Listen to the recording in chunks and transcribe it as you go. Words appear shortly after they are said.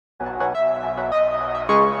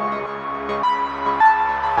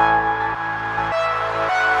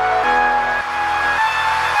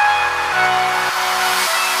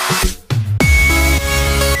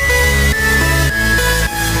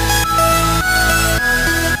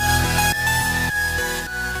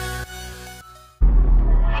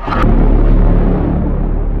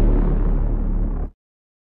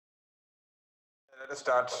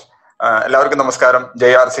എല്ലാവർക്കും നമസ്കാരം.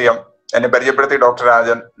 JRCM എന്നെ പരിചയപ്പെടുത്തി doctor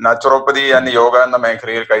Rajan. Naturopathy and yoga എന്ന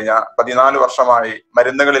മേഖലയിൽ കഴിഞ്ഞ 14 വർഷമായി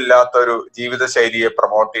മരുന്നുകളില്ലാത്ത ഒരു ജീവിത ശൈലിയെ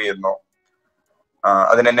പ്രൊമോട്ട് ചെയ്യുന്നു.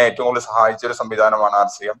 അതിനെന്നെ ഏറ്റവും കൂടുതൽ സഹായിച്ച ഒരു സംവിധാനമാണ്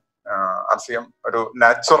RCM. RCM ഒരു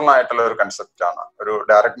നാച്ചുറൽ ആയിട്ടുള്ള ഒരു കൺസെപ്റ്റ് ആണ്. ഒരു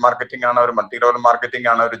ഡയറക്ട് മാർക്കറ്റിംഗ് ആണ്, ഒരു മൾട്ടി ലെവൽ മാർക്കറ്റിംഗ്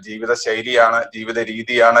ആണ്, ഒരു ജീവിത ശൈലിയാണ്, ജീവിത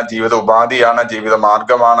രീതിയാണ്, ജീവിത ഉപാധിയാണ്, ജീവിത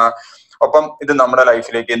മാർഗമാണ്. ഒപ്പം ഇത് നമ്മുടെ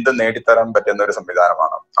ലൈഫിലേക്ക് എന്ത് നേടിത്തരാൻ പറ്റുന്ന ഒരു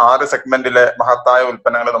സംവിധാനമാണ്. 6 സെഗ്മെന്റിലെ മഹത്തായ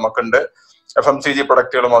ഉൽപ്പന്നങ്ങൾ നമുക്കുണ്ട്. FMCG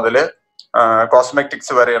പ്രൊഡക്റ്റുകൾ മുതൽ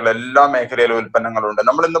കോസ്മെറ്റിക്സ് വരെയുള്ള എല്ലാ മേഖലയിലും ഉൽപ്പന്നങ്ങളുണ്ട്.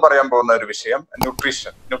 നമ്മൾ ഇന്ന് പറയാൻ പോകുന്ന ഒരു വിഷയം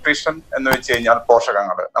ന്യൂട്രീഷൻ എന്ന് വെച്ച് കഴിഞ്ഞാൽ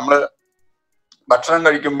പോഷകങ്ങൾ. നമ്മൾ ഭക്ഷണം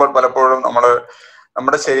കഴിക്കുമ്പോൾ പലപ്പോഴും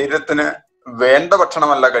നമ്മുടെ ശരീരത്തിന് വേണ്ട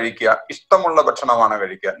ഭക്ഷണമല്ല കഴിക്കുക, ഇഷ്ടമുള്ള ഭക്ഷണമാണ്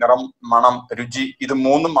കഴിക്കുക. നിറം, മണം, രുചി ഇത്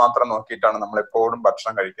മൂന്നും മാത്രം നോക്കിയിട്ടാണ് നമ്മൾ എപ്പോഴും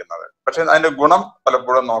ഭക്ഷണം കഴിക്കുന്നത്. പക്ഷെ അതിന്റെ ഗുണം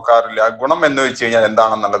പലപ്പോഴും നോക്കാറില്ല. ഗുണം എന്ന് വെച്ച് കഴിഞ്ഞാൽ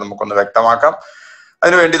എന്താണെന്നുള്ളത് നമുക്കൊന്ന് വ്യക്തമാക്കാം.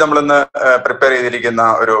 അതിനുവേണ്ടി നമ്മളിന്ന് പ്രിപ്പയർ ചെയ്തിരിക്കുന്ന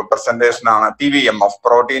ഒരു പ്രസന്റേഷനാണ് PVMF,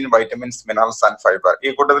 protein, vitamins, minerals and fibre. ഈ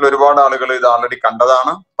കൂട്ടത്തിൽ ഒരുപാട് ആളുകൾ ഇത് ആൾറെഡി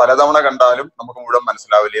കണ്ടതാണ്. പലതവണ കണ്ടാലും നമുക്ക് മുഴുവൻ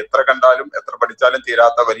മനസ്സിലാവില്ല. എത്ര കണ്ടാലും എത്ര പഠിച്ചാലും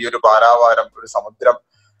തീരാത്ത വലിയൊരു പാരാവാരം, ഒരു സമുദ്രം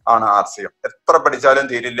ആണ് RCM. എത്ര പഠിച്ചാലും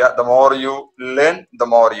തീരില്ല. The more you learn the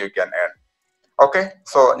more you can earn. Okay,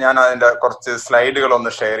 so ഞാൻ അതിന്റെ കുറച്ച് സ്ലൈഡുകൾ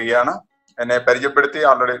ഒന്ന് ഷെയർ ചെയ്യാണ്. എന്നെ പരിചയപ്പെടുത്തി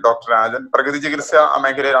ആൾറെഡി ഡോക്ടർ രാജൻ. പ്രകൃതി ചികിത്സ ആ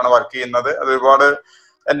മേഖലയിലാണ് വർക്ക് ചെയ്യുന്നത്. അത് ഒരുപാട്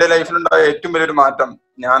എന്റെ ലൈഫിലുണ്ടായ ഏറ്റവും വലിയൊരു മാറ്റം.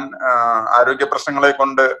 ഞാൻ ആരോഗ്യ പ്രശ്നങ്ങളെ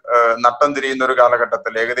കൊണ്ട് നട്ടം തിരിയുന്ന ഒരു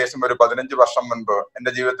കാലഘട്ടത്തിൽ ഏകദേശം ഒരു 15 വർഷം മുൻപ്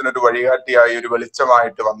എന്റെ ജീവിതത്തിന് ഒരു വഴികാട്ടിയായി, ഒരു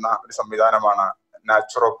വെളിച്ചമായിട്ട് വന്ന ഒരു സംവിധാനമാണ്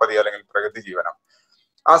നാച്ചുറോപ്പതി അല്ലെങ്കിൽ പ്രകൃതി ജീവനം.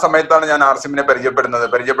 ആ സമയത്താണ് ഞാൻ RCMനെ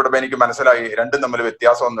പരിചയപ്പെടുമ്പോൾ എനിക്ക് മനസ്സിലായി രണ്ടും തമ്മിൽ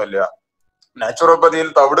വ്യത്യാസമൊന്നുമില്ല. നാച്ചുറോപ്പതിയിൽ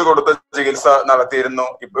തവിട് കൊടുത്ത ചികിത്സ നടത്തിയിരുന്നു.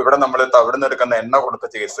 ഇപ്പൊ ഇവിടെ നമ്മൾ തവിടുന്ന് എടുക്കുന്ന എണ്ണ കൊടുത്ത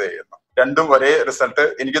ചികിത്സ ചെയ്യുന്നു. രണ്ടും ഒരേ റിസൾട്ട്.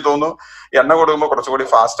 എനിക്ക് തോന്നുന്നു എണ്ണ കൊടുക്കുമ്പോൾ കുറച്ചുകൂടി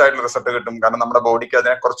ഫാസ്റ്റ് ആയിട്ടുള്ള റിസൾട്ട് കിട്ടും. കാരണം നമ്മുടെ ബോഡിക്ക്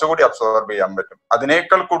അതിനെ കുറച്ചുകൂടി അബ്സോർബ് ചെയ്യാൻ പറ്റും.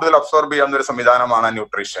 അതിനേക്കാൾ കൂടുതൽ അബ്സോർബ് ചെയ്യാവുന്ന ഒരു സംവിധാനമാണ്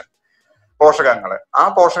ന്യൂട്രീഷൻ, പോഷകങ്ങൾ. ആ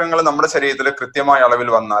പോഷകങ്ങൾ നമ്മുടെ ശരീരത്തിൽ കൃത്യമായ അളവിൽ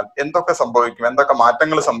വന്നാൽ എന്തൊക്കെ സംഭവിക്കും, എന്തൊക്കെ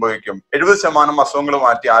മാറ്റങ്ങൾ സംഭവിക്കും? 70% അസുഖങ്ങൾ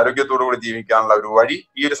മാറ്റി ആരോഗ്യത്തോടു കൂടി ജീവിക്കാനുള്ള ഒരു വഴി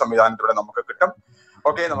ഈ ഒരു സംവിധാനത്തിലൂടെ നമുക്ക് കിട്ടും.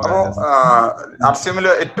 ഓക്കെ, അപ്പോ RCMൽ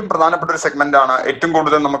ഏറ്റവും പ്രധാനപ്പെട്ട ഒരു സെഗ്മെന്റ് ആണ്. ഏറ്റവും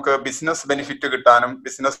കൂടുതൽ നമുക്ക് ബിസിനസ് ബെനിഫിറ്റ് കിട്ടാനും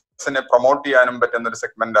ബിസിനസിനെ പ്രൊമോട്ട് ചെയ്യാനും പറ്റുന്ന ഒരു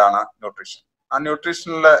സെഗ്മെന്റ് ആണ് ന്യൂട്രീഷൻ. ആ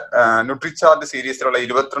ന്യൂട്രീഷനിലെ ന്യൂട്രിചാർജ് സീരീസിലുള്ള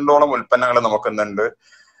 22ഓളം ഉൽപ്പന്നങ്ങൾ നമുക്കുന്നുണ്ട്.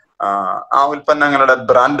 ആ ഉൽപ്പന്നങ്ങളുടെ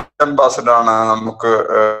ബ്രാൻഡ് അംബാസഡർ ആണ് നമുക്ക്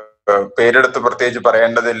പേരെടുത്ത് പ്രത്യേകിച്ച്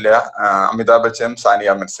പറയേണ്ടതില്ല, Amitabh ബച്ചനും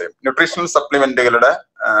Sania മിർസയും. Nutritional സപ്ലിമെന്റുകളുടെ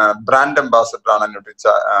brand ambassador ആണ്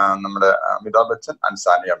നമ്മുടെ അമിതാഭ് ബച്ചൻ ആൻഡ്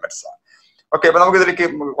സാനിയ മിർസ. ഓക്കെ, അപ്പൊ നമുക്ക് ഇതിലേക്ക്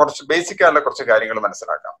കുറച്ച് ബേസിക് ആയിട്ടുള്ള കുറച്ച് കാര്യങ്ങൾ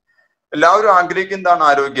മനസ്സിലാക്കാം. എല്ലാവരും ആഗ്രഹിക്കുന്നതാണ്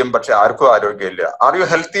ആരോഗ്യം, പക്ഷെ ആർക്കും ആരോഗ്യമില്ല. ആർ യു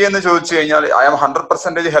ഹെൽത്തി എന്ന് ചോദിച്ചു കഴിഞ്ഞാൽ I am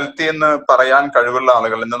 100% ഹെൽത്തി എന്ന് പറയാൻ കഴിവുള്ള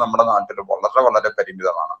ആളുകൾ ഇന്ന് നമ്മുടെ നാട്ടിൽ വളരെ വളരെ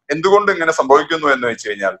പരിമിതമാണ്. എന്തുകൊണ്ട് ഇങ്ങനെ സംഭവിക്കുന്നു എന്ന് വെച്ച്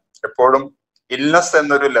കഴിഞ്ഞാൽ എപ്പോഴും ഇൽനെസ്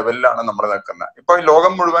എന്നൊരു ലെവലിലാണ് നമ്മൾ നിൽക്കുന്നത്. ഇപ്പൊ ഈ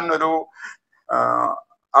ലോകം മുഴുവൻ ഒരു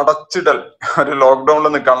അടച്ചിടൽ, ഒരു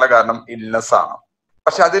ലോക്ക്ഡൌണിൽ നിൽക്കാനുള്ള കാരണം ഇൽനെസ് ആണ്.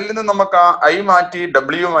 പക്ഷെ അതിൽ നിന്ന് നമുക്ക് ആ I മാറ്റി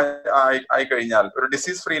W ആയി കഴിഞ്ഞാൽ ഒരു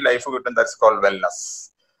ഡിസീസ് ഫ്രീ ലൈഫ് കിട്ടും. That's called wellness.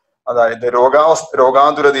 അതായത്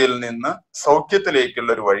രോഗാതുരതയിൽ നിന്ന് സൗഖ്യത്തിലേക്കുള്ള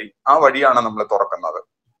ഒരു വഴി. ആ വഴിയാണ് നമ്മൾ തുറക്കുന്നത്.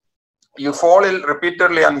 യു ഫോൾ ഇൽ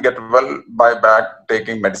repeatedly and get well by back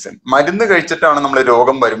taking medicine. മരുന്ന് കഴിച്ചിട്ടാണ് നമ്മൾ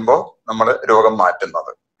രോഗം വരുമ്പോൾ നമ്മൾ രോഗം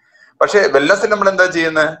മാറ്റുന്നത്. പക്ഷെ വെൽനസിൽ നമ്മൾ എന്താ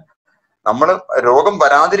ചെയ്യുന്നത്? നമ്മൾ രോഗം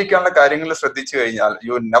വരാതിരിക്കാനുള്ള കാര്യങ്ങൾ ശ്രദ്ധിച്ചു കഴിഞ്ഞാൽ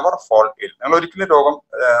യു നെവർ ഫോൾ ഇൽ. നിങ്ങൾ ഒരിക്കലും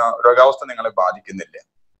രോഗാവസ്ഥ നിങ്ങളെ ബാധിക്കുന്നില്ല.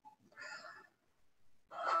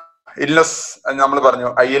 ഇൽനെസ് നമ്മൾ പറഞ്ഞു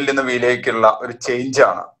IL നിന്ന് വിയിലേക്കുള്ള ഒരു ചേഞ്ച്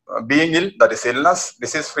ആണ്. ബീയിങ് ഇൽ, that is illness,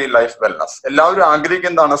 disease free life, wellness. എല്ലാവരും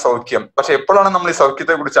ആഗ്രഹിക്കുന്നതാണ് സൗഖ്യം. പക്ഷെ എപ്പോഴാണ് നമ്മൾ ഈ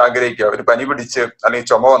സൗഖ്യത്തെ കുറിച്ച് ആഗ്രഹിക്കുക? ഒരു പനി പിടിച്ച്, അല്ലെങ്കിൽ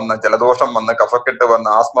ചുമ വന്ന്, ജലദോഷം വന്ന്, കഫക്കെട്ട് വന്ന്,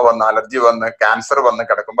 ആസ്മ വന്ന്, അലർജി വന്ന്, ക്യാൻസർ വന്ന്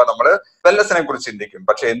കിടക്കുമ്പോൾ നമ്മൾ വെൽനസിനെ കുറിച്ച് ചിന്തിക്കും.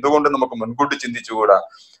 പക്ഷെ എന്തുകൊണ്ട് നമുക്ക് മുൻകൂട്ടി ചിന്തിച്ചുകൂടാ?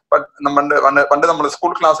 പണ്ട് നമ്മൾ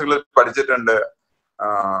സ്കൂൾ ക്ലാസ്സുകളിൽ പഠിച്ചിട്ടുണ്ട്,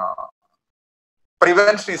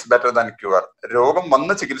 prevention is better than cure. രോഗം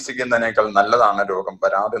വന്ന് ചികിത്സിക്കുന്നതിനേക്കാൾ നല്ലതാണ് രോഗം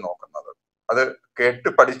വരാതെ നോക്കുന്നത്. അത് കേട്ട്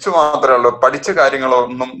പഠിച്ചു മാത്രമേ ഉള്ളൂ. പഠിച്ച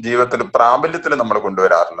കാര്യങ്ങളൊന്നും ജീവിതത്തിൽ പ്രാബല്യത്തിൽ നമ്മൾ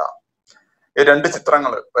കൊണ്ടുവരാറില്ല. ഈ 2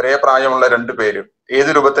 ചിത്രങ്ങൾ, ഒരേ പ്രായമുള്ള 2 പേര്, ഏത്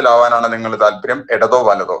രൂപത്തിലാവാനാണ് നിങ്ങൾ താല്പര്യം? ഇടതോ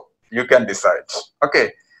വലതോ? You can decide. ഓക്കെ,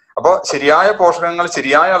 അപ്പോ ശരിയായ പോഷകങ്ങൾ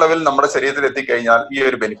ശരിയായ അളവിൽ നമ്മുടെ ശരീരത്തിൽ എത്തിക്കഴിഞ്ഞാൽ ഈ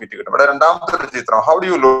ഒരു ബെനിഫിറ്റ് കിട്ടും. ഇവിടെ രണ്ടാമത്തെ ഒരു ചിത്രം, how do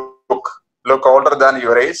you look older than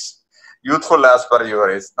your age? Youthful as per your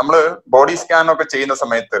age. നമ്മൾ ബോഡി സ്കാൻ ഒക്കെ ചെയ്യുന്ന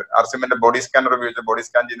സമയത്ത്, ആർസിഎമ്മിന്റെ ബോഡി സ്കാനർ ഉപയോഗിച്ച് ബോഡി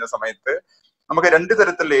സ്കാൻ ചെയ്യുന്ന സമയത്ത് നമുക്ക് രണ്ട്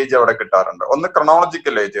തരത്തിലുള്ള ഏജ് അവിടെ കിട്ടാറുണ്ട്. ഒന്ന്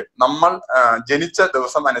ക്രൊണോളജിക്കൽ ഏജ്, നമ്മൾ ജനിച്ച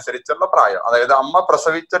ദിവസം അനുസരിച്ചുള്ള പ്രായം, അതായത് അമ്മ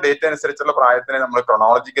പ്രസവിച്ച ഡേറ്റ് അനുസരിച്ചുള്ള പ്രായത്തിനെ നമ്മൾ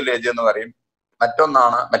ക്രൊണോളജിക്കൽ ഏജ് എന്ന് പറയും.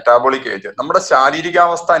 മറ്റൊന്നാണ് മെറ്റാബോളിക് ഏജ്, നമ്മുടെ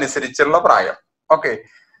ശാരീരികാവസ്ഥ അനുസരിച്ചുള്ള പ്രായം. ഓക്കെ,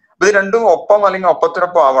 ഇത് രണ്ടും ഒപ്പം അല്ലെങ്കിൽ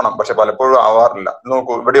ഒപ്പത്തിനൊപ്പം ആവണം, പക്ഷെ പലപ്പോഴും ആവാറില്ല.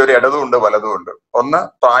 നോക്കൂ, ഇവിടെ ഒരു ഇടതും ഉണ്ട് വലതും ഉണ്ട്. ഒന്ന്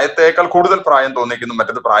പ്രായത്തേക്കാൾ കൂടുതൽ പ്രായം തോന്നിക്കുന്നു,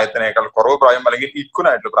 മറ്റത് പ്രായത്തിനേക്കാൾ കുറവ് പ്രായം അല്ലെങ്കിൽ ഈക്വൽ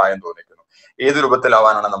ആയിട്ട് പ്രായം തോന്നിക്കുന്നു. ഏത്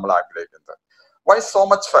രൂപത്തിലാവാനാണ് നമ്മൾ ആഗ്രഹിക്കുന്നത്? Y so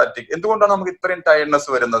much ഫാറ്റിക്? എന്തുകൊണ്ടാണ് നമുക്ക് ഇത്രയും ടയർഡ്നെസ്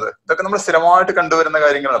വരുന്നത്? ഇതൊക്കെ നമ്മൾ സ്ഥിരമായിട്ട് കണ്ടുവരുന്ന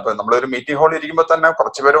കാര്യങ്ങളാണ്. അപ്പൊ നമ്മളൊരു മീറ്റിംഗ് ഹാളിൽ ഇരിക്കുമ്പോൾ തന്നെ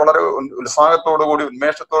കുറച്ച് പേര് വളരെ ഉത്സാഹത്തോടു കൂടി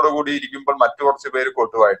ഉന്മേഷത്തോടു കൂടി ഇരിക്കുമ്പോൾ മറ്റു കുറച്ച് പേര്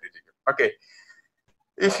കൊട്ടുവായിട്ടിരിക്കും. Okay,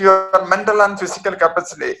 if your mental and physical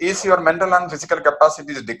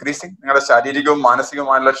capacity is decreasing, നിങ്ങളുടെ ശാരീരികവും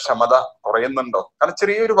മാനസികവുമായുള്ള ക്ഷമത കുറയുന്നുണ്ടോ? കാരണം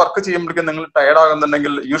ചെറിയൊരു വർക്ക് ചെയ്യുമ്പോഴേക്കും നിങ്ങൾ tired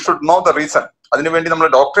ആകുന്നുണ്ടെങ്കിൽ you should know the reason. അതിനുവേണ്ടി നമ്മൾ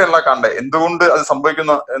ഡോക്ടറെ അല്ല കാണണ്ടേ, എന്തുകൊണ്ട് അത്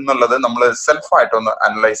സംഭവിക്കുന്നു എന്നുള്ളത് നമ്മൾ സെൽഫായിട്ടൊന്ന്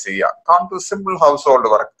അനലൈസ് ചെയ്യുക. കാൺ to simple house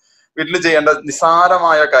hold work, വീട്ടിൽ ചെയ്യേണ്ട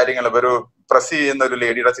നിസ്സാരമായ കാര്യങ്ങൾ. ഒരു പ്രസ് ചെയ്യുന്ന ഒരു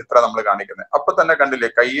ലേഡിയുടെ ചിത്രം നമ്മൾ കാണിക്കുന്നത്, അപ്പൊ തന്നെ കണ്ടില്ലേ,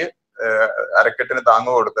 കൈ അരക്കെട്ടിന്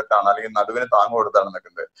താങ്ങ് കൊടുത്തിട്ടാണ് അല്ലെങ്കിൽ നടുവിന് താങ്ങ് കൊടുത്താണ്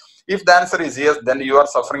നിൽക്കുന്നത്. If the answer is yes, then you are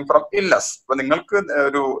suffering from illness. അപ്പൊ നിങ്ങൾക്ക്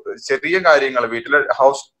ഒരു ചെറിയ കാര്യങ്ങൾ വീട്ടിലെ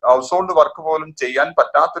ഹൗസ് ഹോൾഡ് വർക്ക് പോലും ചെയ്യാൻ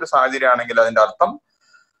പറ്റാത്തൊരു സാഹചര്യം ആണെങ്കിൽ അതിന്റെ അർത്ഥം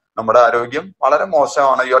നമ്മുടെ ആരോഗ്യം വളരെ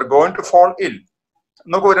മോശമാണ്. You are going to fall ഇൽ.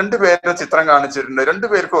 നോക്കൂ, രണ്ടുപേരുടെ ചിത്രം കാണിച്ചിട്ടുണ്ട്,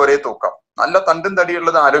 രണ്ടുപേർക്കും ഒരേ തൂക്കം. നല്ല തണ്ടും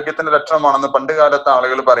തടിയുള്ളത് ആരോഗ്യത്തിന്റെ ലക്ഷണമാണെന്ന് പണ്ട് കാലത്ത്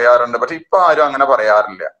ആളുകൾ പറയാറുണ്ട്, പക്ഷെ ഇപ്പൊ ആരും അങ്ങനെ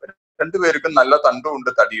പറയാറില്ല. രണ്ടുപേർക്കും നല്ല തണ്ടും ഉണ്ട്,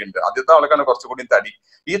 തടിയുണ്ട്. ആദ്യത്തെ ആൾക്കാണ് കുറച്ചുകൂടി തടി.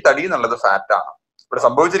 ഈ തടി എന്നുള്ളത് ഫാറ്റ് ആണ്. ഇവിടെ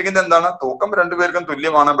സംഭവിച്ചിരിക്കുന്നത് എന്താണ്? തൂക്കം രണ്ടുപേർക്കും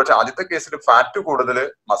തുല്യമാണ്, പക്ഷെ ആദ്യത്തെ കേസിൽ ഫാറ്റ് കൂടുതൽ,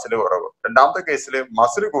 മസിൽ കുറവ്. രണ്ടാമത്തെ കേസിൽ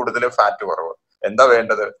മസിൽ കൂടുതൽ, ഫാറ്റ് കുറവ്. എന്താ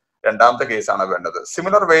വേണ്ടത്? രണ്ടാമത്തെ കേസാണ് വേണ്ടത്.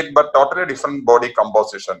 Similar wait but totally different body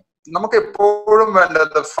composition. നമുക്ക് എപ്പോഴും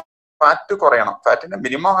വേണ്ടത് ഫാറ്റ് കുറയണം. ഫാറ്റിനെ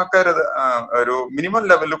മിനിമം ആക്കരുത്, ഒരു മിനിമം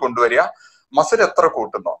ലെവലിൽ കൊണ്ടുവരിക. മസിൽ എത്ര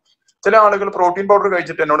കൂട്ടുന്നോ? ചില ആളുകൾ പ്രോട്ടീൻ പൗഡർ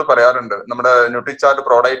കഴിച്ചിട്ട് എന്നോട് പറയാറുണ്ട്, നമ്മുടെ ന്യൂട്രിചാർജ്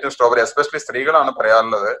പ്രോഡൈറ്റും സ്ട്രോബെറി, എസ്പെഷ്യലി സ്ത്രീകളാണ്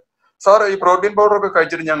പറയാറുള്ളത്, സാർ ഈ പ്രോട്ടീൻ പൗഡർ ഒക്കെ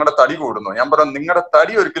കഴിച്ചിട്ട് ഞങ്ങളുടെ തടി കൂടുന്നു. ഞാൻ പറഞ്ഞു, നിങ്ങളുടെ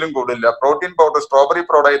തടി ഒരിക്കലും കൂടില്ല. Protein powder, strawberry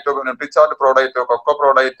പ്രോഡൈറ്റോ, Nutricharge പ്രോഡൈറ്റോ, cocoa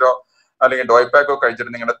പ്രോഡൈറ്റോ അല്ലെങ്കിൽ ഡോയ് പാക്കോ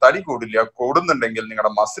കഴിച്ചിട്ട് നിങ്ങളുടെ തടി കൂടില്ല. കൂടുന്നുണ്ടെങ്കിൽ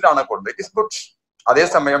നിങ്ങളുടെ മസിലാണ് കൂടുന്നത്. It is good.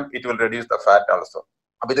 അതേസമയം it will reduce the fat also.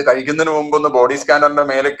 അപ്പൊ ഇത് കഴിക്കുന്നതിന് മുമ്പ് ഒന്ന് ബോഡി സ്കാനറിന്റെ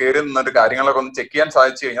മേലെ കയറി നിന്നിട്ട് കാര്യങ്ങളൊക്കെ ഒന്ന് ചെക്ക് ചെയ്യാൻ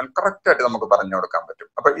സാധിച്ചു കഴിഞ്ഞാൽ കറക്റ്റ് ആയിട്ട് നമുക്ക് പറഞ്ഞു കൊടുക്കാൻ പറ്റും.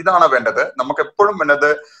 അപ്പൊ ഇതാണ് വേണ്ടത്. നമുക്ക് എപ്പോഴും വേണ്ടത്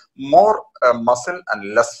more muscle and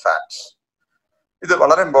less fat. ഇത്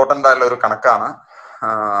വളരെ ഇമ്പോർട്ടന്റ് ആയിട്ടുള്ള ഒരു കണക്കാണ്.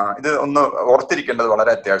 ഇത് ഒന്ന് ഓർത്തിരിക്കേണ്ടത്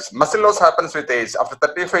വളരെ അത്യാവശ്യം. Muscle loss happens with age. After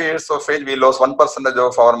 35 years of age we lose 1%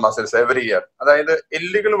 of our muscles every year. അതായത്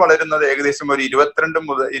എല്ലുകൾ വളരുന്നത് ഏകദേശം ഒരു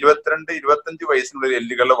 22-25 വയസ്സിനുള്ളിൽ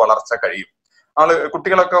എല്ലുകളുടെ വളർച്ച കഴിയും.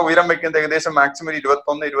 കുട്ടികളൊക്കെ ഉയരം വെക്കുന്നത് ഏകദേശം മാക്സിമം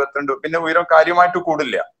 21-22. പിന്നെ ഉയരം കാര്യമായിട്ട്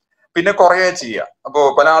കൂടില്ല, പിന്നെ കുറേ ചെയ്യുക. അപ്പോ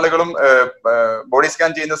പല ആളുകളും ബോഡി സ്കാൻ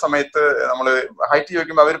ചെയ്യുന്ന സമയത്ത് നമ്മൾ ഹൈറ്റ്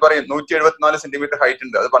ചോദിക്കുമ്പോൾ അവർ പറയും 174 സെന്റിമീറ്റർ ഹൈറ്റ്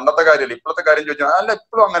ഉണ്ട്. അത് പണ്ടത്തെ കാര്യമല്ല, ഇപ്പോഴത്തെ കാര്യം ചോദിച്ചാൽ അല്ല,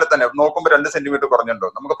 എപ്പോഴും അങ്ങനെ തന്നെ. നോക്കുമ്പോൾ 2 സെന്റിമീറ്റർ കുറഞ്ഞിട്ടുണ്ടോ?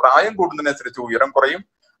 നമുക്ക് പ്രായം കൂടുന്നതിനനുസരിച്ച് ഉയരം കുറയും,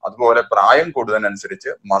 അതുപോലെ പ്രായം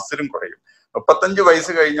കൂടുന്നതിനനുസരിച്ച് മസിലും കുറയും. 35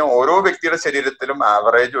 വയസ്സ് കഴിഞ്ഞ ഓരോ വ്യക്തിയുടെ ശരീരത്തിലും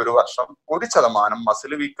ആവറേജ് ഒരു വർഷം 1%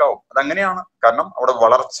 മസിൽ വീക്കാവും. അതങ്ങനെയാണ്. കാരണം അവിടെ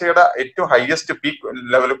വളർച്ചയുടെ ഏറ്റവും ഹയസ്റ്റ് പീക്ക്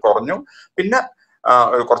ലെവൽ കുറഞ്ഞു, പിന്നെ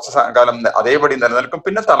കുറച്ച് കാലം അതേപടി നിലനിൽക്കും,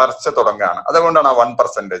 പിന്നെ തളർച്ച തുടങ്ങുകയാണ്. അതുകൊണ്ടാണ് ആ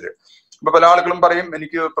 1%. ഇപ്പൊ പല ആളുകളും പറയും,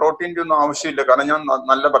 എനിക്ക് പ്രോട്ടീൻ്റെ ഒന്നും ആവശ്യമില്ല, കാരണം ഞാൻ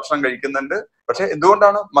നല്ല ഭക്ഷണം കഴിക്കുന്നുണ്ട്. പക്ഷെ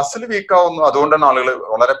എന്തുകൊണ്ടാണ് മസിൽ വീക്ക് ആവുന്നു? അതുകൊണ്ടാണ് ആളുകൾ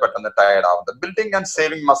വളരെ പെട്ടെന്ന് ടയർഡ് ആവുന്നത്. Building and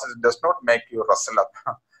saving muscle does not make you wrestler.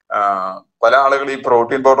 പല ആളുകൾ ഈ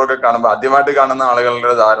പ്രോട്ടീൻ പൗഡർ ഒക്കെ കാണുമ്പോൾ ആദ്യമായിട്ട് കാണുന്ന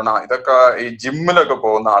ആളുകളുടെ ധാരണ ഇതൊക്കെ ഈ ജിമ്മിലൊക്കെ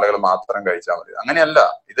പോകുന്ന ആളുകൾ മാത്രം കഴിച്ചാൽ മതി. അങ്ങനെയല്ല,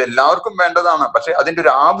 ഇത് എല്ലാവർക്കും വേണ്ടതാണ്. പക്ഷെ അതിന്റെ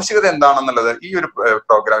ഒരു ആവശ്യകത എന്താണെന്നുള്ളത് ഈ ഒരു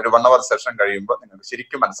പ്രോഗ്രാം, ഒരു 1 hour സെഷൻ കഴിയുമ്പോൾ നിങ്ങൾക്ക്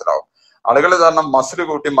ശരിക്കും മനസ്സിലാവും. ആളുകൾ കാരണം മസിൽ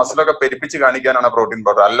കൂട്ടി മസിലൊക്കെ പെരുപ്പിച്ച് കാണിക്കാനാണ് പ്രോട്ടീൻ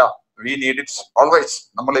പൗഡർ. അല്ല, വി നീഡ് ഇറ്റ് ഓൾവേസ്.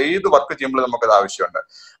 നമ്മൾ ഏത് വർക്ക് ചെയ്യുമ്പോഴും നമുക്കത് ആവശ്യമുണ്ട്.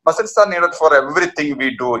 Muscles R needed for everything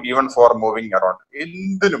we do, even for moving around.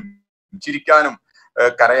 എന്തിനും, ചിരിക്കാനും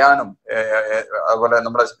കരയാനും അതുപോലെ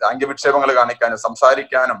നമ്മുടെ ആംഗ്യവിക്ഷേപങ്ങൾ കാണിക്കാനും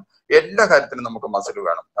സംസാരിക്കാനും എല്ലാ കാര്യത്തിനും നമുക്ക് മസിൽ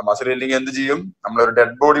വേണം. മസിൽ ഇല്ലെങ്കിൽ എന്ത് ചെയ്യും? നമ്മളൊരു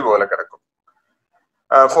ഡെഡ് ബോഡി പോലെ കിടക്കും.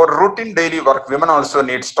 Four routine daily work women also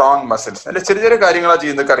need strong muscles. അതിന്റെ ചെറിയ ചെറിയ കാര്യങ്ങളാണ്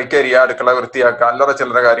ചെയ്യുന്നത്. കറിക്കരിയ, അടുക്കള വൃത്തിയാക്കുക, അല്ലറ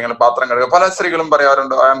ചില്ലറ കാര്യങ്ങൾ, പാത്രം കഴുകുക. പല സ്ത്രീകളും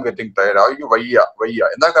പറയാറുണ്ട്, ഐ ആം ഗെറ്റിംഗ് ടയർഡ്, അയ്യോ വയ്യ.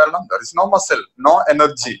 എന്താ കാരണം? There is no muscle, no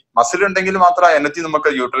energy. Muscle ഉണ്ടെങ്കിൽ മാത്രം ആ എനർജി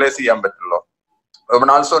നമുക്ക് യൂട്ടിലൈസ് ചെയ്യാൻ പറ്റുള്ളൂ.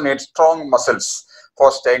 Women also need strong muscles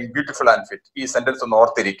four staying beautiful and fit. ഈ സെന്റൻസ് ഒന്ന്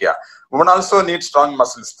ഓർത്തിരിക്കുക. Woman also need strong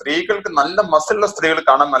muscles. സ്ത്രീകൾക്ക് നല്ല മസിലുള്ള സ്ത്രീകൾ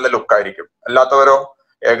കാണാൻ നല്ല ലുക്കായിരിക്കും, അല്ലാത്തവരോ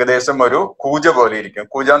ഏകദേശം ഒരു കൂജ പോലെ ഇരിക്കും.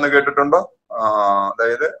 കൂജ എന്ന് കേട്ടിട്ടുണ്ടോ?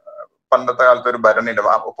 അതായത് പണ്ടത്തെ കാലത്ത് ഒരു ഭരണിയുടെ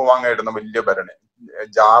ഉപ്പുമാങ്ങ ഇടുന്ന വലിയ ഭരണി,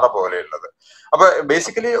 ജാറ പോലെയുള്ളത്. അപ്പൊ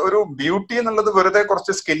ബേസിക്കലി ഒരു ബ്യൂട്ടി എന്നുള്ളത് വെറുതെ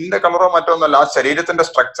കുറച്ച് സ്കിന്നിന്റെ കളറോ മറ്റോ ഒന്നല്ല, ആ ശരീരത്തിന്റെ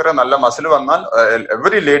സ്ട്രക്ചർ നല്ല മസിൽ വന്നാൽ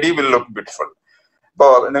every lady will look beautiful. ഇപ്പൊ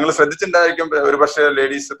നിങ്ങൾ ശ്രദ്ധിച്ചിട്ടുണ്ടായിരിക്കും, ഒരു പക്ഷേ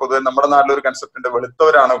ലേഡീസ് പൊതുവെ നമ്മുടെ നാട്ടിലൊരു കൺസെപ്റ്റ് ഉണ്ട്,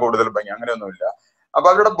 വെളുത്തവരാണ് കൂടുതൽ ഭംഗി, അങ്ങനെയൊന്നുമില്ല. അപ്പൊ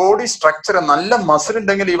അവരുടെ ബോഡി സ്ട്രക്ചർ നല്ല മസിൽ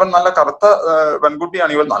ഉണ്ടെങ്കിൽ ഇവൻ നല്ല കറുത്ത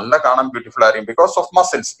പെൺകുട്ടിയാണ്, ഇവൻ നല്ല കാണാൻ ബ്യൂട്ടിഫുൾ ആയിരിക്കും ബിക്കോസ് ഓഫ്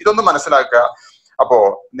മസിൽസ്. ഇതൊന്ന് മനസ്സിലാക്കുക. അപ്പോ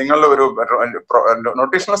നിങ്ങൾ ഒരു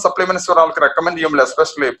ന്യൂട്രീഷണൽ സപ്ലിമെന്റ്സ് ഒരാൾക്ക് റെക്കമെൻഡ് ചെയ്യുമ്പോൾ,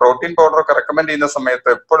 എസ്പെഷ്യലി പ്രോട്ടീൻ പൗഡർ ഒക്കെ റെക്കമെൻഡ് ചെയ്യുന്ന സമയത്ത്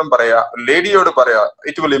എപ്പോഴും പറയാ, ലേഡിയോട് പറയാ,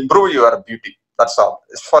 it will improve your beauty, that's all,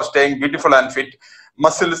 four staying beautiful and fit.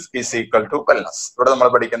 Muscles is equal to wellness. ഇവിടെ നമ്മൾ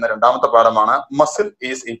പഠിക്കുന്ന രണ്ടാമത്തെ പാഠമാണ് muscle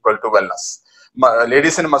is equal to wellness.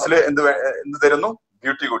 ലേഡീസിന് മസിൽ എന്ത് തരുന്നു?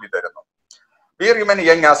 ബ്യൂട്ടി കൂടി തരുന്നു. V remain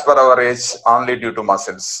young as per hour age only due to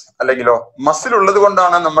muscles. അല്ലെങ്കിലോ മസിൽ ഉള്ളത്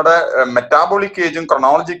കൊണ്ടാണ് നമ്മുടെ മെറ്റാബോളിക് ഏജും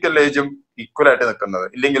ക്രോണോളജിക്കൽ ഏജും ഈക്വൽ ആയിട്ട് നിൽക്കുന്നത്.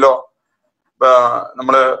 ഇല്ലെങ്കിലോ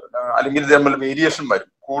നമ്മള് അല്ലെങ്കിൽ തമ്മിൽ വേരിയേഷൻ വരും,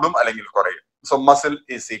 കൂടും അല്ലെങ്കിൽ കുറയും. So muscle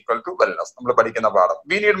is equal to wellness. നമ്മൾ പഠിക്കുന്ന പാഠം.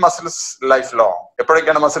 We need muscles life long.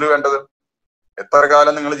 എപ്പോഴൊക്കെയാണ് muscle വേണ്ടത്? എത്ര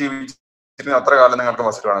കാലം നിങ്ങൾ ജീവിച്ചിരുന്നു അത്ര കാലം നിങ്ങൾക്ക്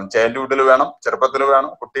മസിൽ വേണം. ചൈൽഡ്ഹുഡിൽ വേണം, ചെറുപ്പത്തിൽ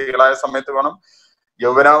വേണം, കുട്ടികളായ സമയത്ത് വേണം,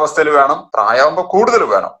 യൗവനാവസ്ഥയിൽ വേണം, പ്രായമാകുമ്പോൾ കൂടുതൽ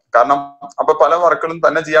വേണം. കാരണം അപ്പൊ പല വർക്കുകളും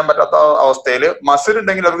തന്നെ ചെയ്യാൻ പറ്റാത്ത അവസ്ഥയിൽ മസിൽ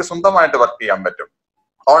ഉണ്ടെങ്കിൽ അവർക്ക് സ്വന്തമായിട്ട് വർക്ക് ചെയ്യാൻ പറ്റും.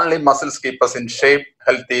 Only muscles keep us in shape,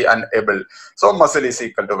 healthy and able. So muscle is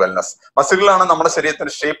equal to wellness. മസിലുകളാണ് നമ്മുടെ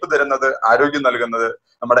ശരീരത്തിന് ഷേപ്പ് തരുന്നത്, ആരോഗ്യം നൽകുന്നത്,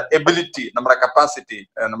 നമ്മുടെ എബിലിറ്റി, നമ്മുടെ കപ്പാസിറ്റി,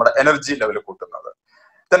 നമ്മുടെ എനർജി ലെവൽ കൂട്ടുന്നത്.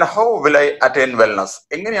 Then how will I attain wellness?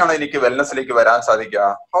 എങ്ങനെയാണ് എനിക്ക് വെൽനസിലേക്ക് വരാൻ സാധിക്കുക?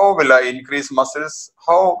 How will I increase muscles?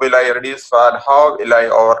 How will I reduce fat? How will I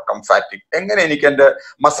overcome fatigue? എങ്ങനെ എനിക്ക് എന്റെ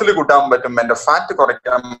മസിൽ കൂട്ടാൻ പറ്റും, എന്റെ ഫാറ്റ്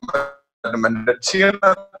കുറയ്ക്കാൻ പറ്റും, എന്റെ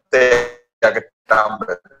ക്ഷീണത്തെ അകറ്റാൻ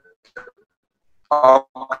പറ്റും?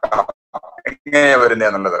 എങ്ങനെയാ വരുന്നത്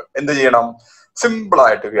എന്നുള്ളത് എന്ത് ചെയ്യണം? സിമ്പിൾ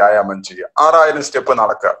ആയിട്ട് വ്യായാമം ചെയ്യുക. 6000 സ്റ്റെപ്പ്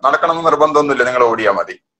നടക്കണം എന്ന് നിർബന്ധമൊന്നുമില്ല, നിങ്ങൾ ഓടിയാൽ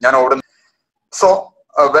മതി. ഞാൻ ഓടുന്നു. So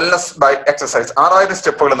wellness by exercise. 6000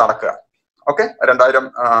 സ്റ്റെപ്പുകൾ നടക്കുക. ഓക്കെ, 2000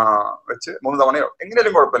 വെച്ച് 3 തവണയോ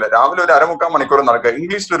എങ്ങനെയാലും കുഴപ്പമില്ല. രാവിലെ ഒരു 1/4 മണിക്കൂർ നടക്കുക.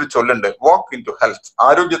 ഇംഗ്ലീഷിൽ ഒരു ചൊല്ലുണ്ട്, വാക്ക് ഇൻ ടു ഹെൽത്ത്.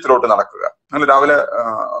 ആരോഗ്യത്തിലോട്ട് നടക്കുക. നിങ്ങൾ രാവിലെ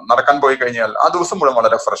നടക്കാൻ പോയി കഴിഞ്ഞാൽ ആ ദിവസം മുഴുവൻ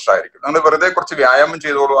വളരെ ഫ്രഷ് ആയിരിക്കും. നിങ്ങൾ വെറുതെ കുറച്ച് വ്യായാമം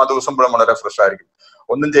ചെയ്തോളൂ, ആ ദിവസം മുഴുവൻ വളരെ ഫ്രഷ് ആയിരിക്കും.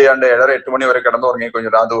 ഒന്നും ചെയ്യാണ്ട് 7:30-8 മണി വരെ കിടന്നുറങ്ങി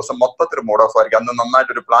കഴിഞ്ഞാൽ ആ ദിവസം മൊത്തത്തിൽ മൂഡ് ഓഫ് ആയിരിക്കും. അന്ന്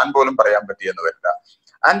നന്നായിട്ട് ഒരു പ്ലാൻ പോലും പറയാൻ പറ്റിയെന്ന് വരില്ല.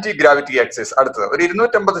 Anti gravity exercise. അടുത്തത് ഒരു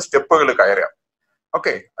 250 സ്റ്റെപ്പുകൾ കയറുക.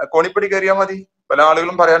 ഓക്കെ, കോണിപ്പടി കയറിയാൽ മതി. പല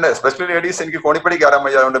ആളുകളും പറയാണ്ട്, എസ്പെഷ്യലി ലേഡീസ്, എനിക്ക് കോണിപ്പടി കയറാൻ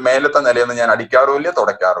വയ്യ, അതുകൊണ്ട് മേലത്തെ നിലയൊന്നും ഞാൻ അടിക്കാറുമില്ല,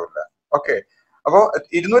 തുടയ്ക്കാറുമില്ല. ഓക്കെ, അപ്പോ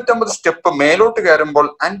 250 സ്റ്റെപ്പ് മേലോട്ട് കയറുമ്പോൾ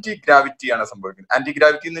ആന്റി ഗ്രാവിറ്റിയാണ് സംഭവിക്കുന്നത്. ആന്റി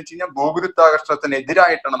ഗ്രാവിറ്റി എന്ന് വെച്ച് കഴിഞ്ഞാൽ ഭൂഗുരുത്വാകർഷണത്തിന്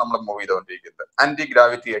എതിരായിട്ടാണ് നമ്മൾ മൂവ് ചെയ്തുകൊണ്ടിരിക്കുന്നത്. ആന്റി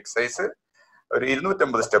ഗ്രാവിറ്റി എക്സസൈസ് ഒരു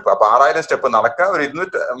 250 സ്റ്റെപ്പ്. അപ്പൊ 6000 സ്റ്റെപ്പ് നടക്കുക, ഒരു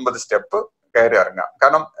 250 സ്റ്റെപ്പ് കയറി ഇറങ്ങുക.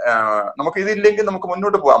 കാരണം നമുക്ക് ഇതില്ലെങ്കിൽ നമുക്ക്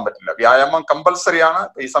മുന്നോട്ട് പോകാൻ പറ്റില്ല. വ്യായാമം കമ്പൽസറി ആണ്.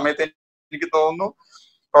 ഈ സമയത്ത് എനിക്ക് തോന്നുന്നു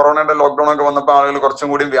കൊറോണയുടെ ലോക്ക്ഡൌൺ ഒക്കെ വന്നപ്പോൾ ആളുകൾ കുറച്ചും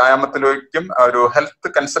കൂടി വ്യായാമത്തിലേക്കും ഒരു ഹെൽത്ത്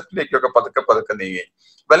കൺസെപ്റ്റിലേക്കും ഒക്കെ പതുക്കെ നീങ്ങി.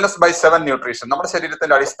 Wellness by 7 nutrition. നമ്മുടെ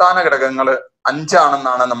ശരീരത്തിന്റെ അടിസ്ഥാന ഘടകങ്ങൾ 5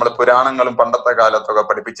 ആണെന്നാണ് നമ്മൾ പുരാണങ്ങളും പണ്ടത്തെ കാലത്തൊക്കെ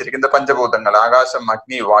പഠിപ്പിച്ചിരിക്കുന്നത്. പഞ്ചഭൂതങ്ങൾ, ആകാശം,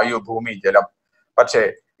 അഗ്നി, വായു, ഭൂമി, ജലം. പക്ഷേ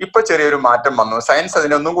ഇപ്പൊ ചെറിയൊരു മാറ്റം വന്നു. സയൻസ്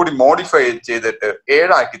അതിനെ ഒന്നും കൂടി മോഡിഫൈ ചെയ്തിട്ട്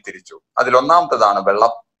 7 ആക്കി തിരിച്ചു. അതിലൊന്നാമത്തതാണ്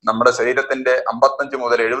വെള്ളം. നമ്മുടെ ശരീരത്തിന്റെ 55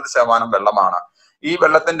 മുതൽ 70% വെള്ളമാണ്. ഈ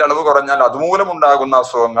വെള്ളത്തിന്റെ അളവ് കുറഞ്ഞാൽ അതുമൂലം ഉണ്ടാകുന്ന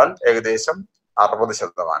അസുഖങ്ങൾ ഏകദേശം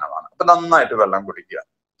 60%. അപ്പൊ നന്നായിട്ട് വെള്ളം കുടിക്കുക.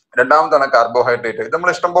 രണ്ടാമതാണ് കാർബോഹൈഡ്രേറ്റ്. ഇത്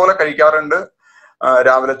നമ്മൾ ഇഷ്ടം പോലെ കഴിക്കാറുണ്ട്.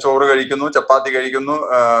 രാവിലെ ചോറ് കഴിക്കുന്നു, ചപ്പാത്തി കഴിക്കുന്നു,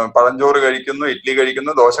 പഴഞ്ചോറ് കഴിക്കുന്നു, ഇഡ്ഡലി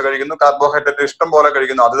കഴിക്കുന്നു, ദോശ കഴിക്കുന്നു. കാർബോഹൈഡ്രേറ്റ് ഇഷ്ടം പോലെ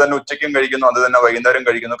കഴിക്കുന്നു. അത് തന്നെ ഉച്ചയ്ക്കും കഴിക്കുന്നു, അത് തന്നെ വൈകുന്നേരം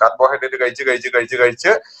കഴിക്കുന്നു. കാർബോഹൈഡ്രേറ്റ്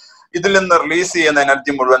കഴിച്ച് ഇതിൽ നിന്ന് റിലീസ് ചെയ്യുന്ന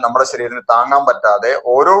എനർജി മുഴുവൻ നമ്മുടെ ശരീരത്തിന് താങ്ങാൻ പറ്റാതെ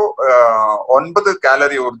ഓരോ 9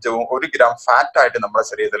 കാലറി ഊർജ്ജവും 1 ഗ്രാം ഫാറ്റ് ആയിട്ട് നമ്മുടെ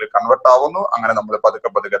ശരീരത്തിൽ കൺവെർട്ട് ആവുന്നു. അങ്ങനെ നമ്മൾ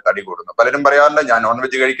പതുക്കെ തടി കൂടുന്നു. പലരും പറയാറില്ല, ഞാൻ നോൺ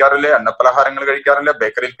വെജ് കഴിക്കാറില്ല, എണ്ണപ്പലഹാരങ്ങൾ കഴിക്കാറില്ല,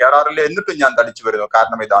 ബേക്കറിയിൽ കയറാറില്ല, എന്നിട്ടും ഞാൻ തടിച്ചു വരുന്നു.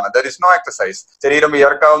 കാരണം ഇതാണ്, ദർ ഇസ് നോ എക്സസൈസ്. ശരീരം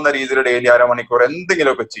വിയർക്കാവുന്ന രീതിയിൽ ഡെയിലി 1/2 മണിക്കൂർ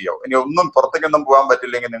എന്തെങ്കിലുമൊക്കെ ചെയ്യാം. ഇനി ഒന്നും പുറത്തേക്കൊന്നും പോകാൻ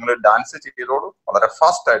പറ്റില്ലെങ്കിൽ നിങ്ങൾ ഡാൻസ് ചെയ്തോളൂ, വളരെ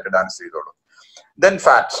ഫാസ്റ്റ് ആയിട്ട് ഡാൻസ് ചെയ്തോളൂ. ദെൻ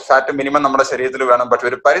ഫാറ്റ് മിനിമം നമ്മുടെ ശരീരത്തിൽ വേണം. പക്ഷെ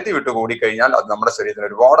ഒരു പരിധി വിട്ട് കൂടി കഴിഞ്ഞാൽ അത് നമ്മുടെ ശരീരത്തിൽ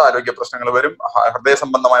ഒരുപാട് ആരോഗ്യ പ്രശ്നങ്ങൾ വരും. ഹൃദയ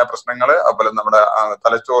സംബന്ധമായ പ്രശ്നങ്ങൾ, അതുപോലെ നമ്മുടെ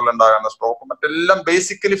തലച്ചോറിലുണ്ടാകുന്ന സ്ട്രോക്ക്, മറ്റെല്ലാം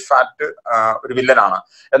ബേസിക്കലി ഫാറ്റ് ഒരു വില്ലനാണ്.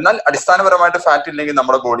 എന്നാൽ അടിസ്ഥാനപരമായിട്ട് ഫാറ്റ് ഇല്ലെങ്കിൽ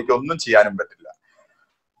നമ്മുടെ ബോഡിക്ക് ഒന്നും ചെയ്യാനും പറ്റില്ല.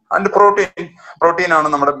 ആൻഡ് പ്രോട്ടീൻ ആണ്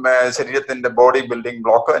നമ്മുടെ ശരീരത്തിന്റെ ബോഡി ബിൽഡിംഗ്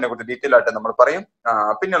ബ്ലോക്ക്. അതിനെ കുറിച്ച് ഡീറ്റെയിൽ ആയിട്ട് നമ്മൾ പറയും.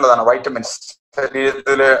 പിന്നുള്ളതാണ് വൈറ്റമിൻസ്.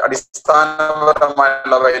 ശരീരത്തില്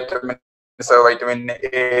അടിസ്ഥാനപരമായുള്ള വൈറ്റമിൻ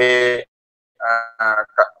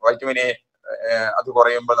എ അത്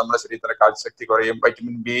കുറയുമ്പോൾ നമ്മുടെ ശരീരത്തിലെ കാഴ്ചശക്തി കുറയും.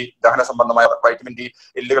 വൈറ്റമിൻ ബി ദഹന സംബന്ധമായ വൈറ്റമിൻ ഡി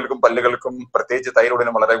എല്ലുകൾക്കും പല്ലുകൾക്കും പ്രത്യേകിച്ച്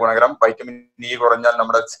തൈറോയിഡിനും വളരെ ഗുണകരം. വൈറ്റമിൻ ഇ കുറഞ്ഞാൽ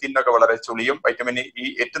നമ്മുടെ സ്കിന്നൊക്കെ വളരെ ചുളിയും. വൈറ്റമിൻ ഇ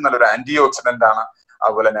ഏറ്റവും നല്ലൊരു ആന്റി ഓക്സിഡന്റ് ആണ്.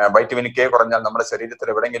 അതുപോലെ തന്നെ വൈറ്റമിൻ കെ കുറഞ്ഞാൽ നമ്മുടെ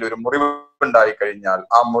ശരീരത്തിൽ എവിടെയെങ്കിലും ഒരു മുറിവ് ഉണ്ടായി കഴിഞ്ഞാൽ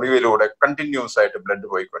ആ മുറിവിലൂടെ കണ്ടിന്യൂസ് ആയിട്ട് ബ്ലഡ്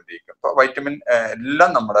പോയിക്കൊണ്ടിരിക്കും. അപ്പൊ വൈറ്റമിൻ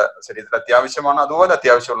എല്ലാം നമ്മുടെ ശരീരത്തിൽ അത്യാവശ്യമാണ്. അതുപോലെ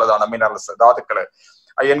അത്യാവശ്യമുള്ളതാണ് മിനറൽസ്, ധാതുക്കള്.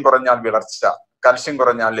 അയൺ കുറഞ്ഞാൽ വിളർച്ച, കാൽഷ്യം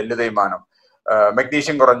കുറഞ്ഞാൽ എല്ല് തേയ്മാനം,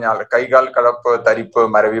 മഗ്നീഷ്യം കുറഞ്ഞാൽ കൈകാൽ കഴപ്പ്, തരിപ്പ്,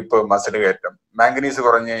 മരവിപ്പ്, മസിൽ കയറ്റം. മാംഗനീസ്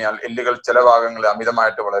കുറഞ്ഞു കഴിഞ്ഞാൽ എല്ലുകൾ ചില ഭാഗങ്ങളിൽ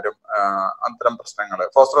അമിതമായിട്ട് വളരും, അത്തരം പ്രശ്നങ്ങൾ.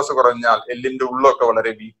 ഫോസ്ഫറസ് കുറഞ്ഞാൽ എല്ലിന്റെ ഉള്ളൊക്കെ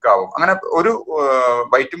വളരെ വീക്കാവും. അങ്ങനെ ഒരു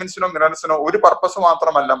വൈറ്റമിൻസിനോ മിനറൽസിനോ ഒരു പർപ്പസ്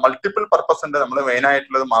മാത്രമല്ല, മൾട്ടിപ്പിൾ പർപ്പസ് ഉണ്ട്. നമ്മൾ മെയിൻ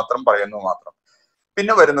ആയിട്ടുള്ളത് മാത്രം പറയുന്നു മാത്രം.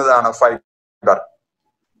 പിന്നെ വരുന്നതാണ് ഫൈബർ.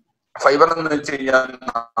 ഫൈബർ എന്ന് വെച്ച് കഴിഞ്ഞാൽ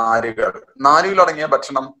നാരുകളടങ്ങിയ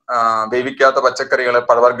ഭക്ഷണം, വേവിക്കാത്ത പച്ചക്കറികള്,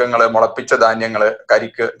 പഴവർഗ്ഗങ്ങള്, മുളപ്പിച്ച ധാന്യങ്ങള്,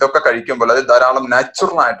 കരിക്ക്, ഇതൊക്കെ കഴിക്കുമ്പോൾ അതിൽ ധാരാളം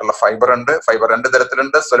നാച്ചുറൽ ആയിട്ടുള്ള ഫൈബർ ഉണ്ട്. ഫൈബർ രണ്ട്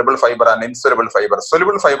തരത്തിലുണ്ട്, soluble fibre and insoluble fibre.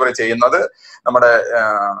 Soluble fibre ചെയ്യുന്നത് നമ്മുടെ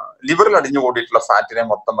ലിവറിൽ അടിഞ്ഞുകൂടിയിട്ടുള്ള ഫാറ്റിനെ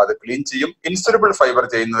മൊത്തം അത് ക്ലീൻ ചെയ്യും. ഇൻസൊലുബിൾ ഫൈബർ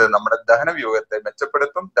ചെയ്യുന്നത് നമ്മുടെ ദഹനവ്യൂഹത്തെ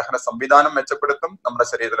മെച്ചപ്പെടുത്തും, ദഹന സംവിധാനം മെച്ചപ്പെടുത്തും, നമ്മുടെ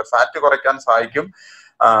ശരീരത്തിലെ ഫാറ്റ് കുറയ്ക്കാൻ സഹായിക്കും.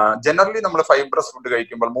 ജനറലി നമ്മൾ ഫൈബ്രസ് ഫുഡ്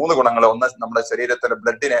കഴിക്കുമ്പോൾ 3 ഗുണങ്ങൾ. ഒന്ന്, നമ്മുടെ ശരീരത്തിലെ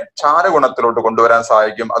ബ്ലഡിനെ ക്ഷാരഗുണത്തിലോട്ട് കൊണ്ടുവരാൻ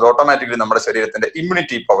സഹായിക്കും. അത് ഓട്ടോമാറ്റിക്കലി നമ്മുടെ ശരീരത്തിന്റെ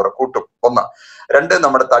ഇമ്മ്യൂണിറ്റി പവർ കൂട്ടും. 1. 2,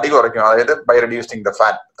 നമ്മുടെ തടി കുറയ്ക്കും, അതായത് ബൈ റെഡ്യൂസിങ് ദ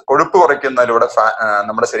ഫാറ്റ്. കൊഴുപ്പ് കുറയ്ക്കുന്നതിലൂടെ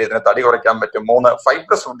നമ്മുടെ ശരീരത്തിന് തടി കുറയ്ക്കാൻ പറ്റും. 3,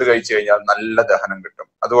 ഫൈബ്രസ് ഫുഡ് കഴിച്ചു കഴിഞ്ഞാൽ നല്ല ദഹനം കിട്ടും.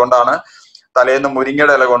 അതുകൊണ്ടാണ് തലേന്ന്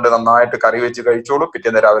മുരിങ്ങയുടെ ഇല കൊണ്ട് നന്നായിട്ട് കറി വെച്ച് കഴിച്ചോളൂ,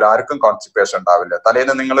 പിറ്റേന്ന് രാവിലെ ആർക്കും കോൺസ്റ്റിപ്പേഷൻ ഉണ്ടാവില്ല.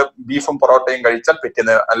 തലേന്ന് നിങ്ങൾ ബീഫും പൊറോട്ടയും കഴിച്ചാൽ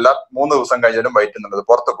പിറ്റേന്ന് അല്ല 3 ദിവസം കഴിഞ്ഞാലും വയറ്റിൽ നിന്നത്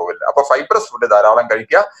പുറത്തു പോകില്ല. അപ്പൊ ഫൈബ്രസ് ഫുഡ് ധാരാളം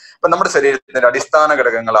കഴിക്കുക. അപ്പൊ നമ്മുടെ ശരീരത്തിന്റെ അടിസ്ഥാന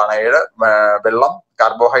ഘടകങ്ങളാണ് 7: വെള്ളം,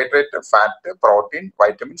 carbohydrate, fat, protein,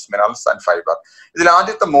 vitamins, minerals and fibre. ഇതിൽ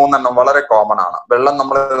ആദ്യത്തെ 3 വളരെ കോമൺ ആണ്. വെള്ളം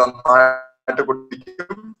നമ്മൾ നന്നായിട്ട്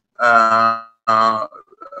കുടിക്കും,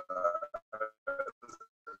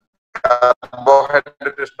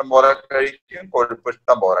 കാർബോഹൈഡ്രേറ്റ് ഇഷ്ടം പോലെ കഴിക്കും, കൊഴുപ്പ്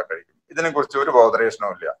ഇഷ്ടം പോലെ കഴിക്കും. ഇതിനെ കുറിച്ച് ഒരു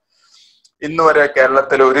ബോധറേഷനും ഇല്ല. ഇന്ന് വരെ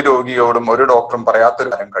കേരളത്തിലെ ഒരു രോഗിയോടും ഒരു ഡോക്ടറും പറയാത്തൊരു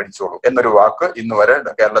കാര്യം കഴിച്ചോളൂ എന്നൊരു വാക്ക് ഇന്ന് വരെ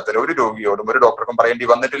കേരളത്തിലെ ഒരു രോഗിയോടും ഒരു ഡോക്ടർക്കും പറയേണ്ടി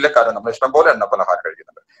വന്നിട്ടില്ല. കാരണം നമ്മൾ ഇഷ്ടം പോലെ എണ്ണ പലഹാരം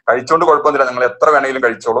കഴിക്കുന്നുണ്ട്. കഴിച്ചുകൊണ്ട് കുഴപ്പമൊന്നുമില്ല, നിങ്ങൾ എത്ര വേണമെങ്കിലും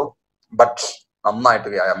കഴിച്ചോളൂ. ബട്ട് നന്നായിട്ട്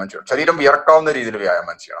വ്യായാമം ചെയ്യണം, ശരീരം വിയർക്കാവുന്ന രീതിയിൽ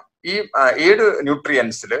വ്യായാമം ചെയ്യണം. ഈ 7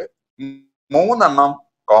 ന്യൂട്രിയൻസിൽ 3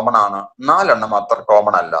 കോമൺ ആണ്, 4 അത്ര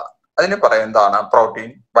കോമൺ അല്ല. അതിന് പറയുന്നതാണ് protein,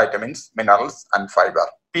 vitamins, minerals and fibre,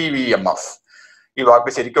 PVMF. ഈ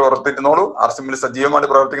വാക്ക് ശരിക്കും ഓർത്തിരുന്നോളൂ. ആർസിമിൽ സജീവമായിട്ട്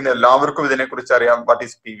പ്രവർത്തിക്കുന്ന എല്ലാവർക്കും ഇതിനെക്കുറിച്ച് അറിയാം. What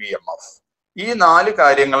is PVMF? ഈ 4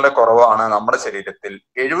 കാര്യങ്ങളുടെ കുറവാണ് നമ്മുടെ ശരീരത്തിൽ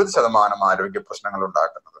 70% ആരോഗ്യ പ്രശ്നങ്ങൾ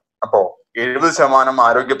ഉണ്ടാക്കുന്നത്. അപ്പോ 70%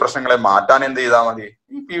 ആരോഗ്യ പ്രശ്നങ്ങളെ മാറ്റാൻ എന്ത് ചെയ്താൽ മതി?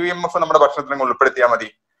 ഈ PVMF നമ്മുടെ ഭക്ഷണത്തിൽ ഉൾപ്പെടുത്തിയാൽ മതി.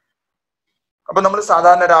 അപ്പൊ നമ്മൾ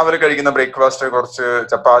സാധാരണ രാവിലെ കഴിക്കുന്ന ബ്രേക്ക്ഫാസ്റ്റ് കുറച്ച്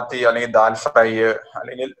ചപ്പാത്തി അല്ലെങ്കിൽ ദാൽ ഫ്രൈ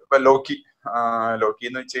അല്ലെങ്കിൽ ലോക്കി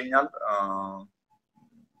എന്ന് വെച്ച് കഴിഞ്ഞാൽ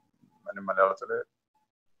മലയാളത്തില്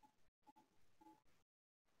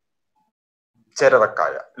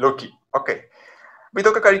ചേരവക്കായ, ലോക്കി. ഓക്കെ, അപ്പൊ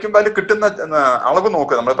ഇതൊക്കെ കഴിക്കുമ്പോൾ അതിൽ കിട്ടുന്ന അളവ്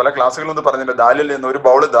നോക്കുക. നമ്മൾ പല ക്ലാസ്സുകളിൽ ഒന്ന് പറഞ്ഞില്ല, ദാലിൽ നിന്ന് ഒരു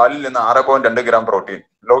ബൗള് ദാലിൽ നിന്ന് 6.2 ഗ്രാം പ്രോട്ടീൻ,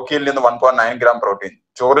 ലോക്കിയിൽ നിന്ന് 1.9 ഗ്രാം പ്രോട്ടീൻ,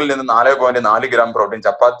 ചോറിൽ നിന്ന് 4.4 ഗ്രാം പ്രോട്ടീൻ,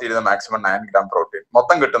 ചപ്പാത്തിയിൽ നിന്ന് മാക്സിമം 9 ഗ്രാം പ്രോട്ടീൻ,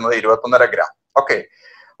 മൊത്തം കിട്ടുന്നത് 21.5 ഗ്രാം. ഓക്കെ,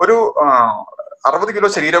 ഒരു 60 കിലോ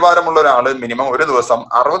ശരീരഭാരമുള്ള ഒരാൾ മിനിമം ഒരു ദിവസം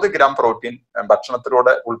 60 ഗ്രാം പ്രോട്ടീൻ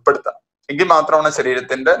ഭക്ഷണത്തിലൂടെ ഉൾപ്പെടുത്തണം. എങ്കിൽ മാത്രമാണ്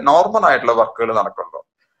ശരീരത്തിന്റെ നോർമൽ ആയിട്ടുള്ള വർക്കുകൾ നടക്കുള്ളൂ.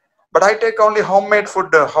 But I take only homemade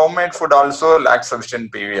food. Homemade food also lacks sufficient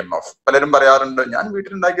PVMF. പലരും പറയാറുണ്ട്, ഞാൻ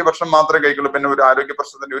വീട്ടിലുണ്ടാക്കിയ ഭക്ഷണം മാത്രമേ കഴിക്കുള്ളൂ, പിന്നെ ഒരു ആരോഗ്യ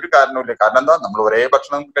പ്രശ്നത്തിന്റെ ഒരു കാരണവുമില്ല. കാരണം എന്താ? നമ്മൾ ഒരേ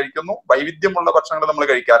ഭക്ഷണം കഴിക്കുന്നു, വൈവിധ്യമുള്ള ഭക്ഷണങ്ങൾ നമ്മൾ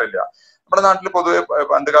കഴിക്കാറില്ല. നമ്മുടെ നാട്ടിൽ പൊതുവെ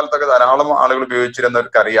പണ്ട് കാലത്തൊക്കെ ധാരാളം ആളുകൾ ഉപയോഗിച്ചിരുന്ന ഒരു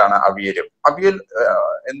കറിയാണ് അവിയൽ. അവിയൽ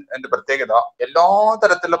എന്റെ പ്രത്യേകത, എല്ലാ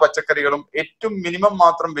തരത്തിലുള്ള പച്ചക്കറികളും ഏറ്റവും മിനിമം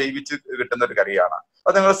മാത്രം വേവിച്ച് കിട്ടുന്ന ഒരു കറിയാണ്.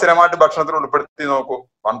 അത് നിങ്ങൾ സ്ഥിരമായിട്ട് ഭക്ഷണത്തിൽ ഉൾപ്പെടുത്തി നോക്കൂ,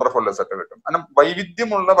 വണ്ടർഫുൾ റിസൾട്ട് കിട്ടും. കാരണം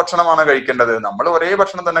വൈവിധ്യമുള്ള ഭക്ഷണമാണ് കഴിക്കേണ്ടത്. നമ്മൾ ഒരേ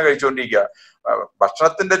ഭക്ഷണം തന്നെ കഴിച്ചുകൊണ്ടിരിക്കുക.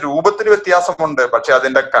 ഭക്ഷണത്തിന്റെ രൂപത്തിൽ വ്യത്യാസമുണ്ട്, പക്ഷെ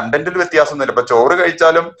അതിന്റെ കണ്ടന്റിൽ വ്യത്യാസമൊന്നുമില്ല. ഇപ്പൊ ചോറ്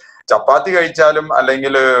കഴിച്ചാലും ചപ്പാത്തി കഴിച്ചാലും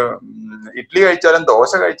അല്ലെങ്കിൽ ഇഡ്ഡലി കഴിച്ചാലും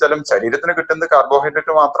ദോശ കഴിച്ചാലും ശരീരത്തിന് കിട്ടുന്നത്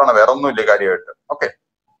കാർബോഹൈഡ്രേറ്റ് മാത്രമാണ്, വേറെ ഒന്നുമില്ല കാര്യമായിട്ട്. Okay,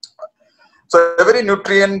 so every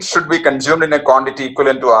nutrient should be consumed in a quantity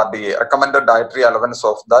equivalent to RDA, recommended dietary allowance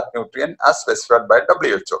of that nutrient as specified by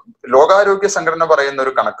WHO. ലോകാരോഗ്യ സംഘടന പറയുന്ന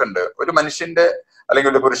ഒരു കണക്കുണ്ട്. ഒരു മനുഷ്യന്റെ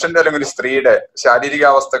അല്ലെങ്കിൽ ഒരു പുരുഷന്റെ അല്ലെങ്കിൽ ഒരു സ്ത്രീയുടെ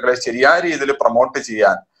ശാരീരികാവസ്ഥകളെ ശരിയായ രീതിയിൽ പ്രൊമോട്ട്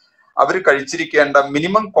ചെയ്യാൻ അവർ കഴിച്ചിരിക്കേണ്ട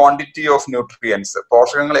മിനിമം ക്വാണ്ടിറ്റി ഓഫ് ന്യൂട്രിയൻസ്,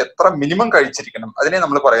 പോഷകങ്ങൾ എത്ര മിനിമം കഴിച്ചിരിക്കണം, അതിനെ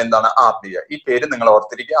നമ്മൾ പറയുന്നതാണ് RDA. ഈ പേര് നിങ്ങൾ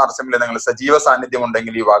ഓർത്തിരിക്കുക. RCMൽ നിങ്ങൾ സജീവ സാന്നിധ്യം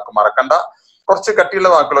ഉണ്ടെങ്കിൽ ഈ വാക്ക് മറക്കണ്ട. കുറച്ച് കട്ടിയുള്ള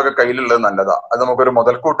വാക്കുകളൊക്കെ കയ്യിലുള്ളത് നല്ലതാ. അത് നമുക്കൊരു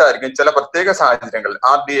മുതൽക്കൂട്ടായിരിക്കും ചില പ്രത്യേക സാഹചര്യങ്ങളിൽ.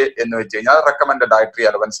 RDA എന്ന് വെച്ച് കഴിഞ്ഞാൽ റെക്കമെൻഡഡ് ഡയറ്ററി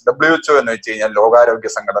അലവൻസ്. WHO എന്ന് വെച്ച് കഴിഞ്ഞാൽ ലോകാരോഗ്യ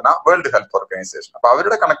സംഘടന, വേൾഡ് ഹെൽത്ത് ഓർഗനൈസേഷൻ. അപ്പൊ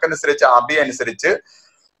അവരുടെ കണക്കനുസരിച്ച് RDA അനുസരിച്ച്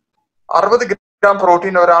 60 ഗ്രാം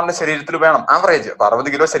പ്രോട്ടീൻ ഒരാളുടെ ശരീരത്തിൽ വേണം ആവറേജ്. അപ്പൊ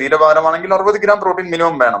 60 കിലോ ശരീരഭാരമാണെങ്കിൽ 60 ഗ്രാം പ്രോട്ടീൻ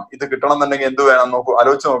മിനിമം വേണം. ഇത് കിട്ടണം എന്നുണ്ടെങ്കിൽ എന്ത് വേണം നോക്കൂ,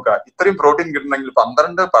 ആലോചിച്ച് നോക്കുക. ഇത്രയും പ്രോട്ടീൻ കിട്ടണമെങ്കിൽ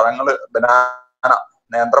 12 പഴങ്ങള്, ബനാന,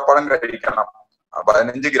 നേന്ത്രപ്പഴം കഴിക്കണം,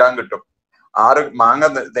 15 ഗ്രാം കിട്ടും. 6 മാങ്ങ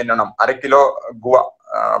തിന്നണം, 1/2 കിലോ ഗുവ,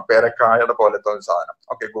 പേരക്കായയുടെ പോലത്തെ ഒരു സാധനം.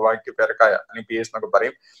 ഓക്കെ, ഗുവയ്ക്ക് പേരക്കായ അല്ലെങ്കിൽ PS എന്നൊക്കെ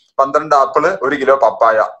പറയും. 12 ആപ്പിള്, 1 കിലോ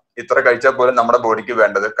പപ്പായ. ഇത്ര കഴിച്ചാൽ പോലും നമ്മുടെ ബോഡിക്ക്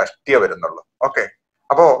വേണ്ടത് കഷ്ടിയേ വരുന്നുള്ളൂ. ഓക്കെ,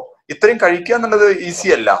 അപ്പോ ഇത്രയും കഴിക്കുക എന്നുള്ളത് ഈസി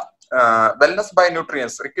അല്ല. Wellness by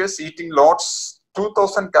nutrients requires eating lots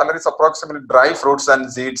 2000 calories approximately dry fruits and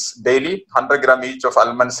seeds daily. 100 gram each of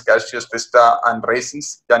almonds, cashews, pista and raisins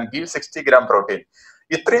can give 60 gram protein.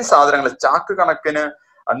 ഇത്രയും സാധനങ്ങൾ ചാക്ക് കണക്കിന്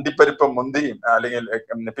അണ്ടിപ്പരിപ്പ്, മുന്തിയും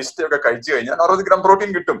അല്ലെങ്കിൽ പിസ്റ്റയൊക്കെ കഴിച്ചു കഴിഞ്ഞാൽ 60 gram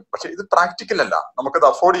പ്രോട്ടീൻ കിട്ടും. പക്ഷെ ഇത് പ്രാക്ടിക്കൽ അല്ല, നമുക്കത്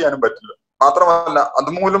അഫോർഡ് ചെയ്യാനും പറ്റില്ല. മാത്രമല്ല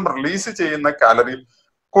അതുമൂലം റിലീസ് ചെയ്യുന്ന കാലറി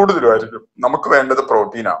കൂടുതലുമായിരിക്കും. നമുക്ക് വേണ്ടത്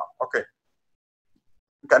പ്രോട്ടീൻ ആണ്. Okay,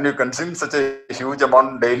 can you consume such a huge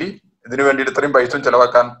amount daily? ഇതിനു വേണ്ടിയിട്ട് ഇത്രയും പൈസയും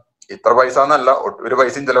ചെലവാക്കാൻ, ഇത്ര പൈസ എന്നല്ല, ഒരു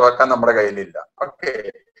പൈസയും ചെലവാക്കാൻ നമ്മുടെ കയ്യിലില്ല. Okay,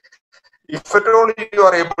 if at all you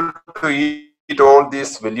are able to eat all this,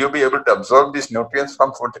 will you be able to absorb these nutrients from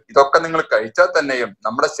food? ഇതൊക്കെ നിങ്ങൾ കഴിച്ചാൽ തന്നെയും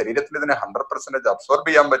നമ്മുടെ ശരീരത്തിൽ ഇതിനെ 100% അബ്സോർബ്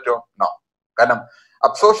ചെയ്യാൻ പറ്റുമോ? നോ. കാരണം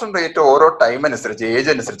അബ്സോർപ്ഷൻ റേറ്റ് ഓരോ ടൈം അനുസരിച്ച്, ഏജ്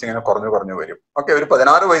അനുസരിച്ച് ഇങ്ങനെ കുറഞ്ഞു വരും. ഓക്കെ, ഒരു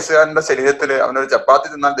 16 വയസ്സുകാരന്റെ ശരീരത്തിൽ അവനൊരു ചപ്പാത്തി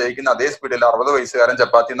തിന്നാൽ ദഹിക്കുന്ന അതേ സ്പീഡിൽ 60 വയസ്സുകാരൻ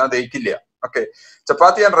ചപ്പാത്തി തിന്നാൽ ദഹിക്കില്ല. Okay,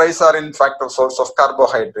 chapati and rice are in fact a source of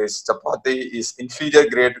carbohydrates. Chapati is inferior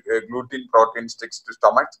grade gluten protein, sticks to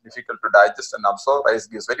stomach, difficult to digest and absorb. Rice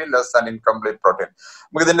gives very less and incomplete protein.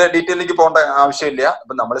 നമുക്ക് ഇതിന്റെ ഡീറ്റെയിലേക്ക് പോകേണ്ട ആവശ്യമില്ല.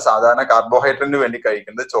 അപ്പൊ നമ്മൾ സാധാരണ കാർബോഹൈഡ്രേറ്റിന് വേണ്ടി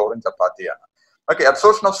കഴിക്കുന്നത് ചോറും ചപ്പാത്തിയാണ്. Okay,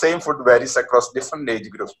 absorption of same food varies across different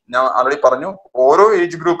age groups. ഞാൻ ഓൾറെഡി പറഞ്ഞു, ഓരോ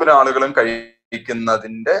ഏജ് ഗ്രൂപ്പിലെ ആളുകളും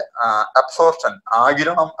കഴിക്കുന്നതിന്റെ അബ്സോർപ്ഷൻ,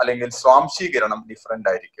 ആഗിരണം അല്ലെങ്കിൽ സ്വാംശീകരണം ഡിഫറെന്റ്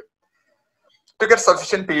ആയിരിക്കും. To get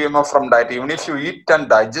sufficient PMO from diet, even if you eat and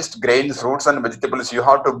digest grains, fruits and vegetables, you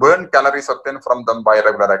have to burn calories obtained from them by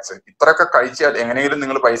regular exercise. ഇത്രയൊക്കെ കഴിച്ചാൽ എങ്ങനെയെങ്കിലും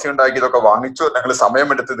നിങ്ങൾ പൈസ ഉണ്ടാക്കി ഇതൊക്കെ വാങ്ങിച്ചു, നിങ്ങൾ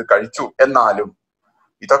സമയമെടുത്ത് ഇത് കഴിച്ചു, എന്നാലും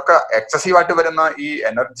ഇതൊക്കെ എക്സസീവ് ആയിട്ട് വരുന്ന ഈ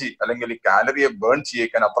എനർജി അല്ലെങ്കിൽ ഈ കാലറിയെ ബേൺ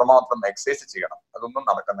ചെയ്യിക്കാൻ അത്രമാത്രം എക്സസൈസ് ചെയ്യണം. അതൊന്നും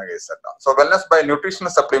നടക്കുന്ന കേസല്ല. So wellness by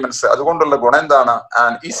nutritional supplements, അതുകൊണ്ടുള്ള ഗുണം എന്താണ്?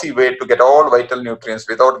 An easy way to get all vital nutrients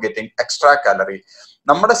without getting extra calorie.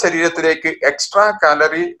 നമ്മുടെ ശരീരത്തിലേക്ക് എക്സ്ട്രാ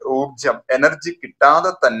കാലറി, ഊർജം, എനർജി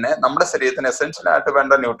കിട്ടാതെ തന്നെ നമ്മുടെ ശരീരത്തിന് എസെൻഷ്യൽ ആയിട്ട്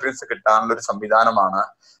വേണ്ട ന്യൂട്രിയൻസ് കിട്ടാനുള്ള ഒരു സംവിധാനമാണ്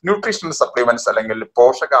ന്യൂട്രീഷണൽ സപ്ലിമെന്റ്സ് അല്ലെങ്കിൽ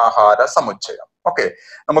പോഷകാഹാര സമുച്ചയം. ഓക്കെ,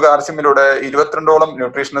 നമുക്ക് ആർസിഎമ്മിലൂടെ 22ഓളം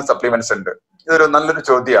ന്യൂട്രീഷണൽ സപ്ലിമെന്റ്സ് ഉണ്ട്. ഇതൊരു നല്ലൊരു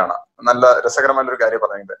ചോദ്യമാണ്, നല്ല രസകരമായ ഒരു കാര്യം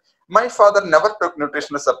പറയുന്നത്. My father never took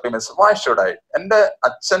nutritional supplements, why should I? എന്റെ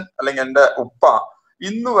അച്ഛൻ അല്ലെങ്കിൽ എന്റെ ഉപ്പ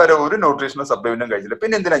ഇന്ന് വരെ ഒരു ന്യൂട്രീഷണൽ സപ്ലിമെന്റും കഴിച്ചില്ല,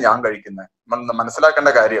 പിന്നെ എന്തിനാ ഞാൻ കഴിക്കുന്നത്?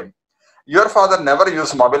 മനസ്സിലാക്കേണ്ട കാര്യം, your father never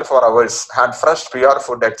used mobile for hours, had fresh pure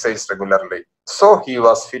food, exercise regularly, so he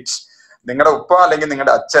was fit. നിങ്ങളുടെ ഉപ്പ അല്ലെങ്കിൽ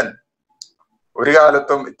നിങ്ങളുടെ അച്ഛൻ ഒരു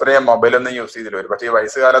കാലത്തും ഇത്രയും മൊബൈലൊന്നും യൂസ് ചെയ്തില്ല. പക്ഷേ ഈ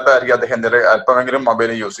വയസ്സുകാലത്തായിരിക്കും അദ്ദേഹം അല്പമെങ്കിലും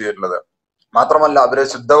മൊബൈൽ യൂസ് ചെയ്തിട്ടുള്ളത്. മാത്രമല്ല അവര്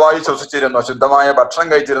ശുദ്ധമായി ശ്വസിച്ചിരുന്നു, ശുദ്ധമായ ഭക്ഷണം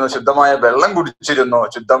കഴിച്ചിരുന്നു, ശുദ്ധമായ വെള്ളം കുടിച്ചിരുന്നു,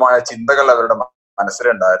 ശുദ്ധമായ ചിന്തകൾ അവരുടെ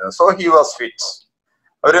മനസ്സിലുണ്ടായിരുന്നു. So he was fit.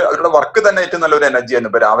 അവരുടെ വർക്ക് തന്നെ ഏറ്റവും നല്ലൊരു എനർജി ആയിരുന്നു.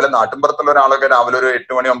 ഇപ്പൊ രാവിലെ നാട്ടിൻപുറത്തുള്ള ഒരാളൊക്കെ രാവിലെ ഒരു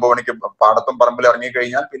 8 മണി 9 മണിക്ക് പാടത്തും പറമ്പിൽ ഇറങ്ങി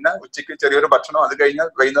കഴിഞ്ഞാൽ പിന്നെ ഉച്ചയ്ക്ക് ചെറിയൊരു ഭക്ഷണം, അത് കഴിഞ്ഞാൽ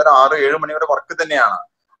വൈകുന്നേരം 6-7 മണി വരെ വർക്ക് തന്നെയാണ്.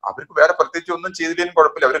 അവർക്ക് വേറെ പ്രത്യേകിച്ച് ഒന്നും ചെയ്തില്ലെങ്കിലും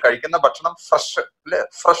കുഴപ്പമില്ല. അവർ കഴിക്കുന്ന ഭക്ഷണം ഫ്രഷ്, അല്ലെ?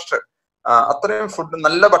 ഫ്രഷ്, അത്രയും ഫുഡ്,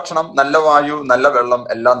 നല്ല ഭക്ഷണം, നല്ല വായു, നല്ല വെള്ളം,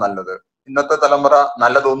 എല്ലാം നല്ലത്. ഇന്നത്തെ തലമുറ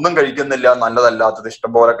നല്ലതൊന്നും കഴിക്കുന്നില്ല, നല്ലതല്ലാത്തത്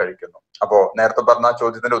ഇഷ്ടംപോലെ കഴിക്കുന്നു. അപ്പോ നേരത്തെ പറഞ്ഞ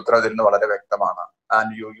ചോദ്യത്തിന്റെ ഉത്തരം ഇതിന് വളരെ വ്യക്തമാണ്.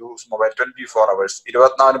 And you use mobile 24 hours,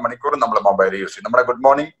 24 മണിക്കൂർ നമ്മൾ മൊബൈൽ യൂസ് ചെയ്യും. നമ്മുടെ ഗുഡ്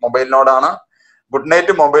മോർണിംഗ് മൊബൈലിനോടാണ്, ഗുഡ്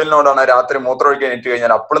നൈറ്റ് മൊബൈലിനോടാണ്. രാത്രി മൂത്രമൊഴിക്കാൻ എണീറ്റ്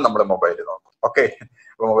കഴിഞ്ഞാൽ അപ്പോഴും നമ്മൾ മൊബൈൽ നോക്കും. ഓക്കെ,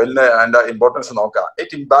 മൊബൈലിന് അതിന്റെ ഇമ്പോർട്ടൻസ് നോക്കാം.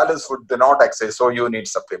 It imbalance food, do not exercise, so you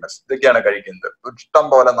need supplements. ഇതൊക്കെയാണ് കഴിക്കുന്നത്. ഇഷ്ടം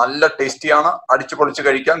പോലെ നല്ല ടേസ്റ്റിയാണ്, അടിച്ചു പൊളിച്ച്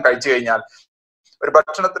കഴിക്കാൻ. കഴിച്ചു കഴിഞ്ഞാൽ ഒരു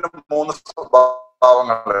ഭക്ഷണത്തിന് 3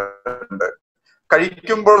 സ്വഭാവങ്ങളുണ്ട്.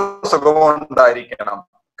 കഴിക്കുമ്പോൾ സുഖമുണ്ടായിരിക്കണം,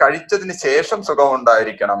 കഴിച്ചതിന് ശേഷം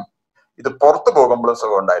സുഖമുണ്ടായിരിക്കണം, ഇത് പുറത്തു പോകുമ്പോഴും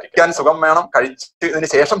സുഖം ഉണ്ടായിരിക്കും. സുഖം വേണം, കഴിച്ചതിന്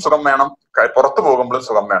ശേഷം സുഖം വേണം, പുറത്തു പോകുമ്പോഴും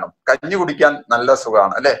സുഖം വേണം. കഞ്ഞി കുടിക്കാൻ നല്ല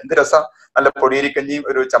സുഖമാണ്, അല്ലെ? എന്ത് രസം! നല്ല പൊടിയരിക്കഞ്ഞിയും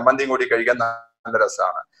ഒരു ചമ്മന്തിയും കൂടി കഴിക്കാൻ നല്ല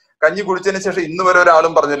രസമാണ്. കഞ്ഞി കുടിച്ചതിന് ശേഷം ഇന്ന് വരെ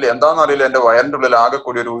ഒരാളും പറഞ്ഞില്ല, എന്താണെന്ന് അറിയില്ല, എന്റെ വയറിന്റെ ഉള്ളിൽ ആകെ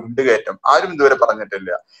കൂടി ഒരു ഉരുണ്ട് കയറ്റം. ആരും ഇതുവരെ പറഞ്ഞിട്ടില്ല.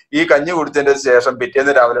 ഈ കഞ്ഞി കുടിച്ചതിന് ശേഷം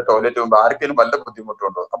പിറ്റേന്ന് രാവിലെ ടോയ്ലറ്റ് പോകുമ്പോൾ ആർക്കെങ്കിലും വല്ല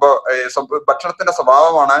ബുദ്ധിമുട്ടുണ്ടോ? അപ്പൊ ഭക്ഷണത്തിന്റെ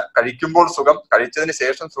സ്വഭാവമാണ് കഴിക്കുമ്പോൾ സുഖം, കഴിച്ചതിന്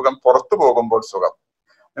ശേഷം സുഖം, പുറത്തു പോകുമ്പോൾ സുഖം.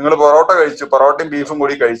 നിങ്ങൾ പൊറോട്ട കഴിച്ചു, പൊറോട്ടയും ബീഫും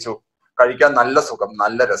കൂടി കഴിച്ചു, കഴിക്കാൻ നല്ല സുഖം,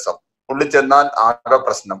 നല്ല രസം. ഉള്ളിൽ ചെന്നാൽ ആകെ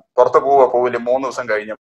പ്രശ്നം. പുറത്ത് പോവില്ല, 3 ദിവസം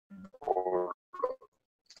കഴിഞ്ഞ്.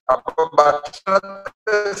 അപ്പൊ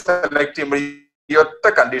ഭക്ഷണത്തെ സെലക്ട് ചെയ്യുമ്പോൾ ഈ ഒറ്റ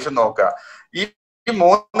കണ്ടീഷൻ നോക്കുക. ഈ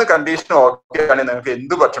 3 കണ്ടീഷൻ ഓക്കെ ആണെങ്കിൽ നിങ്ങൾക്ക്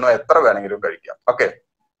എന്ത് ഭക്ഷണം എത്ര വേണമെങ്കിലും കഴിക്കാം. Okay,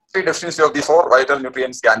 deficiency of these 4 vital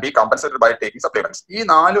nutrients can be compensated by taking supplements. ഈ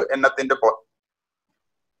 4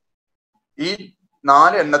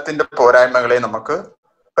 എണ്ണത്തിന്റെ പോരായ്മകളെ നമുക്ക്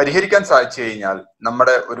പരിഹരിക്കാൻ സാധിച്ചു കഴിഞ്ഞാൽ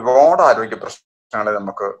നമ്മുടെ ഒരുപാട് ആരോഗ്യ പ്രശ്നങ്ങളെ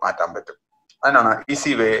നമുക്ക് മാറ്റാൻ പറ്റും. അതിനാണ്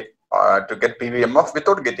easy way to get PVMF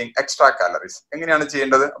without getting extra calories. എങ്ങനെയാണ്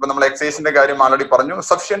ചെയ്യേണ്ടത്? അപ്പൊ നമ്മൾ എക്സസൈസിന്റെ കാര്യം ആൾറെഡി പറഞ്ഞു.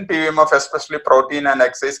 Sufficient PVMF, especially protein and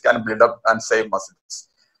exercise, can build up and save muscles.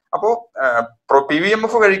 അപ്പോ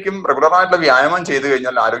PVMF കഴിക്കും, റെഗുലർ ആയിട്ടുള്ള വ്യായാമം ചെയ്തു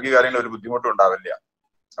കഴിഞ്ഞാൽ ആരോഗ്യകാര്യങ്ങൾ ഒരു ബുദ്ധിമുട്ടും ഉണ്ടാവില്ല.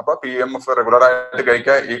 അപ്പൊ PVMF റെഗുലർ ആയിട്ട്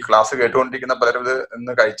കഴിക്കുക. ഈ ക്ലാസ് കേട്ടുകൊണ്ടിരിക്കുന്ന പലരും ഇത്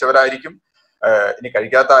ഇന്ന് കഴിച്ചവരായിരിക്കും. ഇനി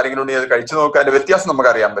കഴിക്കാത്ത ആരെങ്കിലും ഉണ്ടെങ്കിൽ അത് കഴിച്ചു നോക്കുക. അതിന്റെ വ്യത്യാസം നമുക്ക്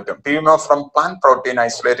അറിയാൻ പറ്റും. PVMF from plant protein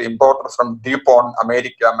isolate imported from DuPont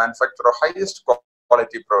America manufacturer highest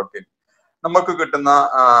quality protein. നമുക്ക് കിട്ടുന്ന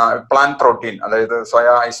പ്ലാന്റ് പ്രോട്ടീൻ, അതായത് സോയ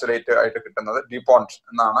ഐസൊലേറ്റ് ആയിട്ട് കിട്ടുന്നത് DuPont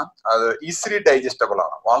എന്നാണ്. അത് ഈസിലി ഡൈജസ്റ്റബിൾ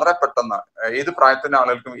ആണ്. വളരെ പെട്ടെന്ന് ഏത് പ്രായത്തിന്റെ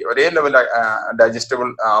ആളുകൾക്കും ഒരേ ലെവൽ ഡൈജസ്റ്റബിൾ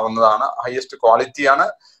ആവുന്നതാണ്. ഹയസ്റ്റ് ക്വാളിറ്റിയാണ്.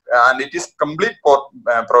 And it is complete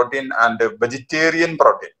protein and vegetarian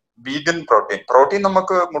protein, vegan protein. Protein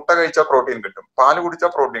നമുക്ക് മുട്ട കഴിച്ചാൽ പ്രോട്ടീൻ കിട്ടും, പാല് കുടിച്ചാൽ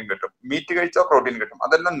പ്രോട്ടീൻ കിട്ടും, മീറ്റ് കഴിച്ചാൽ പ്രോട്ടീൻ കിട്ടും.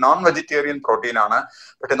 അതെല്ലാം നോൺ വെജിറ്റേറിയൻ പ്രോട്ടീൻ ആണ്.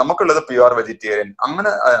 പക്ഷെ നമുക്കുള്ളത് പ്യുവർ വെജിറ്റേറിയൻ.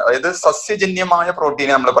 അങ്ങനെ അതായത് സസ്യജന്യമായ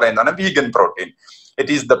പ്രോട്ടീനെ നമ്മൾ പറയുന്നതാണ് vegan protein.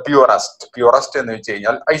 It is the purest. Purest എന്ന് വെച്ച്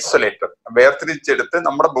കഴിഞ്ഞാൽ ഐസൊലേറ്റഡ്, വേർതിരിച്ചെടുത്ത്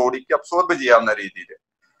നമ്മുടെ ബോഡിക്ക് അബ്സോർബ് ചെയ്യാവുന്ന രീതിയിൽ.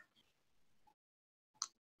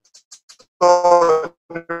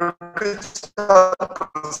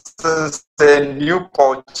 ന്യൂ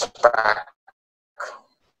പൗച്ച് പാക്ക്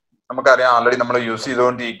നമുക്കറിയാം, ആൾറെഡി നമ്മൾ യൂസ്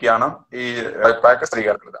ചെയ്തുകൊണ്ടിരിക്കുകയാണ്. ഈ പാക്ക്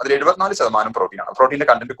സ്ത്രീകൾക്കുള്ളത് അതിൽ 74% പ്രോട്ടീനാണ്. പ്രോട്ടീന്റെ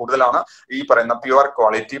കണ്ടന്റ് കൂടുതലാണ്. ഈ പറയുന്ന പ്യുവർ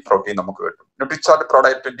ക്വാളിറ്റി പ്രോട്ടീൻ നമുക്ക് കിട്ടും. Nutricharge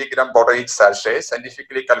product 20 gram powder each sachet,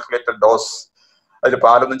 scientifically calculated dose. അതിൽ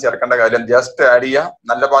പാലൊന്നും ചേർക്കേണ്ട കാര്യം, ജസ്റ്റ് ആഡ് ചെയ്യുക.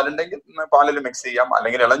 നല്ല പാലുണ്ടെങ്കിൽ പാലിൽ മിക്സ് ചെയ്യാം,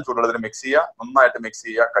 അല്ലെങ്കിൽ ഇളം ചൂടുള്ളതിൽ മിക്സ് ചെയ്യുക. നന്നായിട്ട് മിക്സ്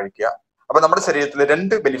ചെയ്യുക, കഴിക്കുക. അപ്പൊ നമ്മുടെ ശരീരത്തിൽ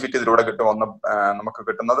 2 ബെനിഫിറ്റ് ഇതിലൂടെ കിട്ടും. ഒന്ന് നമുക്ക്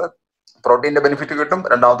കിട്ടുന്നത് പ്രോട്ടീന്റെ ബെനിഫിറ്റ് കിട്ടും.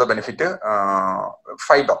 രണ്ടാമത്തെ ബെനിഫിറ്റ്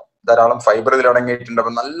ഫൈബർ. ധാരാളം ഫൈബർ ഇതിൽ അടങ്ങിയിട്ടുണ്ട്.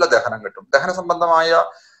 അപ്പൊ നല്ല ദഹനം കിട്ടും. ദഹന സംബന്ധമായ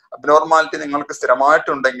അബ്നോർമാലിറ്റി നിങ്ങൾക്ക്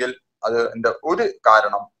സ്ഥിരമായിട്ടുണ്ടെങ്കിൽ അതിന്റെ ഒരു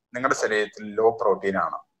കാരണം നിങ്ങളുടെ ശരീരത്തിൽ ലോ പ്രോട്ടീൻ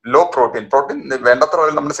ആണ്. ലോ പ്രോട്ടീൻ വേണ്ടത്ര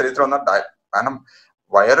നമ്മുടെ ശരീരത്തിൽ വന്ന കാരണം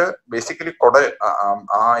വയറ് ബേസിക്കലി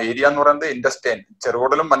ആ ഏരിയ എന്ന് പറയുന്നത് ഇൻഡസ്റ്റൈൻ,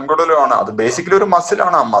 ചെറുകുടലും വൻകുടലും ആണ്. അത് ബേസിക്കലി ഒരു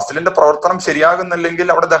മസിലാണ്. ആ മസിലിന്റെ പ്രവർത്തനം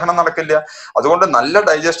ശരിയാകുന്നില്ലെങ്കിൽ അവിടെ ദഹനം നടക്കില്ല. അതുകൊണ്ട് നല്ല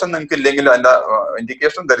ഡൈജഷൻ നിങ്ങൾക്ക് ഇല്ലെങ്കിൽ അതിന്റെ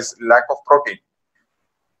indication there is lack of protein.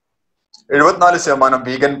 74%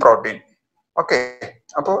 vegan protein. Okay,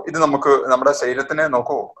 അപ്പോ ഇത് നമുക്ക് നമ്മുടെ ശരീരത്തിന്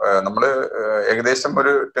നോക്കൂ, നമ്മള് ഏകദേശം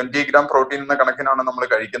ഒരു 20 gram പ്രോട്ടീൻ എന്ന കണക്കിനാണ് നമ്മൾ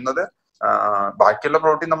കഴിക്കുന്നത്. ബാക്കിയുള്ള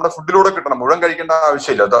പ്രോട്ടീൻ നമ്മുടെ ഫുഡിലൂടെ കിട്ടണം. മുഴുവൻ കഴിക്കേണ്ട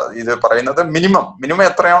ആവശ്യമില്ല. ഇത് പറയുന്നത് മിനിമം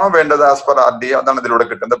എത്രയാണോ വേണ്ടത് ആസ് പെർ RDA അതാണ് ഇതിലൂടെ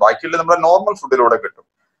കിട്ടുന്നത്. ബാക്കിയുള്ള നമ്മുടെ നോർമൽ ഫുഡിലൂടെ കിട്ടും.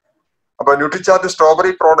 അപ്പൊ ന്യൂട്രിചാർജ്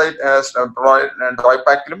സ്ട്രോബെറി ഡോയ്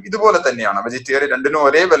പാക്കിലും ഇതുപോലെ തന്നെയാണ്. വെജിറ്റേറിയൻ രണ്ടിനും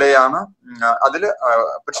ഒരേ വിലയാണ്. അതിൽ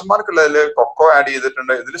പുരുഷന്മാർക്കുള്ളതിൽ കൊക്കോ ആഡ്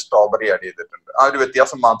ചെയ്തിട്ടുണ്ട്, ഇതിൽ സ്ട്രോബെറി ആഡ് ചെയ്തിട്ടുണ്ട്. ആ ഒരു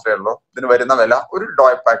വ്യത്യാസം മാത്രമേ ഉള്ളൂ. ഇതിന് വരുന്ന വില ഒരു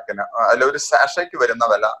ഡോയ് പാക്കിന്, അതിൽ ഒരു സാഷയ്ക്ക് വരുന്ന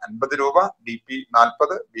വില 50 രൂപ, DP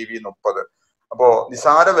 40, BV 30. അപ്പോ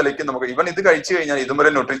നിസാര വിലയ്ക്ക് നമുക്ക് ഇവൻ ഇത് കഴിച്ചു കഴിഞ്ഞാൽ, ഇതുവരെ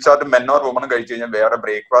ന്യൂട്രിചാർജ് മെൻ ഓർ വുമൺ കഴിച്ചു കഴിഞ്ഞാൽ വേറെ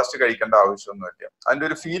ബ്രേക്ക്ഫാസ്റ്റ് കഴിക്കേണ്ട ആവശ്യമൊന്നുമില്ല. അതിന്റെ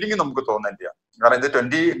ഒരു ഫീലിംഗ് നമുക്ക് തോന്നില്ല. കാരണം ഇത്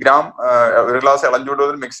 20 gram ഒരു ഗ്ലാസ് ഇളം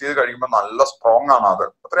ചൂടുവെള്ളത്തിൽ മിക്സ് ചെയ്ത് കഴിക്കുമ്പോൾ നല്ല സ്ട്രോങ് ആണ്. അത്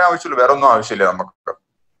അത്രയും ആവശ്യമില്ല, വേറെ ഒന്നും ആവശ്യമില്ല നമുക്ക്.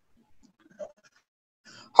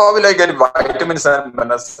 How will I get vitamins and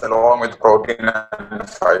minerals along with protein and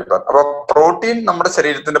fiber? അപ്പൊ പ്രോട്ടീൻ നമ്മുടെ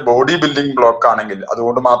ശരീരത്തിന്റെ ബോഡി ബിൽഡിംഗ് ബ്ലോക്ക് ആണെങ്കിൽ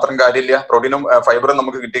അതുകൊണ്ട് മാത്രം കാര്യമില്ല. പ്രോട്ടീനും ഫൈബറും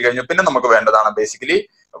നമുക്ക് കിട്ടിക്കഴിഞ്ഞു. പിന്നെ നമുക്ക് വേണ്ടതാണ് ബേസിക്കലി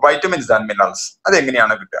വൈറ്റമിൻസ് ആൻഡ് മിനറൽസ്.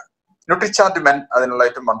 അതെങ്ങനെയാണ് കിട്ടുക? ന്യൂട്രിചാർജ് മെൻ അതിനുള്ള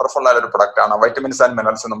ഏറ്റവും വണ്ടർഫുൾ ആയ ഒരു പ്രൊഡക്റ്റ് ആണ്. വൈറ്റമിൻസ് ആൻഡ്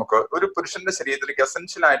മിനറൽസ് നമുക്ക് ഒരു പുരുഷന്റെ ശരീരത്തിലേക്ക്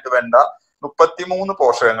എസെൻഷ്യൽ ആയിട്ട് വേണ്ട 33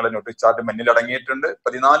 പോഷകങ്ങൾ ന്യൂട്രിചാർജ് മെന്നിൽ അടങ്ങിയിട്ടുണ്ട്.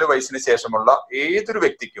 14 വയസ്സിന് ശേഷമുള്ള ഏതൊരു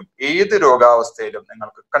വ്യക്തിക്കും ഏത് രോഗാവസ്ഥയിലും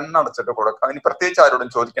നിങ്ങൾക്ക് കണ്ണടച്ചിട്ട് കൊടുക്കാം. അതിന് പ്രത്യേകിച്ച് ആരോടും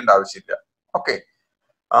ചോദിക്കേണ്ട ആവശ്യമില്ല. Okay,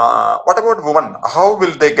 what about woman? How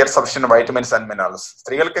will they get sufficient vitamins and minerals?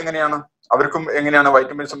 സ്ത്രീകൾക്ക് എങ്ങനെയാണ്, അവർക്കും എങ്ങനെയാണ്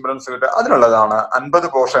വൈറ്റമിൻസും മിനറൽസ് കിട്ടുക? അതിനുള്ളതാണ്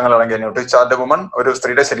 50 പോഷകങ്ങൾ അടങ്ങിയ ന്യൂട്രിചാർജ് വുമൺ. ഒരു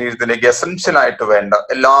സ്ത്രീയുടെ ശരീരത്തിലേക്ക് എസെൻഷ്യൽ ആയിട്ട് വേണ്ട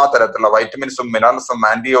എല്ലാ തരത്തിലുള്ള വൈറ്റമിൻസും മിനറൽസും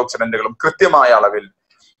ആന്റി ഓക്സിഡന്റുകളും കൃത്യമായ അളവിൽ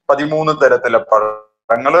 13 തരത്തിലുള്ള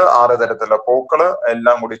പഴങ്ങള്, 6 തരത്തിലുള്ള പൂക്കള്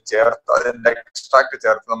എല്ലാം കൂടി ചേർത്ത് അതിന്റെ എക്സ്ട്രാക്ട്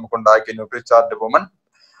ചേർത്ത് നമുക്ക് ഉണ്ടാക്കിയ ന്യൂട്രിചാർജ് വുമൺ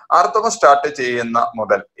ആർത്തവം സ്റ്റാർട്ട് ചെയ്യുന്ന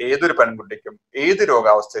മുതൽ ഏതൊരു പെൺകുട്ടിക്കും ഏത്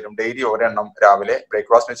രോഗാവസ്ഥയിലും ഡെയിലി ഒരെണ്ണം രാവിലെ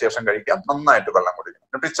ബ്രേക്ക്ഫാസ്റ്റിന് ശേഷം കഴിക്കാം. നന്നായിട്ട് വെള്ളം കുടിക്കും.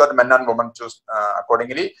 Nutricharge men and woman choose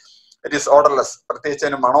accordingly. It is odourless. പ്രത്യേകിച്ച്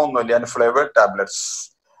അതിന് മണമൊന്നുമില്ല. And flavoured tablets.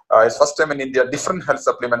 First time in India different health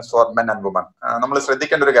supplements four men and woman. നമ്മൾ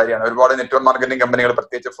ശ്രദ്ധിക്കേണ്ട ഒരു കാര്യമാണ്. ഒരുപാട് നെറ്റ്വർക്ക് മാർക്കറ്റിംഗ് കമ്പനികൾ,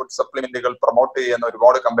 പ്രത്യേകിച്ച് ഫുഡ് സപ്ലിമെന്റുകൾ പ്രൊമോട്ട് ചെയ്യുന്ന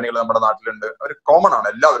ഒരുപാട് കമ്പനികൾ നമ്മുടെ നാട്ടിലുണ്ട്. ഒരു കോമൺ ആണ്,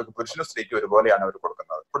 എല്ലാവർക്കും പുരുഷനും സ്ത്രീക്കും ഒരുപോലെയാണ് അവർ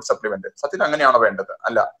കൊടുക്കുന്നത് ഫുഡ് സപ്ലിമെന്റ്. സത്യത്തിൽ അങ്ങനെയാണോ വേണ്ടത്?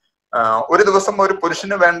 അല്ല. ഒരു ദിവസം ഒരു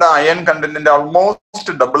പുരുഷന് വേണ്ട അയൺ കണ്ടന്റിന്റെ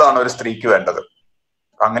ഓൾമോസ്റ്റ് ഡബിൾ ആണ് ഒരു സ്ത്രീക്ക് വേണ്ടത്.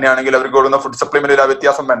 അങ്ങനെയാണെങ്കിൽ അവർക്ക് കൊടുക്കുന്ന ഫുഡ് സപ്ലിമെന്റിൽ ആ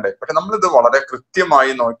വ്യത്യാസം വേണ്ടേ? പക്ഷെ നമ്മളിത് വളരെ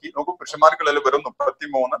കൃത്യമായി നോക്കൂ. പുരുഷന്മാർക്കുള്ളതിൽ വെറും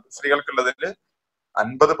 33, സ്ത്രീകൾക്കുള്ളതിൽ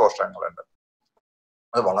 50 പോഷകങ്ങളുണ്ട്.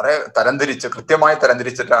 അത് വളരെ കൃത്യമായി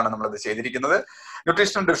തരംതിരിച്ചിട്ടാണ് നമ്മളിത് ചെയ്തിരിക്കുന്നത്.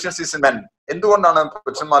 Nutritional deficiencies men. എന്തുകൊണ്ടാണ്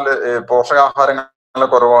പുരുഷന്മാരിൽ പോഷകാഹാരങ്ങൾ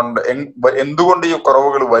കുറവുണ്ട്. എന്തുകൊണ്ട് ഈ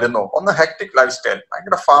കുറവുകൾ വരുന്നു? ഒന്ന് ഹെക്ടിക് ലൈഫ് സ്റ്റൈൽ,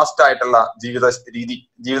 ഭയങ്കര ഫാസ്റ്റ് ആയിട്ടുള്ള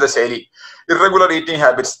ജീവിതശൈലി, ഇറഗുലർ ഈറ്റിംഗ്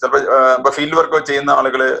ഹാബിറ്റ്സ്. ചിലപ്പോൾ ഫീൽഡ് വർക്ക് ചെയ്യുന്ന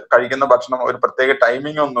ആളുകൾ കഴിക്കുന്ന ഭക്ഷണം ഒരു പ്രത്യേക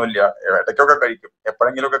ടൈമിംഗ് ഒന്നുമില്ല, ഇടയ്ക്കൊക്കെ കഴിക്കും,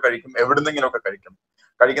 എപ്പോഴെങ്കിലുമൊക്കെ കഴിക്കും, എവിടുന്നെങ്കിലുമൊക്കെ കഴിക്കും.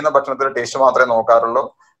 കഴിക്കുന്ന ഭക്ഷണത്തിന്റെ ടേസ്റ്റ് മാത്രമേ നോക്കാറുള്ളൂ.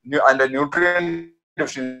 അതിന്റെ ന്യൂട്രിയൻ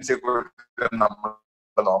ഡെഫിഷ്യൻസിയെ കുറിച്ച് നമ്മൾ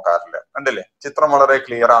നോക്കാറില്ല. കണ്ടില്ലേ, ചിത്രം വളരെ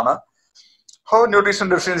ക്ലിയർ ആണ്. How nutrition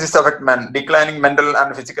deficiencies affect men: declining mental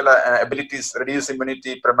and physical abilities, reduce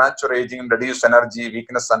immunity, premature aging, reduce energy,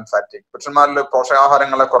 weakness and fatigue. പുരുഷന്മാരിൽ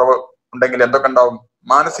പോഷകാഹാരങ്ങളെ കുറവ് ഉണ്ടെങ്കിൽ എന്തൊക്കെ ഉണ്ടാവും?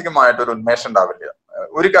 മാനസികമായിട്ടൊരു ഉന്മേഷം ഉണ്ടാവില്ല,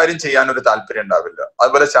 ഒരു കാര്യം ചെയ്യാൻ ഒരു താല്പര്യം ഉണ്ടാവില്ല,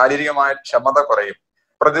 അതുപോലെ ശാരീരികമായ ക്ഷമത കുറയും,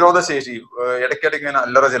 പ്രതിരോധ ശേഷി, ഇടയ്ക്കിടയ്ക്ക് ഇങ്ങനെ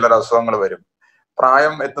അല്ലറ ചില്ലറ അസുഖങ്ങൾ വരും,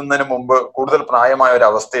 പ്രായം എത്തുന്നതിന് മുമ്പ് കൂടുതൽ പ്രായമായ ഒരു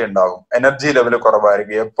അവസ്ഥയുണ്ടാവും, എനർജി ലെവൽ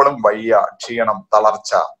കുറവായിരിക്കും, എപ്പോഴും വയ്യ, ക്ഷീണം,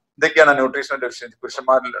 തളർച്ച. ഇതൊക്കെയാണ് ന്യൂട്രീഷണൽ ഡെഫിഷ്യൻസി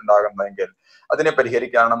പുരുഷന്മാരിൽ ഉണ്ടാകുന്നതെങ്കിൽ അതിനെ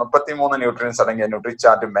പരിഹരിക്കാനാണ് 33 ന്യൂട്രിയൻസ് അടങ്ങിയ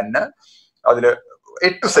ന്യൂട്രിചാർജ് മെന്ന്. അതിൽ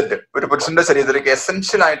 8 സെറ്റ് ഒരു പുരുഷന്റെ ശരീരത്തിലേക്ക്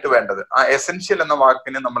എസെൻഷ്യൽ ആയിട്ട് വേണ്ടത്. ആ എസെൻഷ്യൽ എന്ന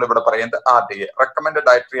വാക്കിന് നമ്മൾ ഇവിടെ പറയുന്നത് RDA, recommend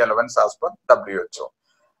dietary allowance as per WHO.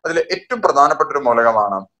 അതിൽ ഏറ്റവും പ്രധാനപ്പെട്ട ഒരു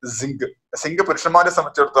മൂലകമാണ് സിങ്ക്. സിങ്ക് പുരുഷന്മാരെ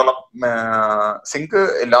സംബന്ധിച്ചിടത്തോളം സിങ്ക്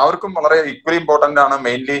എല്ലാവർക്കും വളരെ ഈക്വലി ഇമ്പോർട്ടന്റ് ആണ്.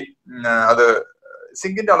 മെയിൻലി അത്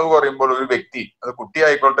സിങ്കിന്റെ അളവ് പറയുമ്പോൾ ഒരു വ്യക്തി, അത്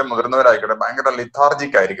കുട്ടിയായിക്കോട്ടെ മുതിർന്നവരായിക്കോട്ടെ, ഭയങ്കര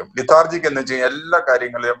ലിഥാർജിക് ആയിരിക്കും. ലിഥാർജിക് എന്ന് വെച്ച് കഴിഞ്ഞാൽ എല്ലാ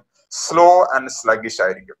കാര്യങ്ങളിലും സ്ലോ ആൻഡ് സ്ലഗിഷ്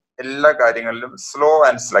ആയിരിക്കും. എല്ലാ കാര്യങ്ങളിലും സ്ലോ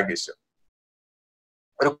ആൻഡ് സ്ലഗിഷ്.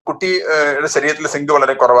 ഒരു കുട്ടിയുടെ ശരീരത്തിൽ സിങ്ക്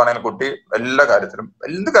വളരെ കുറവാണെങ്കിൽ കുട്ടി എല്ലാ കാര്യത്തിലും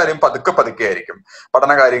എന്ത് കാര്യം പതുക്കെ പതുക്കെ ആയിരിക്കും.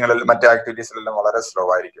 പഠന കാര്യങ്ങളിൽ മറ്റു ആക്ടിവിറ്റീസിലെല്ലാം വളരെ സ്ലോ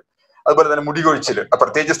ആയിരിക്കും. അതുപോലെ തന്നെ മുടി കൊഴിച്ചിൽ,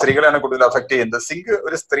 പ്രത്യേകിച്ച് സ്ത്രീകളെയാണ് കൂടുതൽ അഫക്ട് ചെയ്യുന്നത്. സിങ്ക്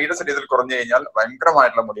ഒരു സ്ത്രീയുടെ ശരീരത്തിൽ കുറഞ്ഞു കഴിഞ്ഞാൽ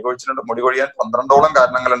ഭയങ്കരമായിട്ടുള്ള മുടി കൊഴിച്ചിലുണ്ട്. മുടി കൊഴിയാൻ 12ഓളം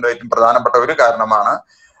കാരണങ്ങളുണ്ട്. ഏറ്റവും പ്രധാനപ്പെട്ട ഒരു കാരണമാണ്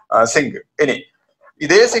സിങ്ക്. ഇനി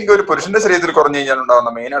ഇതേ സിങ്ക് ഒരു പുരുഷന്റെ ശരീരത്തിൽ കുറഞ്ഞു കഴിഞ്ഞാൽ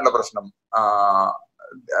ഉണ്ടാകുന്ന മെയിൻ ആയിട്ടുള്ള പ്രശ്നം,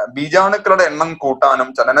 ബീജാണുക്കളുടെ എണ്ണം കൂട്ടാനും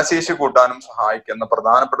ചലനശേഷി കൂട്ടാനും സഹായിക്കുന്ന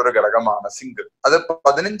പ്രധാനപ്പെട്ട ഒരു ഘടകമാണ് സിങ്ക്. അത്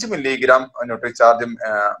 15 മില്ലിഗ്രാം ന്യൂട്രിചാർജ്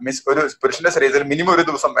മീൻസ് ഒരു പുരുഷന്റെ ശരീരത്തിൽ മിനിമം ഒരു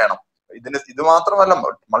ദിവസം വേണം. ഇത് മാത്രമല്ല,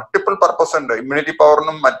 മൾട്ടിപ്പിൾ പർപ്പസ് ഉണ്ട്. ഇമ്മ്യൂണിറ്റി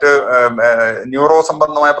പവറിനും മറ്റ് ന്യൂറോ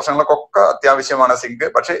സംബന്ധമായ പ്രശ്നങ്ങൾക്കൊക്കെ അത്യാവശ്യമാണ് സിങ്ക്.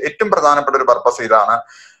 പക്ഷെ ഏറ്റവും പ്രധാനപ്പെട്ട ഒരു പർപ്പസ് ഇതാണ്.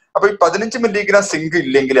 അപ്പൊ ഈ 15 മില്ലിഗ്രാം സിങ്ക്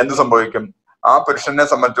ഇല്ലെങ്കിൽ എന്ത് സംഭവിക്കും? ആ പുരുഷനെ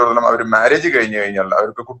സംബന്ധിച്ചിടത്തോളം അവർ മാരേജ് കഴിഞ്ഞു കഴിഞ്ഞാൽ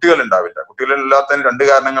അവർക്ക് കുട്ടികൾ ഉണ്ടാവില്ല. കുട്ടികളില്ലാത്തതിന് 2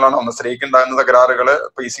 കാരണങ്ങളാണ്. ഒന്ന്, സ്ത്രീക്ക് ഉണ്ടാകുന്ന തകരാറുകള്,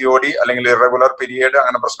 PCOD അല്ലെങ്കിൽ ഇറഗുലർ പീരിയഡ്,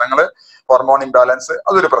 അങ്ങനെ പ്രശ്നങ്ങള്, ഹോർമോൺ ഇംബാലൻസ്,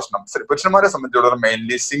 അതൊരു പ്രശ്നം. പുരുഷന്മാരെ സംബന്ധിച്ചിടത്തോളം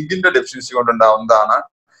മെയിൻലി സിങ്കിന്റെ ഡെഫിഷ്യൻസി കൊണ്ടുണ്ടാവുന്നതാണ്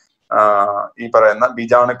ഈ പറയുന്ന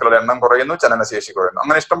ബീജാണുക്കളുടെ എണ്ണം കുറയുന്നു, ചലനശേഷി കുറയുന്നു.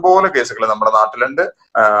 അങ്ങനെ ഇഷ്ടംപോലെ കേസുകൾ നമ്മുടെ നാട്ടിലുണ്ട്.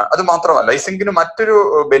 അത് മാത്രമല്ല, ഈ സിങ്കിന് മറ്റൊരു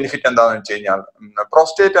ബെനിഫിറ്റ് എന്താണെന്ന് വെച്ച് കഴിഞ്ഞാൽ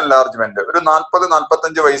പ്രോസ്റ്റേറ്റ് എൻലാർജ്മെന്റ്. ഒരു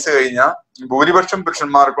 40-45 വയസ്സ് കഴിഞ്ഞാൽ ഭൂരിപക്ഷം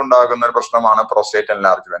പുരുഷന്മാർക്ക് ഉണ്ടാകുന്ന ഒരു പ്രശ്നമാണ് പ്രോസ്റ്റേറ്റ്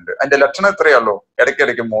എൻലാർജ്മെന്റ്. അതിന്റെ ലക്ഷണം എത്രയേ ഉള്ളൂ?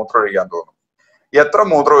 ഇടയ്ക്കിടയ്ക്ക് മൂത്രം ഒഴിക്കാൻ തോന്നും. എത്ര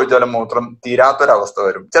മൂത്രം ഒഴിച്ചാലും മൂത്രം തീരാത്തൊരവസ്ഥ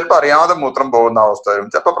വരും. ചിലപ്പോൾ അറിയാതെ മൂത്രം പോകുന്ന അവസ്ഥ വരും.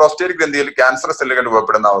 ചിലപ്പോൾ പ്രോസ്റ്റേറ്റ് ഗ്രന്ഥിയിൽ ക്യാൻസർ സെല്ലുകൾ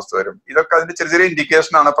രൂപപ്പെടുന്ന അവസ്ഥ വരും. ഇതൊക്കെ അതിന്റെ ചെറിയ ചെറിയ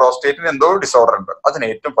ഇൻഡിക്കേഷൻ ആണ് പ്രോസ്റ്റേറ്റിന് എന്തോ ഡിസോർഡർ ഉണ്ട്. അതിന്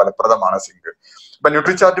ഏറ്റവും ഫലപ്രദമാണ് സിങ്ക്. ഇപ്പൊ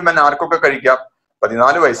ന്യൂട്രിചാർജ് മെൻ ആർക്കൊക്കെ കഴിക്കാം?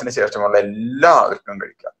 14 വയസ്സിന് ശേഷമുള്ള എല്ലാവർക്കും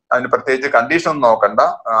കഴിക്കാം. അതിന് പ്രത്യേകിച്ച് കണ്ടീഷൻ ഒന്നും നോക്കണ്ട,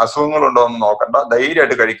 അസുഖങ്ങളുണ്ടോ എന്ന് നോക്കണ്ട,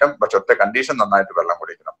 ധൈര്യമായിട്ട് കഴിക്കാം. പക്ഷെ ഒറ്റ കണ്ടീഷൻ, നന്നായിട്ട് വെള്ളം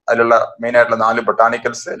കുടിക്കണം. അതിലുള്ള മെയിൻ ആയിട്ടുള്ള 4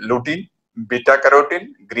 ബൊട്ടാനിക്കൽസ്: lutein, beta carotene,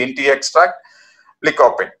 green tea extract,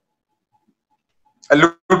 ലിക്കോപ്പിൻ.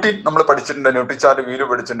 Lutein നമ്മൾ പഠിച്ചിട്ടുണ്ട്, ന്യൂട്രിചാർജ് വീഡിയോ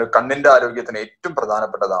പഠിച്ചിട്ടുണ്ട്. കണ്ണിന്റെ ആരോഗ്യത്തിന് ഏറ്റവും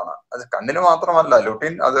പ്രധാനപ്പെട്ടതാണ്. അത് കണ്ണിന് മാത്രമല്ല,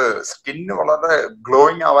 ലൂട്ടീൻ അത് സ്കിന്നിന് വളരെ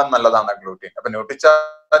ഗ്ലോയിങ് ആവാൻ നല്ലതാണ് ഗ്ലൂട്ടീൻ. അപ്പൊ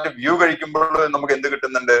ന്യൂട്രിചാർജ് വ്യൂ കഴിക്കുമ്പോൾ നമുക്ക് എന്ത്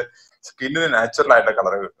കിട്ടുന്നുണ്ട്? സ്കിന്നിന് നാച്ചുറൽ ആയിട്ടുള്ള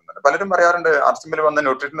കളർ കിട്ടുന്നുണ്ട്. പലരും പറയാറുണ്ട്, ആർസിമിൽ വന്ന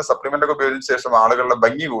ന്യൂട്രീഷന്റെ സപ്ലിമെന്റ് ഒക്കെ ഉപയോഗിച്ച ശേഷം ആളുകളുടെ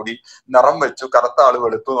ഭംഗി കൂടി, നിറം വെച്ചു, കറുത്ത ആള്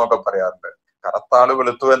വെളുത്തു എന്നൊക്കെ പറയാറുണ്ട്. കറുത്ത ആള്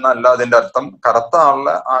വെളുത്തു എന്നല്ല അതിന്റെ അർത്ഥം. കറുത്ത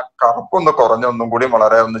ആളില് ആ കറുപ്പൊന്ന് കുറഞ്ഞ ഒന്നും കൂടി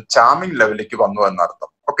വളരെ ഒന്ന് ചാമിങ് ലെവലിലേക്ക് വന്നു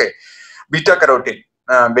എന്നർത്ഥം. Okay. Beta carotene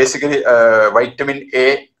basically vitamin A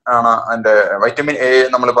ആണ്. അതിന്റെ വൈറ്റമിൻ എ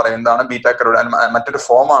നമ്മൾ പറയുന്നതാണ് ബീറ്റാ കരോട്ടീൻ. മറ്റൊരു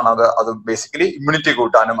ഫോം ആണ് അത്. അത് ബേസിക്കലി ഇമ്മ്യൂണിറ്റി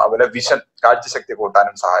കൂട്ടാനും അതുപോലെ വിഷൻ, കാഴ്ചശക്തി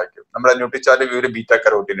കൂട്ടാനും സഹായിക്കും. നമ്മുടെ ന്യൂട്രിചാർജ് വ്യൂവിൽ ബീറ്റാ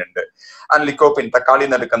കരോട്ടീൻ ഉണ്ട്. ആൻഡ് ലിക്കോപ്പിൻ തക്കാളിയിൽ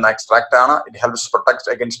നിന്ന് എടുക്കുന്ന എക്സ്ട്രാക്ട് ആണ്. It helps protect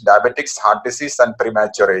against diabetics, heart disease and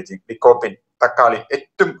പ്രീമാച്യൂർ ageing. ലിക്കോപ്പിൻ, തക്കാളി,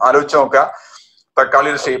 ഏറ്റവും ആലോചിച്ച് നോക്കുക,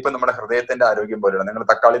 തക്കാളിയുടെ ഷേപ്പ് നമ്മുടെ ഹൃദയത്തിന്റെ ആരോഗ്യം പോലെയാണ്. നിങ്ങൾ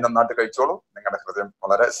തക്കാളി നന്നായിട്ട് കഴിച്ചോളൂ, നിങ്ങളുടെ ഹൃദയം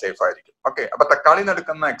വളരെ സേഫ് ആയിരിക്കും. ഓക്കെ. അപ്പൊ തക്കാളിയിൽ നിന്ന്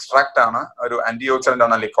എടുക്കുന്ന എക്സ്ട്രാക്ട് ആണ്, ഒരു ആന്റി ഓക്സിഡന്റ്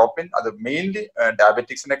ആണ് ലിക്കോപ്പിൻ. അത് മെയിൻലി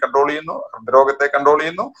ഡയബറ്റിക്സിനെ കൺട്രോൾ ചെയ്യുന്നു, ഹൃദ്രോഗത്തെ കൺട്രോൾ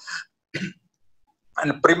ചെയ്യുന്നു.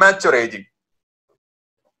 And പ്രീമാച്യൂർ ageing.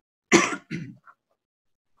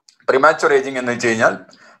 പ്രീമാച്യൂർ ഏജിങ് എന്ന് വെച്ച് കഴിഞ്ഞാൽ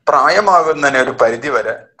പ്രായമാകുന്നതിനെ ഒരു പരിധി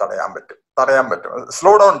വരെ തടയാൻ പറ്റും.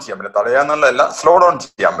 സ്ലോ ഡൗൺ ചെയ്യാൻ പറ്റും. തടയാന്നുള്ളതല്ല, സ്ലോ ഡൗൺ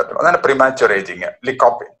ചെയ്യാൻ പറ്റും. അതാണ് പ്രീമാച്യൂർ ഏജിങ്.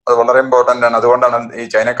 ലിക്കോപ്പിൻ അത് വളരെ ഇമ്പോർട്ടന്റ് ആണ്. അതുകൊണ്ടാണ് ഈ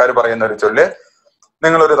ചൈനക്കാർ പറയുന്ന ഒരു ചൊല്ല്,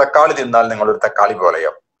 നിങ്ങളൊരു തക്കാളി തിന്നാൽ നിങ്ങളൊരു തക്കാളി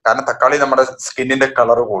പോലെയാവും. കാരണം തക്കാളി നമ്മുടെ സ്കിന്നിന്റെ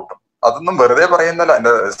കളർ കൂട്ടും. അതൊന്നും വെറുതെ പറയുന്നില്ല,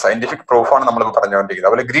 അതിന്റെ സയന്റിഫിക് പ്രൂഫാണ് നമ്മൾ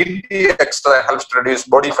പറഞ്ഞുകൊണ്ടിരിക്കുന്നത്. അതുപോലെ green tea extra helps to reduce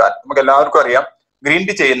body fat. നമുക്ക് എല്ലാവർക്കും അറിയാം, ഗ്രീൻ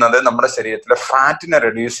ടീ ചെയ്യുന്നത് നമ്മുടെ ശരീരത്തിലെ ഫാറ്റിനെ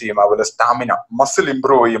റെഡ്യൂസ് ചെയ്യും, അതുപോലെ സ്റ്റാമിന, മസിൽ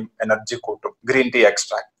ഇംപ്രൂവ് ചെയ്യും, എനർജി കൂട്ടും. Green tea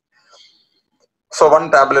extract. So one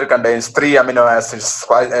tablet contains 3 amino acids,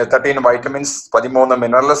 13 vitamins, 13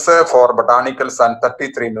 minerals, 4 botanicals and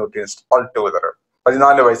 33 nutrients altogether.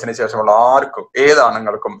 14 വയസ്സിന് ശേഷമുള്ള ആർക്കും, ഏത്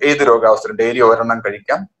ആണുങ്ങൾക്കും, ഏത് രോഗാവസ്ഥയിലും ഡെയിലി ഒരെണ്ണം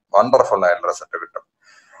കഴിക്കാൻ വണ്ടർഫുൾ ആയിട്ടുള്ള റിസൾട്ട് കിട്ടും.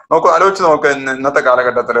 നോക്കൂ, ആലോചിച്ച് നോക്ക്, ഇന്നത്തെ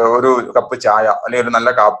കാലഘട്ടത്തിൽ ഒരു കപ്പ് ചായ അല്ലെങ്കിൽ ഒരു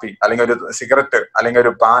നല്ല കാപ്പി അല്ലെങ്കിൽ ഒരു സിഗരറ്റ് അല്ലെങ്കിൽ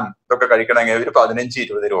ഒരു പാൻ ഇതൊക്കെ കഴിക്കണമെങ്കിൽ ഒരു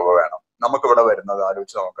 15-20 രൂപ വേണം. നമുക്കിവിടെ വരുന്നത്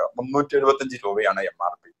ആലോചിച്ച് നോക്കുക, 375 രൂപയാണ്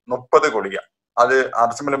MRP. 30 ഗുളിക. അത്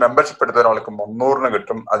ആർസിഎമ്മിൽ മെമ്പർഷിപ്പ് എടുത്ത ഒരാൾക്ക് 300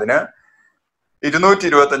 കിട്ടും. അതിന്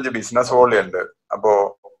 225 ബിസിനസ് ഹോൾഡ് ഉണ്ട്. അപ്പോ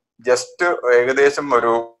ജസ്റ്റ് ഏകദേശം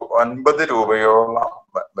ഒരു 9 രൂപയോളം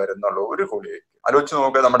വരുന്നുള്ളൂ ഒരു ഗുളികയ്ക്ക്. ആലോചിച്ച്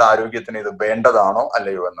നോക്കുക, നമ്മുടെ ആരോഗ്യത്തിന് ഇത് വേണ്ടതാണോ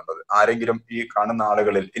അല്ലയോ എന്നുള്ളത്. ആരെങ്കിലും ഈ കാണുന്ന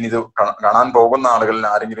ആളുകളിൽ, ഇനി ഇത് കാണാൻ പോകുന്ന ആളുകളിൽ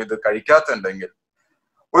ആരെങ്കിലും ഇത് കഴിക്കാത്തുണ്ടെങ്കിൽ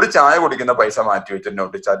ഒരു ചായ കുടിക്കുന്ന പൈസ മാറ്റി വെച്ചിട്ട്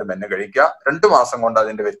ന്യൂട്രിചാർജ് മെന്ന് കഴിക്കുക. 2 മാസം കൊണ്ട്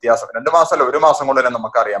അതിന്റെ വ്യത്യാസം, 2 മാസം അല്ല 1 മാസം കൊണ്ട് തന്നെ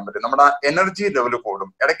നമുക്ക് അറിയാൻ പറ്റും. നമ്മുടെ എനർജി ലെവൽ കൂടും.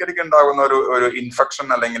 ഇടയ്ക്കിടയ്ക്ക് ഉണ്ടാകുന്ന ഒരു ഇൻഫെക്ഷൻ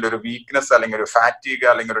അല്ലെങ്കിൽ ഒരു വീക്ക്നെസ് അല്ലെങ്കിൽ ഒരു ഫാറ്റീഗ്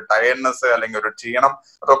അല്ലെങ്കിൽ ഒരു ടയർഡ്നെസ് അല്ലെങ്കിൽ ഒരു ക്ഷീണം,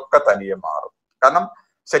 അതൊക്കെ തനിയെ മാറും. കാരണം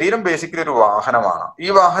ശരീരം ബേസിക്കലി ഒരു വാഹനമാണ്. ഈ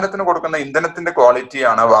വാഹനത്തിന് കൊടുക്കുന്ന ഇന്ധനത്തിന്റെ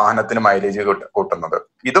ക്വാളിറ്റിയാണ് വാഹനത്തിന് മൈലേജ് കൂട്ടുന്നത്.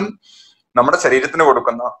 ഇതും നമ്മുടെ ശരീരത്തിന്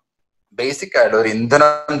കൊടുക്കുന്ന ബേസിക് ആയിട്ടുള്ള ഒരു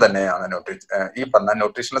ഇന്ധനം തന്നെയാണ് ഈ പറഞ്ഞ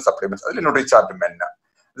ന്യൂട്രീഷണൽ സപ്ലിമെന്റ്സ്. അതിൽ ന്യൂട്രിചാർജ് മെന്ന്.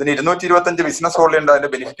 ഇതിന് 225 ബിസിനസ് ഹോൾഡ് ഉണ്ട്. അതിന്റെ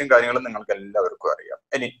ബെനിഫിറ്റും കാര്യങ്ങളും നിങ്ങൾക്ക് എല്ലാവർക്കും അറിയാം.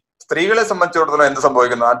 ഇനി സ്ത്രീകളെ സംബന്ധിച്ചിടത്തോളം എന്ത്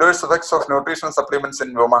സംഭവിക്കുന്നു? Adverse effects of nutritional supplements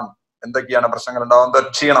in woman. എന്തൊക്കെയാണ് പ്രശ്നങ്ങൾ ഉണ്ടാവുന്നത്?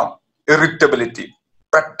 ക്ഷീണം, ഇറിറ്റബിലിറ്റി,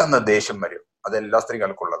 പെട്ടെന്ന് ദേഷ്യം വരും. അതെല്ലാ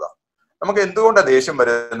സ്ത്രീകൾക്കും ഉള്ളതാണ്. നമുക്ക് എന്തുകൊണ്ടാണ് ദേഷ്യം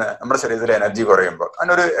വരുന്നത്? നമ്മുടെ ശരീരത്തിലെ എനർജി കുറയുമ്പോൾ.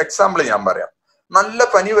 അതിനൊരു എക്സാമ്പിൾ ഞാൻ പറയാം. നല്ല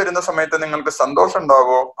പനി വരുന്ന സമയത്ത് നിങ്ങൾക്ക് സന്തോഷം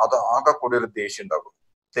ഉണ്ടാവുമോ? അത് ആകെ കൂടി ഒരു ദേഷ്യം ഉണ്ടാവും.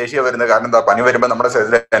 ദേഷ്യം വരുന്ന കാരണം എന്താ? പനി വരുമ്പോൾ നമ്മുടെ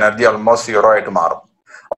ശരീരത്തിലെ എനർജി ഓൾമോസ്റ്റ് 0 ആയിട്ട് മാറും.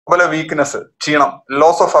 അതുപോലെ വീക്ക്നെസ്, ക്ഷീണം,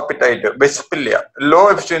 loss of appetite, വിശപ്പില്ല, law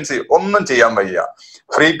efficiency, ഒന്നും ചെയ്യാൻ വയ്യ,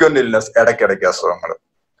 ഫ്രീക്വന്റ് ഇൽനെസ്, ഇടയ്ക്കിടയ്ക്ക് അസുഖങ്ങൾ.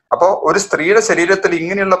 അപ്പോ ഒരു സ്ത്രീയുടെ ശരീരത്തിൽ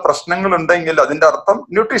ഇങ്ങനെയുള്ള പ്രശ്നങ്ങൾ ഉണ്ടെങ്കിൽ അതിന്റെ അർത്ഥം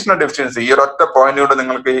ന്യൂട്രീഷണൽ ഡെഫിഷ്യൻസി. ഈ ഒരൊറ്റ പോയിന്റിലൂടെ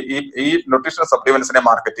നിങ്ങൾക്ക് ഈ ന്യൂട്രീഷണൽ സപ്ലിമെന്റ്സിനെ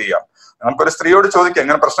മാർക്കറ്റ് ചെയ്യാം. നിങ്ങൾക്കൊരു സ്ത്രീയോട് ചോദിക്കാം,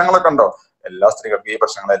 എങ്ങനെ പ്രശ്നങ്ങളൊക്കെ ഉണ്ടോ? എല്ലാ സ്ത്രീകൾക്കും ഈ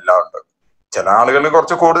പ്രശ്നങ്ങളെല്ലാം ഉണ്ട്. ചില ആളുകൾക്ക്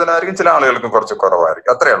കുറച്ച് കൂടുതലായിരിക്കും, ചില ആളുകൾക്ക് കുറച്ച്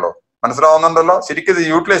കുറവായിരിക്കും. അത്രേ ഉള്ളൂ. മനസ്സിലാവുന്നുണ്ടല്ലോ? ശരിക്കും ഇത്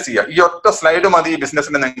യൂട്ടിലൈസ് ചെയ്യുക. ഈ ഒറ്റ സ്ലൈഡ് മതി ഈ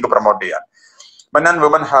ബിസിനസിനെ നിങ്ങൾക്ക് പ്രൊമോട്ട് ചെയ്യാൻ. Men and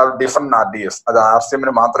women have different RDS. അത്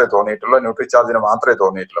ആർസിഎമ്മിന് മാത്രമേ തോന്നിയിട്ടുള്ളൂ, ന്യൂട്രിചാർജിന് മാത്രമേ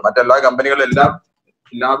തോന്നിയിട്ടുള്ളൂ. മറ്റെല്ലാ കമ്പനികളും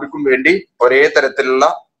എല്ലാവർക്കും വേണ്ടി ഒരേ തരത്തിലുള്ള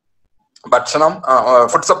ഭക്ഷണം,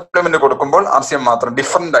 ഫുഡ് സപ്ലിമെന്റ് കൊടുക്കുമ്പോൾ ആർസിഎം മാത്രം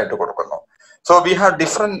ഡിഫറെന്റ് ആയിട്ട് കൊടുക്കുന്നു. So we have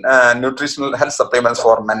different nutritional health supplements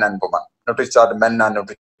four men and woman. Nutricharge men and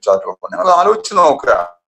Nutricharge woman. നിങ്ങൾ ആലോചിച്ച് നോക്കുക,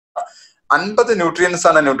 50 ന്യൂട്രിയൻസ്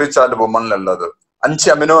ആണ് Nutricharge വുമണിലുള്ളത്. 5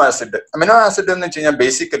 amino acid. Amino acid എന്ന് വെച്ച് കഴിഞ്ഞാൽ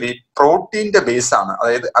ബേസിക്കലി പ്രോട്ടീന്റെ ബേസ് ആണ്.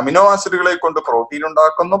 അതായത് അമിനോ ആസിഡുകളെ കൊണ്ട് പ്രോട്ടീൻ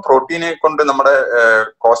ഉണ്ടാക്കുന്നു, പ്രോട്ടീനെ കൊണ്ട് നമ്മുടെ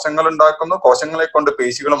കോശങ്ങൾ ഉണ്ടാക്കുന്നു, കോശങ്ങളെ കൊണ്ട്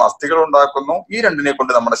പേശികളും അസ്ഥികളും ഉണ്ടാക്കുന്നു, ഈ രണ്ടിനെ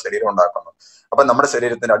കൊണ്ട് നമ്മുടെ ശരീരം ഉണ്ടാക്കുന്നു. അപ്പൊ നമ്മുടെ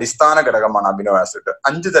ശരീരത്തിന്റെ അടിസ്ഥാന ഘടകമാണ് അമിനോ ആസിഡ്.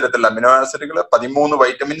 5 തരത്തിലുള്ള അമിനോ ആസിഡുകൾ, 13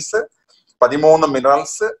 വൈറ്റമിൻസ്, 13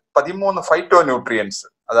 മിനറൽസ്, 13 ഫൈറ്റോ ന്യൂട്രിയൻസ്,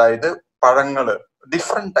 അതായത് പഴങ്ങള്,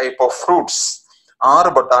 ഡിഫറെന്റ് ടൈപ്പ് ഓഫ് ഫ്രൂട്ട്സ്, 6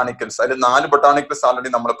 ബൊട്ടാനിക്കൽസ്. അതിൽ 4 ബൊട്ടാനിക്കൽസ് ആൾറെഡി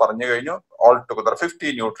നമ്മൾ പറഞ്ഞു കഴിഞ്ഞു. All together 50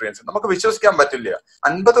 nutrients. നമുക്ക് വിശ്വസിക്കാൻ പറ്റില്ല,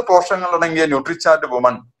 50 പോഷകങ്ങളടങ്ങിയ ന്യൂട്രിചാർജ്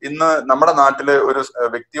വുമൺ ഇന്ന് നമ്മുടെ നാട്ടില് ഒരു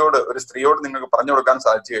വ്യക്തിയോട്, ഒരു സ്ത്രീയോട് നിങ്ങൾക്ക് പറഞ്ഞു കൊടുക്കാൻ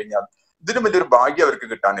സാധിച്ചു കഴിഞ്ഞാൽ ഇതിനും വലിയൊരു ഭാഗ്യം അവർക്ക്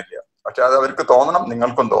കിട്ടാനില്ല. പക്ഷെ അത് അവർക്ക് തോന്നണം,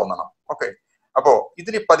 നിങ്ങൾക്കും തോന്നണം. ഓക്കെ. അപ്പോ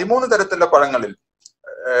ഇതിന് 13 തരത്തിലുള്ള പഴങ്ങളിൽ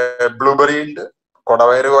ബ്ലൂബെറി ഉണ്ട്,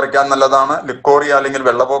 കൊടവയറ് കുറയ്ക്കാൻ നല്ലതാണ്. ലിക്കോറിയ അല്ലെങ്കിൽ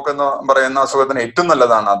വെള്ളപ്പോക്ക് എന്ന് പറയുന്ന അസുഖത്തിന് ഏറ്റവും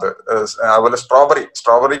നല്ലതാണ് അത്. അതുപോലെ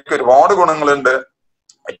സ്ട്രോബെറിക്ക് ഒരുപാട് ഗുണങ്ങളുണ്ട്.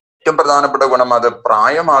 ഏറ്റവും പ്രധാനപ്പെട്ട ഗുണം അത്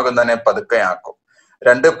പ്രായമാകുന്നതിനെ പതുക്കെയാക്കും.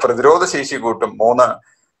 2 പ്രതിരോധ ശേഷി കൂട്ടും. 3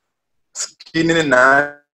 സ്കിന്നിന്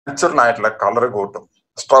നാച്ചുറൽ ആയിട്ടുള്ള കളർ കൂട്ടും.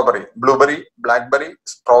 Strawberry, blueberry, blackberry,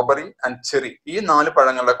 strawberry and cherry, ഈ 4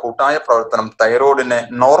 പഴങ്ങളുടെ കൂട്ടായ പ്രവർത്തനം തൈറോയിഡിനെ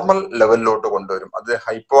നോർമൽ ലെവലിലോട്ട് കൊണ്ടുവരും. അത്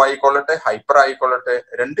ഹൈപ്പോ ആയിക്കൊള്ളട്ടെ, ഹൈപ്പർ ആയിക്കൊള്ളട്ടെ,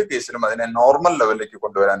 2 കേസിലും അതിനെ നോർമൽ ലെവലിലേക്ക്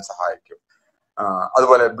കൊണ്ടുവരാൻ സഹായിക്കും.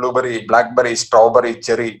 അതുപോലെ blueberry, blackberry, strawberry,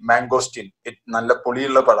 cherry, mangosteen നല്ല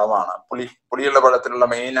പുളിയുള്ള പഴമാണ്. പുളിയുള്ള പഴത്തിലുള്ള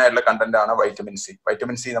മെയിൻ ആയിട്ടുള്ള കണ്ടന്റ് ആണ് വൈറ്റമിൻ സി.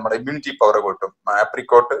 വൈറ്റമിൻ സി നമ്മുടെ ഇമ്മ്യൂണിറ്റി പവർ കൂട്ടും.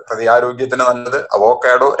 ആപ്രിക്കോട്ട് ഹൃദയാരോഗ്യത്തിന് നല്ലത്,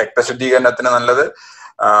 അവോക്കാഡോ രക്തശുദ്ധീകരണത്തിന് നല്ലത്,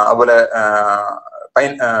 അതുപോലെ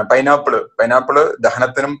പൈനാപ്പിള്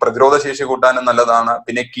ദഹനത്തിനും പ്രതിരോധ ശേഷി കൂട്ടാനും നല്ലതാണ്.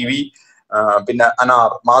 പിന്നെ കിവി, പിന്നെ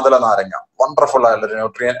അനാർ, മാതള നാരങ്ങ, വണ്ടർഫുൾ ആയിട്ടുള്ള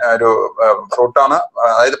ഒരു ഫ്രൂട്ടാണ്.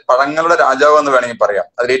 അതായത് പഴങ്ങളുടെ രാജാവ് എന്ന് വേണമെങ്കിൽ പറയാം.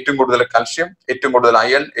 അതിൽ ഏറ്റവും കൂടുതൽ കാൽഷ്യം, ഏറ്റവും കൂടുതൽ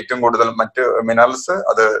അയൺ, ഏറ്റവും കൂടുതൽ മറ്റ് മിനറൽസ്.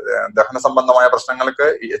 അത് ദഹന സംബന്ധമായ പ്രശ്നങ്ങൾക്ക്,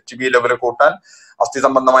 HB ലെവൽ കൂട്ടാൻ, അസ്ഥി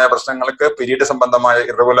സംബന്ധമായ പ്രശ്നങ്ങൾക്ക്, പീരീഡ് സംബന്ധമായ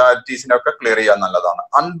ഇറഗുലാരിറ്റീസിനൊക്കെ ക്ലിയർ ചെയ്യാൻ നല്ലതാണ്.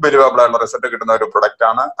 അൺബിലീവബിൾ ആയിട്ടുള്ള റിസൾട്ട് കിട്ടുന്ന ഒരു പ്രൊഡക്റ്റ്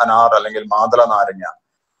ആണ് അനാർ അല്ലെങ്കിൽ മാതള നാരങ്ങ,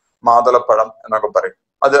 മാതളപ്പഴം എന്നൊക്കെ പറയും.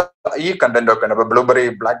 അത് ഈ കണ്ടന്റ് ഒക്കെ ഉണ്ട്. ഇപ്പൊ blueberry,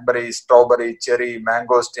 blackberry, strawberry, cherry,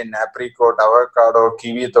 mangosteen, apricot, avocado,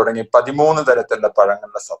 kiwi തുടങ്ങി 13 തരത്തിലുള്ള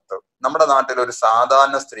പഴങ്ങളുടെ സത്ത്. നമ്മുടെ നാട്ടിൽ ഒരു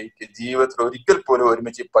സാധാരണ സ്ത്രീക്ക് ജീവിതത്തിൽ ഒരിക്കൽ പോലും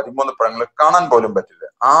ഒരുമിച്ച് 13 പഴങ്ങൾ കാണാൻ പോലും പറ്റില്ല.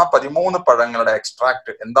 ആ 13 പഴങ്ങളുടെ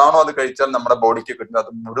എക്സ്ട്രാക്ട് എന്താണോ അത് കഴിച്ചാൽ നമ്മുടെ ബോഡിക്ക് കിട്ടുന്നത്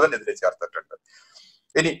അത് മുഴുവൻ ഇതിൽ ചേർത്തിട്ടുണ്ട്.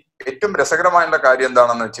 ഇനി ഏറ്റവും രസകരമായുള്ള കാര്യം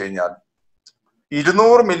എന്താണെന്ന് വെച്ച് കഴിഞ്ഞാൽ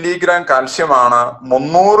 200 മില്ലിഗ്രാം കാൽഷ്യമാണ്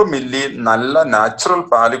 300 മില്ലി നല്ല നാച്ചുറൽ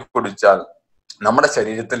പാല് കുടിച്ചാൽ നമ്മുടെ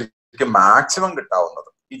ശരീരത്തിലേക്ക് maximum കിട്ടാവുന്നത്.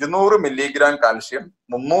 200 milligram calcium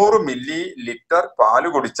 300 milli litre പാല്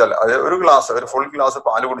കുടിച്ചാൽ, അതായത് ഒരു ഫുൾ ഗ്ലാസ്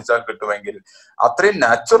പാല് കുടിച്ചാൽ കിട്ടുമെങ്കിൽ അത്രയും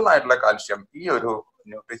നാച്ചുറൽ ആയിട്ടുള്ള കാൽഷ്യം ഈ ഒരു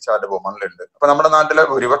ന്യൂട്രിചാർജ് വുമണിലുണ്ട്. അപ്പൊ നമ്മുടെ നാട്ടിലെ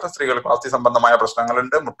ഭൂരിപക്ഷം സ്ത്രീകൾക്ക് അസ്ഥി സംബന്ധമായ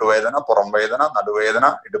പ്രശ്നങ്ങളുണ്ട്. മുട്ടുവേദന, പുറം വേദന, നടുവേദന,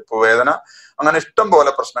 ഇടുപ്പ് വേദന, അങ്ങനെ ഇഷ്ടം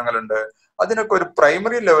പോലെ പ്രശ്നങ്ങളുണ്ട്. അതിനൊക്കെ ഒരു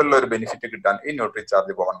പ്രൈമറി ലെവലിൽ ഒരു ബെനിഫിറ്റ് കിട്ടാൻ ഈ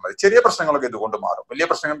ന്യൂട്രിചാർജ് വുമൺ മതി. ചെറിയ പ്രശ്നങ്ങളൊക്കെ ഇതുകൊണ്ട് മാറും. വലിയ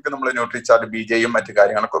പ്രശ്നങ്ങൾക്ക് നമ്മൾ ന്യൂട്രിചാർജ് ബിജയും മറ്റു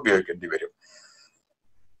കാര്യങ്ങളൊക്കെ ഉപയോഗിക്കേണ്ടി വരും.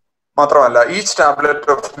 മാത്രമല്ല, each tablet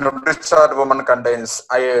of Nutricharge woman contains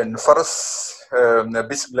iron, ferrous,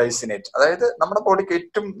 bisglycinate, അതായത് നമ്മുടെ ബോഡിക്ക്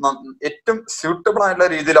ഏറ്റവും സ്യൂട്ടബിൾ ആയിട്ടുള്ള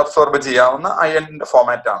രീതിയിൽ അബ്സോർബ് ചെയ്യാവുന്ന അയണിന്റെ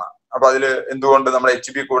ഫോമാറ്റ് ആണ്. അപ്പൊ അതിൽ എന്തുകൊണ്ട് നമ്മുടെ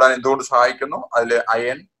HB കൂടാൻ എന്തുകൊണ്ട് സഹായിക്കുന്നു? അതിൽ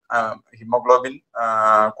അയൺ, ഹിമോഗ്ലോബിൻ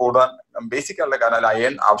കൂടാൻ ബേസിക് ആയിട്ടുള്ള കാരണം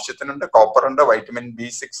അയൺ ആവശ്യത്തിനുണ്ട്. കോപ്പർ ഉണ്ട്, vitamin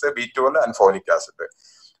B6, B12 and folic acid.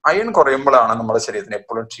 Iron കുറയുമ്പോഴാണ് നമ്മുടെ ശരീരത്തിന്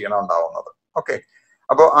എപ്പോഴും ക്ഷീണം ഉണ്ടാവുന്നത്. ഓക്കെ,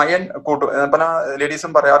 അപ്പോൾ അയൺ പല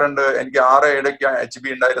ലേഡീസും പറയാറുണ്ട്, എനിക്ക് 6-7 HB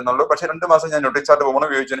ഉണ്ടായിരുന്നുള്ളൂ, പക്ഷെ 2 മാസം ഞാൻ ന്യൂട്രിചാർജ് വുമൺ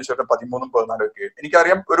ഉപയോഗിച്ചതിന് ശേഷം 13-14 ഒക്കെ.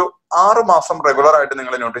 എനിക്കറിയാം, ഒരു 6 മാസം റെഗുലർ ആയിട്ട്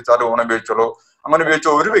നിങ്ങൾ ന്യൂട്രിചാർജ് വുമൺ ഉപയോഗിച്ചോളൂ. അങ്ങനെ ഉപയോഗിച്ച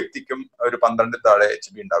ഒരു വ്യക്തിക്കും ഒരു 12 താഴെ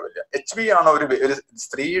HB ഉണ്ടാവില്ല. HB ആണ് ഒരു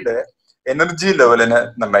സ്ത്രീയുടെ എനർജി ലെവലിനെ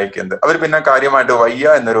നിർണ്ണയിക്കുന്നത്. അവർ പിന്നെ കാര്യമായിട്ട് വയ്യ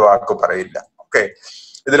എന്നൊരു വാക്ക് പറയില്ല. ഓക്കെ,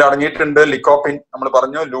 ഇതിൽ അടങ്ങിയിട്ടുണ്ട് ലിക്കോപ്പിൻ, നമ്മൾ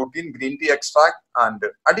പറഞ്ഞു, lutein, green tea extract and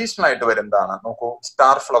additional ആയിട്ട് വരുന്നതാണ്. നോക്കൂ,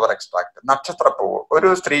 സ്റ്റാർ ഫ്ലവർ എക്സ്ട്രാക്ട്, നക്ഷത്രപ്പൂവ്.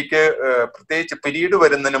 ഒരു സ്ത്രീക്ക് പ്രത്യേകിച്ച് പീരീഡ്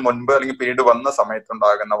വരുന്നതിന് മുൻപ് അല്ലെങ്കിൽ പീരീഡ് വന്ന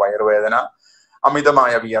സമയത്തുണ്ടാകുന്ന വയറുവേദന,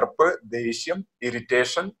 അമിതമായ വിയർപ്പ്, ദേഷ്യം,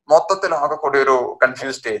 ഇറിറ്റേഷൻ, മൊത്തത്തിൽ ആകെ കൂടി ഒരു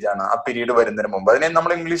കൺഫ്യൂസ് സ്റ്റേജ് ആണ് ആ പീരീഡ് വരുന്നതിന് മുമ്പ്. അതിനെ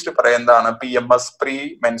നമ്മൾ ഇംഗ്ലീഷിൽ പറയുന്നതാണ് PMS, പ്രീ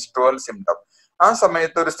മെൻസ്ട്രുവൽ സിംറ്റം. ആ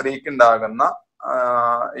സമയത്ത് ഒരു സ്ത്രീക്ക് ഉണ്ടാകുന്ന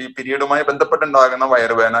ഈ പീരീഡുമായി ബന്ധപ്പെട്ടുണ്ടാകുന്ന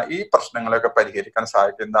വയറുവേദന, ഈ പ്രശ്നങ്ങളൊക്കെ പരിഹരിക്കാൻ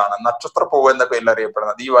സഹായിക്കുന്നതാണ് നക്ഷത്രപ്പൂവ് എന്ന പേരിൽ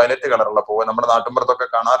അറിയപ്പെടുന്നത്. ഈ വയലറ്റ് കളറുള്ള പൂവ് നമ്മുടെ നാട്ടിൻപുറത്തൊക്കെ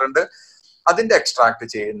കാണാറുണ്ട്. അതിന്റെ എക്സ്ട്രാക്ട്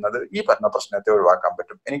ചെയ്യുന്നത് ഈ പറഞ്ഞ പ്രശ്നത്തെ ഒഴിവാക്കാൻ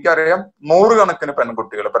പറ്റും. എനിക്കറിയാം, 100 കണക്കിന്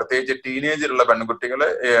പെൺകുട്ടികൾ, പ്രത്യേകിച്ച് ടീനേജിലുള്ള പെൺകുട്ടികൾ,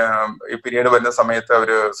 ഈ പീരീഡ് വരുന്ന സമയത്ത്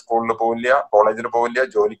അവര് സ്കൂളിൽ പോവില്ല, കോളേജിൽ പോവില്ല,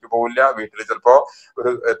 ജോലിക്ക് പോവില്ല, വീട്ടിൽ ചിലപ്പോ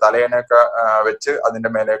ഒരു തലയണയൊക്കെ വെച്ച്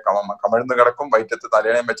അതിന്റെ മേലെ കമിഴ്ന്ന് കിടക്കും, വയറ്റത്ത്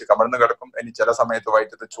തലയണയും വെച്ച് കമിഴ്ന്ന് കിടക്കും. ഇനി ചില സമയത്ത്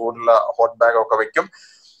വയറ്റത്ത് ചൂടുള്ള ഹോട്ട് ബാഗ് ഒക്കെ വെക്കും.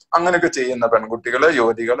 അങ്ങനെയൊക്കെ ചെയ്യുന്ന പെൺകുട്ടികള്,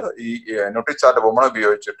 യുവതികള് ഈ ന്യൂട്രിചാർജ് വുമൺ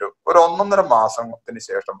ഉപയോഗിച്ചിട്ട് ഒരു 1.5 മാസത്തിന്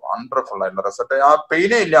ശേഷം വണ്ടർഫുൾ ആയിട്ടുള്ള റിസൾട്ട്. ആ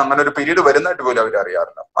പെയിനേ ഇല്ല, അങ്ങനെ ഒരു പീരീഡ് വരുന്നതായിട്ട് പോലും അവർ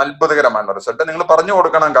അറിയാറില്ല. അത്ഭുതകരമായിട്ടുള്ള റിസൾട്ട്. നിങ്ങൾ പറഞ്ഞു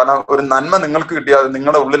കൊടുക്കണം, കാരണം ഒരു നന്മ നിങ്ങൾക്ക് കിട്ടിയാൽ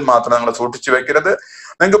നിങ്ങളുടെ ഉള്ളിൽ മാത്രം നിങ്ങൾ സൂക്ഷിച്ചു വെക്കരുത്.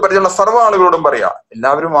 നിങ്ങൾക്ക് പരിചയമുള്ള സർവ്വ ആളുകളോടും പറയാം,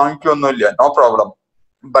 എല്ലാവരും വാങ്ങിക്കൊന്നുമില്ല, നോ പ്രോബ്ലം.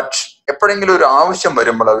 ബട്ട് എപ്പോഴെങ്കിലും ഒരു ആവശ്യം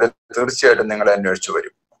വരുമ്പോൾ അവർ തീർച്ചയായിട്ടും നിങ്ങളെ അന്വേഷിച്ചു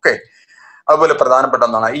വരും. ഓക്കെ, അതുപോലെ പ്രധാനപ്പെട്ട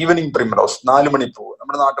ഒന്നാണ് ഈവനിങ് പ്രിംറോസ്, 4 മണിപ്പൂവ്.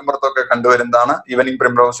 നമ്മുടെ നാട്ടിൻപുറത്തൊക്കെ കണ്ടുവരുന്നതാണ്. ഈവനിങ്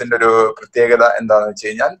പ്രിംറോസിന്റെ ഒരു പ്രത്യേകത എന്താണെന്ന് വെച്ച്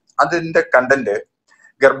കഴിഞ്ഞാൽ അതിന്റെ കണ്ടന്റ്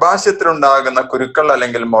ഗർഭാശയത്തിലുണ്ടാകുന്ന കുരുക്കൾ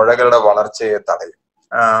അല്ലെങ്കിൽ മുഴകളുടെ വളർച്ചയെ തടയും.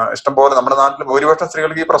 ഇഷ്ടംപോലെ നമ്മുടെ നാട്ടിൽ ഭൂരിപക്ഷം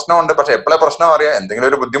സ്ത്രീകൾക്ക് ഈ പ്രശ്നമുണ്ട്. പക്ഷെ എപ്പോഴേ പ്രശ്നം അറിയാം, എന്തെങ്കിലും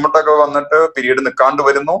ഒരു ബുദ്ധിമുട്ടൊക്കെ വന്നിട്ട് പീരീഡ് നിൽക്കാണ്ട്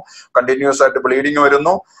വരുന്നു, കണ്ടിന്യൂസ് ആയിട്ട് ബ്ലീഡിങ്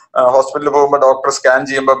വരുന്നു, ഹോസ്പിറ്റലിൽ പോകുമ്പോൾ ഡോക്ടർ സ്കാൻ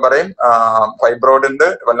ചെയ്യുമ്പോൾ പറയും ഫൈബ്രോയിഡ് ഉണ്ട്,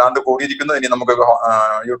 വല്ലാണ്ട് കൂടിയിരിക്കുന്നു, ഇനി നമുക്ക്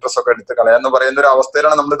യൂട്രസ് ഒക്കെ എടുത്ത് കളയാന്ന് പറയുന്ന ഒരു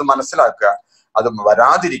അവസ്ഥയിലാണ് നമ്മളിത് മനസ്സിലാക്കുക. അത്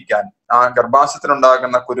വരാതിരിക്കാൻ, ആ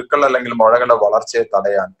ഗർഭാശയത്തിലുണ്ടാകുന്ന കുരുക്കൾ അല്ലെങ്കിൽ മുഴകളുടെ വളർച്ചയെ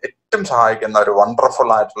തടയാൻ ഏറ്റവും സഹായിക്കുന്ന ഒരു വണ്ടർഫുൾ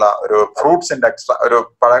ആയിട്ടുള്ള ഒരു ഫ്രൂട്ട്സിന്റെ ഒരു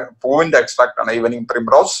പൂവിന്റെ എക്സ്ട്രാക്ട് ആണ് ഈവനിങ്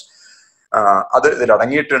പ്രിംറോസ്. അത് ഇതിൽ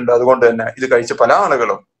അടങ്ങിയിട്ടുണ്ട്. അതുകൊണ്ട് തന്നെ ഇത് കഴിച്ച പല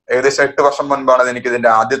ആളുകളും, ഏകദേശം 8 വർഷം മുൻപാണ് എനിക്ക് ഇതിന്റെ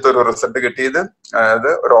ആദ്യത്തെ ഒരു റിസൾട്ട് കിട്ടിയത്. അതായത്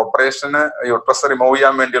ഒരു ഓപ്പറേഷന്, യൂട്രസ് റിമൂവ്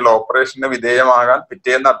ചെയ്യാൻ വേണ്ടിയുള്ള ഓപ്പറേഷന് വിധേയമാകാൻ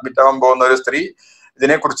പിറ്റേന്ന് അഡ്മിറ്റ് ആവാൻ പോകുന്ന ഒരു സ്ത്രീ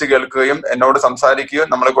ഇതിനെക്കുറിച്ച് കേൾക്കുകയും എന്നോട് സംസാരിക്കുകയും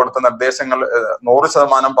നമ്മൾ കൊടുത്ത നിർദ്ദേശങ്ങൾ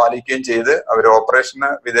 100% പാലിക്കുകയും ചെയ്ത് അവർ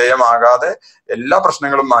ഓപ്പറേഷന് വിധേയമാകാതെ എല്ലാ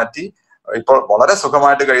പ്രശ്നങ്ങളും മാറ്റി ഇപ്പോൾ വളരെ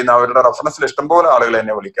സുഖമായിട്ട് കഴിയുന്ന അവരുടെ റെഫറൻസിൽ ഇഷ്ടംപോലെ ആളുകൾ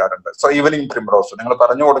എന്നെ വിളിക്കാറുണ്ട്. സോ ഈവനിങ് പ്രിംറോസ് നിങ്ങൾ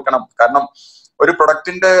പറഞ്ഞു കൊടുക്കണം. കാരണം ഒരു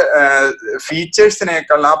പ്രൊഡക്റ്റിന്റെ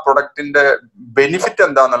ഫീച്ചേഴ്സിനേക്കാൾ ആ പ്രൊഡക്റ്റിന്റെ ബെനിഫിറ്റ്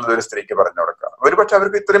എന്താണെന്നുള്ളത് ഒരു സ്ത്രീക്ക് പറഞ്ഞു കൊടുക്കുക. ഒരുപക്ഷെ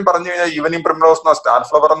അവർക്ക് ഇത്രയും പറഞ്ഞു കഴിഞ്ഞാൽ ഈവനിങ് പ്രിംറോസ് എന്നോ സ്റ്റാർ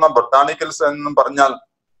ഫ്ലവർ എന്നോ ബൊട്ടാണിക്കൽസ് എന്നും പറഞ്ഞാൽ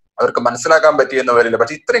അവർക്ക് മനസ്സിലാക്കാൻ പറ്റിയെന്ന് വരില്ല.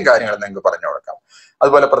 പക്ഷെ ഇത്രയും കാര്യങ്ങൾ നിങ്ങൾക്ക് പറഞ്ഞു കൊടുക്കാം.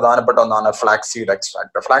 അതുപോലെ പ്രധാനപ്പെട്ട ഒന്നാണ് flax seed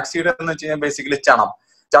extract. Flax seed എന്ന് വെച്ച് കഴിഞ്ഞാൽ ബേസിക്കലി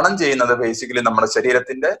ചണം ചെയ്യുന്നത് ബേസിക്കലി നമ്മുടെ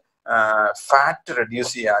ശരീരത്തിന്റെ ഫാറ്റ്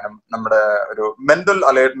റെഡ്യൂസ് ചെയ്യാനും നമ്മുടെ ഒരു മെന്റൽ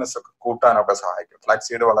അലേർട്ട്നെസ് ഒക്കെ കൂട്ടാനൊക്കെ സഹായിക്കും.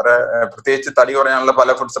 ഫ്ലാക്സീഡ് വളരെ പ്രത്യേകിച്ച് തടി കുറയാനുള്ള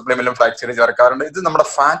പല ഫുഡ് സപ്ലിമെന്റിലും ഫ്ലാക്സീഡ് ചേർക്കാറുണ്ട്. ഇത് നമ്മുടെ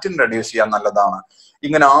ഫാറ്റിന് റെഡ്യൂസ് ചെയ്യാൻ നല്ലതാണ്.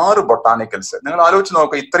 ഇങ്ങനെ 6 ബൊട്ടാണിക്കൽസ് നിങ്ങൾ ആലോചിച്ച്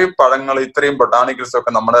നോക്കുക. ഇത്രയും പഴങ്ങൾ, ഇത്രയും ബൊട്ടാണിക്കൽസ്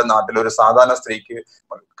ഒക്കെ നമ്മുടെ നാട്ടിൽ ഒരു സാധാരണ സ്ത്രീക്ക്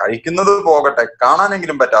കഴിക്കുന്നത് പോകട്ടെ,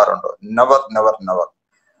 കാണാനെങ്കിലും പറ്റാറുണ്ടോ? Never never never.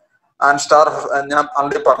 ആൻഡ് ഞാൻ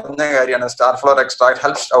ആൾറെഡി പറഞ്ഞ കാര്യമാണ്, star flower extract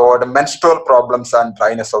helps avoid menstrual problems and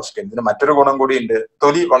dryness of skin. ഇതിന് മറ്റൊരു ഗുണം കൂടി ഉണ്ട്.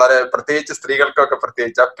 തൊലി വളരെ പ്രത്യേകിച്ച് സ്ത്രീകൾക്കൊക്കെ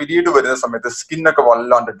പ്രത്യേകിച്ച് ആ പീരീഡ് വരുന്ന സമയത്ത് സ്കിന്നൊക്കെ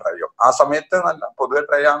വല്ലാണ്ട് ഡ്രൈ ആവും. ആ സമയത്ത് നല്ല പൊതുവെ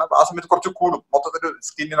ഡ്രൈ ആണ്, ആ സമയത്ത് കുറച്ച് കൂടും. മൊത്തത്തിൽ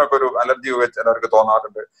സ്കിന്നിനൊക്കെ ഒരു അലർജി ചിലർക്ക്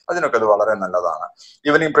തോന്നാറുണ്ട്. അതിനൊക്കെ അത് വളരെ നല്ലതാണ്.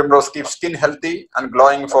 Evening primrose keep skin healthy and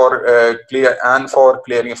glowing four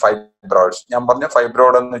clearing fibroids. ഞാൻ പറഞ്ഞ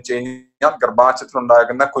ഫൈബ്രോയിഡ് എന്ന് വെച്ച് കഴിഞ്ഞാൽ ഗർഭാശയത്തിൽ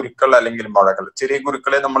ഉണ്ടാകുന്ന കുരുക്കൾ അല്ലെങ്കിൽ മുഴകൾ. ചെറിയ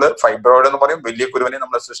കുരുക്കളെ നമ്മൾ ഫൈബ്രോയിഡ് എന്ന് പറയും, വലിയ കുരുവിനെ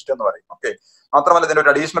നമ്മൾ സിസ്റ്റ് എന്ന് പറയും. ഓക്കെ. മാത്രമല്ല ഇതിന്റെ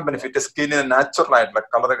ഒരു അഡീഷണൽ ബെനിഫിറ്റ് സ്കിന്നിന് നാച്ചുറൽ ആയിട്ടുള്ള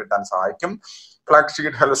കളർ കിട്ടാൻ സഹായിക്കും.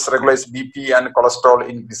 Flaxseed helps regulate B and cholesterol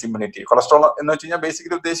increase immunity. Cholesterol എന്ന് വെച്ച് കഴിഞ്ഞാൽ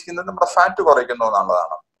ബേസിക്കലി ഉദ്ദേശിക്കുന്നത് നമ്മുടെ ഫാറ്റ് കുറയ്ക്കുന്നു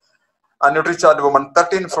എന്നുള്ളതാണ്. Nutricharge woman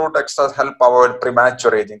 13 fruit extras help avoid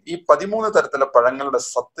പ്രിമാച്വർ ageing. ഈ 13 തരത്തിലെ പഴങ്ങളുടെ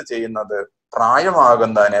സത്ത് ചെയ്യുന്നത്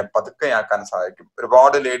പ്രായമാകുന്നതിനെ പതുക്കെയാക്കാൻ സഹായിക്കും.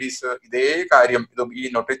 ഒരുപാട് ലേഡീസ് ഇതേ കാര്യം ഈ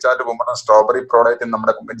ന്യൂട്രിചാർജ് വുമൺ സ്ട്രോബെറി പ്രോഡക്റ്റ്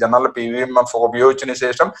നമ്മുടെ ജനറൽ PVMF ഉപയോഗിച്ചതിന്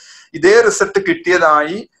ശേഷം ഇതേ റിസൾട്ട്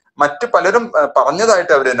കിട്ടിയതായി മറ്റു പലരും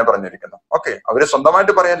പറഞ്ഞതായിട്ട് അവർ തന്നെ പറഞ്ഞിരിക്കുന്നു. ഓക്കെ, അവര്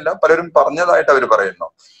സ്വന്തമായിട്ട് പറയല്ല, പലരും പറഞ്ഞതായിട്ട് അവർ പറയുന്നു.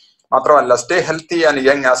 മാത്രമല്ല stay healthy and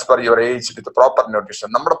young as per your age with proper nutrition.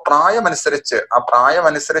 നമ്മുടെ പ്രായമനുസരിച്ച്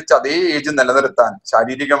അതേ ഏജ് നിലനിർത്താൻ,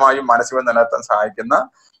 ശാരീരികമായും മാനസികമായും നിലനിർത്താൻ സഹായിക്കുന്ന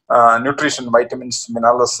nutrition, vitamins,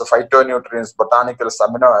 minerals, phyto nutrients, ബൊട്ടാനിക്കൽസ്,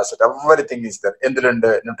 amino acid, everything is there. എന്തിലുണ്ട്?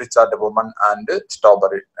 Nutricharge woman and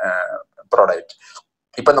strawberry product.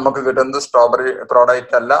 ഇപ്പൊ നമുക്ക് കിട്ടുന്നത് സ്ട്രോബെറി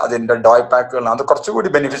പ്രോഡക്റ്റ് അല്ല, അതിന്റെ ഡോയ് പാക്കുകളാണ്. അത് കുറച്ചുകൂടി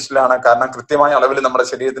ബെനിഫിഷ്യൽ ആണ്, കാരണം കൃത്യമായ അളവിൽ നമ്മുടെ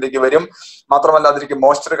ശരീരത്തിലേക്ക് വരും. മാത്രമല്ല അതിലേക്ക്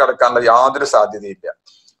മോയ്സ്ചർ കടക്കാനുള്ള യാതൊരു സാധ്യതയില്ല.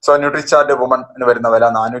 സോ ന്യൂട്രിചാർജ് വുമൺ വരുന്ന വില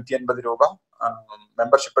 480 രൂപ.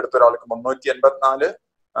 മെമ്പർഷിപ്പ് എടുത്ത ഒരാൾക്ക് 384.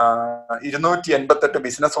 288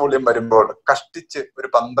 ബിസിനസ് വോളിയം വരുമ്പോൾ കഷ്ടിച്ച് ഒരു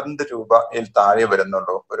 12 രൂപയിൽ താഴെ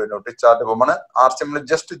വരുന്നുള്ളൂ ഒരു ന്യൂട്രിചാർജ് വുമൺ ആർസിഎമ്മിൽ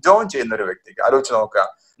ജസ്റ്റ് ജോയിൻ ചെയ്യുന്ന ഒരു വ്യക്തിക്ക്. ആലോചിച്ച് നോക്കുക,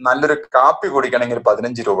 നല്ലൊരു കാപ്പി കുടിക്കണമെങ്കിൽ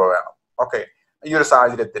 15 രൂപ വേണം. ഓക്കെ, ഈ ഒരു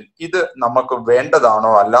സാഹചര്യത്തിൽ ഇത് നമുക്ക്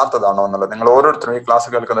വേണ്ടതാണോ അല്ലാത്തതാണോ എന്നുള്ളത് നിങ്ങൾ ഓരോരുത്തരും ഈ ക്ലാസ്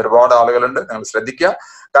കേൾക്കുന്ന ഒരുപാട് ആളുകളുണ്ട്, നിങ്ങൾ ശ്രദ്ധിക്കുക.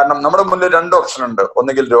 കാരണം നമ്മുടെ മുന്നിൽ 2 ഓപ്ഷൻ ഉണ്ട്.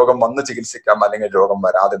 ഒന്നുകിൽ രോഗം വന്ന് ചികിത്സിക്കാം, അല്ലെങ്കിൽ രോഗം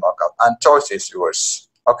വരാതെ നോക്കാം. And choice is yours.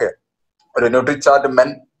 Okay, ഒരു ന്യൂട്രിചാർജ്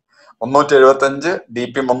മെൻ 375,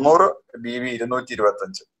 DP 300, BV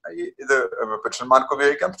 225. ഇത് പുരുഷന്മാർക്ക്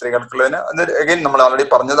ഉപയോഗിക്കാം, സ്ത്രീകൾക്കുള്ളതിന്. അത് അഗൈൻ നമ്മൾ ആൾറെഡി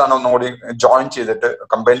പറഞ്ഞതാണ്, ഒന്നുകൂടി ജോയിൻ ചെയ്തിട്ട്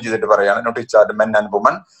കമ്പൈൻ ചെയ്തിട്ട് പറയാണ്. Nutricharge men and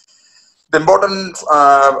woman. The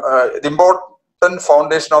important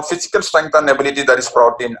foundation of physical strength and ability, that is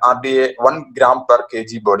protein, RDA 1 gram per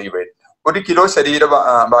kg body weight. 1 kilo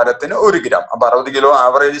ശരീരഭാരത്തിന് 1 gram. അപ്പൊ 60 കിലോ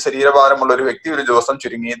ആവറേജ് ശരീരഭാരമുള്ള ഒരു വ്യക്തി ഒരു ദിവസം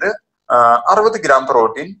ചുരുങ്ങിയത് 60 ഗ്രാം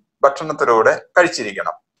പ്രോട്ടീൻ ഭക്ഷണത്തിലൂടെ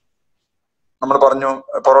കഴിച്ചിരിക്കണം. നമ്മൾ പറഞ്ഞു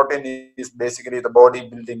protein is basically the body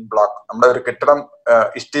building block. നമ്മുടെ ഒരു കെട്ടിടം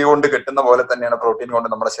ഇഷ്ടി കൊണ്ട് കെട്ടുന്ന പോലെ തന്നെയാണ് പ്രോട്ടീൻ കൊണ്ട്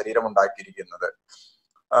നമ്മുടെ ശരീരം ഉണ്ടാക്കിയിരിക്കുന്നത്.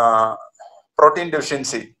 പ്രോട്ടീൻ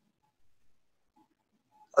ഡെഫിഷ്യൻസി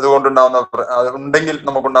ഉണ്ടെങ്കിൽ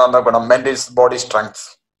നമുക്കുണ്ടാകുന്ന ഗുണം maintains body strength,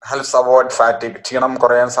 helps avoid ഫാറ്റിക്, ക്ഷീണം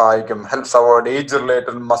കുറയാൻ സഹായിക്കും, helps avoid age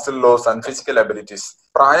related muscle loss and physical abilities.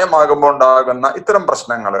 പ്രായമാകുമ്പോൾ ഉണ്ടാകുന്ന ഇത്തരം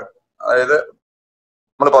പ്രശ്നങ്ങൾ, അതായത്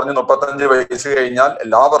നമ്മൾ പറഞ്ഞു 35 വയസ്സ് കഴിഞ്ഞാൽ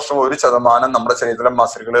എല്ലാ വർഷവും 1% നമ്മുടെ ശരീരത്തിലെ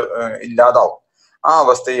മസിലുകൾ ഇല്ലാതാവും. ആ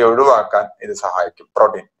അവസ്ഥയെ ഒഴിവാക്കാൻ ഇത് സഹായിക്കും.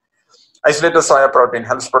 Protein isolated soya protein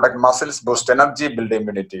helps protect muscles, boost energy, build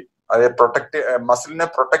immunity. അതായത് മസിലിനെ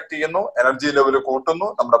പ്രൊട്ടക്ട് ചെയ്യുന്നു, എനർജി ലെവൽ കൂട്ടുന്നു,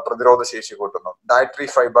 നമ്മുടെ പ്രതിരോധ ശേഷി കൂട്ടുന്നു. Dietary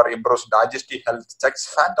fibre improves digestive health, checks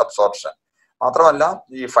fat absorption. മാത്രമല്ല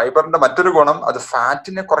ഈ ഫൈബറിന്റെ മറ്റൊരു ഗുണം അത്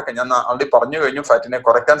ഫാറ്റിനെ കുറയ്ക്കാൻ, ഞാൻ ആൾറെഡി പറഞ്ഞു കഴിഞ്ഞു, ഫാറ്റിനെ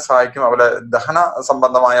കുറയ്ക്കാൻ സഹായിക്കും. അതുപോലെ ദഹന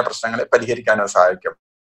സംബന്ധമായ പ്രശ്നങ്ങളെ പരിഹരിക്കാനും സഹായിക്കും.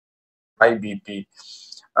 BP.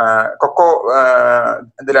 കൊക്കോ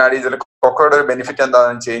ഇതിൽ ആഡ് ചെയ്തതിൽ കൊക്കോയുടെ ഒരു ബെനിഫിറ്റ്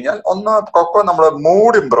എന്താണെന്ന് വെച്ച് കഴിഞ്ഞാൽ, ഒന്ന് കൊക്കോ നമ്മുടെ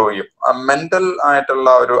മൂഡ് ഇമ്പ്രൂവ് ചെയ്യും, മെന്റൽ ആയിട്ടുള്ള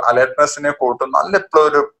ഒരു അലേർട്ട്നെസ്സിനെ കൂട്ടും, നല്ല എപ്പോഴും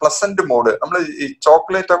ഒരു പ്ലസന്റ് മൂഡ്. നമ്മൾ ഈ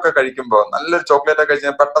ചോക്ലേറ്റ് ഒക്കെ കഴിക്കുമ്പോൾ, നല്ലൊരു ചോക്ലേറ്റ് ഒക്കെ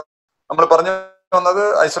കഴിച്ചാൽ പെട്ടെന്ന് നമ്മൾ പറഞ്ഞു വന്നത്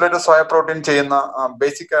ഐസൊലേറ്റഡ് സോയ പ്രോട്ടീൻ ചെയ്യുന്ന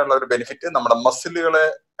ബേസിക് ആയിട്ടുള്ള ഒരു ബെനിഫിറ്റ് നമ്മുടെ മസിലുകളെ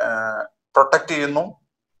പ്രൊട്ടക്ട് ചെയ്യുന്നു,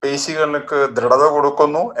 പേശികൾക്ക് ദൃഢത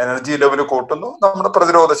കൊടുക്കുന്നു, എനർജി ലെവൽ കൂട്ടുന്നു, നമ്മുടെ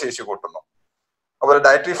പ്രതിരോധ ശേഷി കൂട്ടുന്നു. അതുപോലെ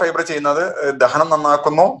ഡയറ്ററി ഫൈബർ ചെയ്യുന്നത് ദഹനം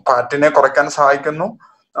നന്നാക്കുന്നു, ഫാറ്റിനെ കുറയ്ക്കാൻ സഹായിക്കുന്നു,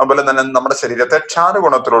 അതുപോലെ തന്നെ നമ്മുടെ ശരീരത്തെ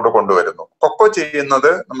ക്ഷാരഗുണത്തിലോട്ട് കൊണ്ടുവരുന്നു. കൊക്കോ ചെയ്യുന്നത്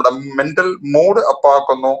നമ്മുടെ മെന്റൽ മൂഡ്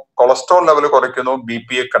അപ്പാക്കുന്നു, കൊളസ്ട്രോൾ ലെവൽ കുറയ്ക്കുന്നു,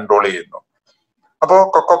 BP കൺട്രോൾ ചെയ്യുന്നു. അപ്പോൾ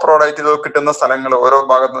കൊക്കോ പ്രോഡക്റ്റ് ഇത് കിട്ടുന്ന സ്ഥലങ്ങൾ ഓരോ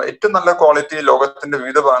ഭാഗത്തും ഏറ്റവും നല്ല ക്വാളിറ്റി ലോകത്തിന്റെ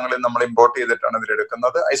വിവിധ ഭാഗങ്ങളിൽ നമ്മൾ ഇമ്പോർട്ട് ചെയ്തിട്ടാണ് ഇതിൽ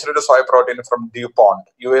എടുക്കുന്നത്. Isolated soya protein from DuPont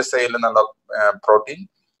USA നിന്നുള്ള protein,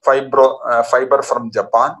 fibre from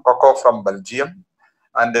Japan, cocoa from Belgium,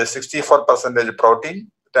 and 64% protein,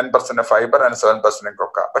 10% fiber and 7%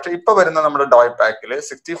 coca. പക്ഷെ ഇപ്പൊ വരുന്ന നമ്മുടെ ഡോയ് പാക്കിൽ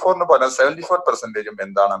 64 പറഞ്ഞാൽ 74%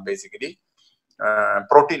 എന്താണ് ബേസിക്കലി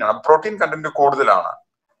പ്രോട്ടീൻ ആണ്. പ്രോട്ടീൻ കണ്ടന്റ് കൂടുതലാണ്.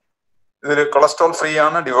 ഇതിൽ കൊളസ്ട്രോൾ ഫ്രീ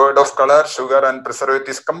ആണ്, devoid of colour, sugar and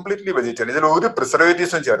preservatives, completely vegetarian. ഇതിൽ ഒരു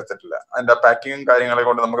പ്രിസർവേറ്റീവ്സും ചേർത്തിട്ടില്ല. അതിന്റെ പാക്കിങ്ങും കാര്യങ്ങളെ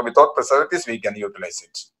കൊണ്ട് നമുക്ക് without preservatives we can utilise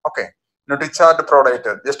it. Okay, Nutricharge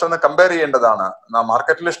product just ഒന്ന് കമ്പയർ ചെയ്യേണ്ടതാണ്.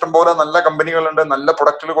 മാർക്കറ്റിൽ ഇഷ്ടംപോലെ നല്ല കമ്പനികളുണ്ട്, നല്ല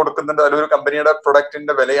പ്രൊഡക്റ്റുകൾ കൊടുക്കുന്നുണ്ട്. അതിലൊരു കമ്പനിയുടെ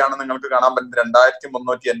പ്രൊഡക്റ്റിന്റെ വിലയാണ് നിങ്ങൾക്ക് കാണാൻ പറ്റുന്നത്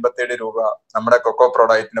 2387 രൂപ. നമ്മുടെ കൊക്കോ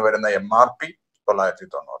പ്രോഡക്റ്റിന് വരുന്ന MRP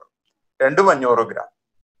 990, 2,500 ഗ്രാം.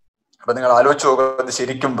 അപ്പൊ നിങ്ങൾ ആലോചിച്ച് നോക്കുക,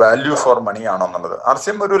 ശരിക്കും വാല്യൂ ഫോർ മണി ആണോ എന്നുള്ളത്.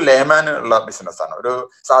 RCM ഒരു ലേമാന് ഉള്ള ബിസിനസ്സാണ്, ഒരു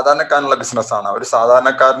സാധാരണക്കാരനുള്ള ബിസിനസ്സാണ്, ഒരു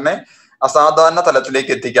സാധാരണക്കാരനെ അസാധാരണ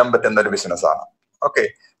തലത്തിലേക്ക് എത്തിക്കാൻ പറ്റുന്ന ഒരു ബിസിനസ്സാണ്. Okay,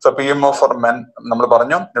 so PMO four men നമ്മൾ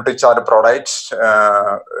പറഞ്ഞു, ന്യൂട്രിചാർജ് പ്രോഡക്റ്റ്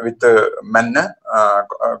വിത്ത് മെന്ന്,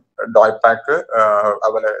 ഡോയ് പാക്ക്.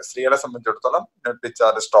 അതുപോലെ സ്ത്രീകളെ സംബന്ധിച്ചിടത്തോളം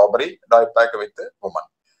ന്യൂട്രിചാർജ് സ്ട്രോബെറി ഡോയ് പാക്ക് വിത്ത് വുമൺ.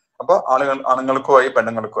 അപ്പൊ ആണുങ്ങൾക്കുമായി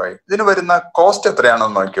പെണ്ണുങ്ങൾക്കുമായി. ഇതിന് വരുന്ന കോസ്റ്റ്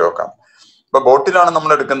എത്രയാണെന്ന് നോക്കി നോക്കാം. ഇപ്പൊ ബോട്ടിലാണ്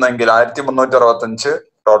നമ്മൾ എടുക്കുന്നതെങ്കിൽ 1365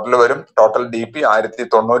 ടോട്ടൽ വരും. Total DP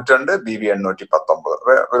 1092, BV 819.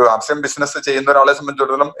 ഒരു RCM ബിസിനസ് ചെയ്യുന്ന ഒരാളെ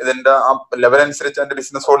സംബന്ധിച്ചിടത്തോളം ഇതിന്റെ ആ ലെവൽ അനുസരിച്ച് അതിന്റെ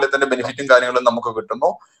ബിസിനസ് ഹോളിയത്തിന്റെ ബെനിഫിറ്റും കാര്യങ്ങളും നമുക്ക്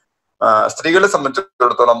കിട്ടുന്നു. സ്ത്രീകളെ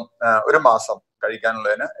സംബന്ധിച്ചിടത്തോളം ഒരു മാസം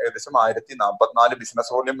കഴിക്കാനുള്ളതിന് ഏകദേശം 1044 ബിസിനസ്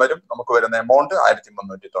വോള്യൂം വരും. നമുക്ക് വരുന്ന amount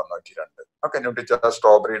 1392. Okay, Nutricharge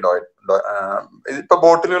strawberry Doy. ഇപ്പൊ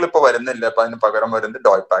ബോട്ടിലുകൾ ഇപ്പൊ വരുന്നില്ല, അപ്പൊ അതിന് പകരം വരുന്നത്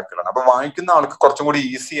ഡോയ് പാക്കുകളാണ്. അപ്പൊ വാങ്ങിക്കുന്ന ആൾക്ക് കുറച്ചും കൂടി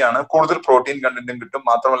ഈസിയാണ്, കൂടുതൽ പ്രോട്ടീൻ കണ്ടന്റും കിട്ടും.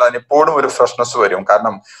 മാത്രമല്ല അതിന് എപ്പോഴും ഒരു ഫ്രഷ്നെസ് വരും.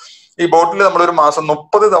 കാരണം ഈ ബോട്ടിൽ നമ്മൾ ഒരു മാസം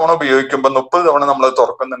 30 തവണ ഉപയോഗിക്കുമ്പോൾ 30 തവണ നമ്മൾ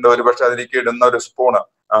തുറക്കുന്നുണ്ട്. ഒരുപക്ഷെ അതിലേക്ക് ഇടുന്ന ഒരു സ്പൂണ്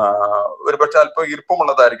ഒരുപക്ഷെ അല്പം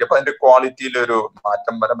ഈർപ്പമുള്ളതായിരിക്കും. അപ്പൊ അതിന്റെ ക്വാളിറ്റിയിൽ ഒരു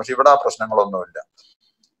മാറ്റം വരാം. പക്ഷെ ഇവിടെ ആ പ്രശ്നങ്ങളൊന്നുമില്ല.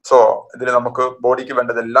 സോ ഇതിൽ നമുക്ക് ബോഡിക്ക്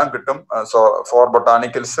വേണ്ടതെല്ലാം കിട്ടും. സോ 4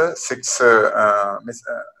 ബൊട്ടാനിക്കൽസ്, 6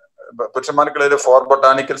 പുരുഷന്മാർക്കുള്ളിൽ 4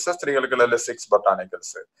 ബൊട്ടാനിക്കൽസ്, സ്ത്രീകൾക്കുള്ളിൽ 6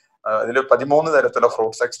 ബൊട്ടാനിക്കൽസ്. ഇതിൽ 13 തരത്തിലുള്ള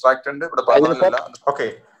ഫ്രൂട്ട്സ് എക്സ്ട്രാക്ട് ഉണ്ട്. ഇവിടെ പറഞ്ഞില്ല. ഓക്കെ,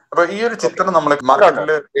 അപ്പൊ ഈ ഒരു ചിത്രം നമ്മൾ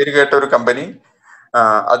മാർക്കറ്റിൽ പേര് കേട്ട ഒരു കമ്പനി,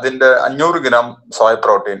 അതിന്റെ 500 gram soya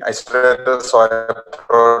protein, isolated soya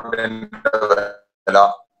പ്രോട്ടീന്റെ വില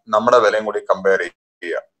നമ്മുടെ വിലയും കൂടി കമ്പയർ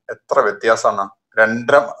ചെയ്യുക. എത്ര വ്യത്യാസമാണ്?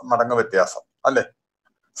 2.5 മടങ്ങ് വ്യത്യാസം അല്ലെ?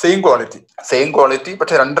 സെയിം ക്വാളിറ്റി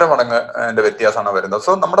പക്ഷെ 2.5 മടങ്ങ് വ്യത്യാസമാണ് വരുന്നത്.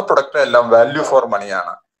 സോ നമ്മുടെ പ്രൊഡക്റ്റ് എല്ലാം വാല്യൂ ഫോർ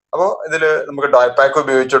മണിയാണ്. അപ്പോൾ ഇതിൽ നമുക്ക് ഡോയ് പാക്ക്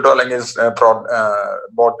ഉപയോഗിച്ചിട്ടോ അല്ലെങ്കിൽ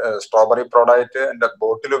സ്ട്രോബെറി പ്രോഡക്റ്റ് എന്റെ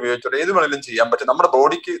ബോട്ടിൽ ഉപയോഗിച്ചിട്ടോ ഏത് വേണമെങ്കിലും ചെയ്യാൻ പറ്റും. നമ്മുടെ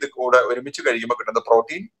ബോഡിക്ക് ഇത് കൂടെ ഒരുമിച്ച് കഴിയുമ്പോൾ കിട്ടുന്ന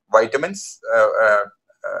protein, vitamins,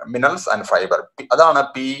 minerals and fibre. അതാണ്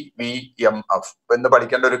PVMF എന്ന്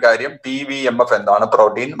പഠിക്കേണ്ട ഒരു കാര്യം. PVMF എന്താണ്?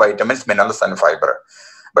 Protein, vitamins, minerals and fibre.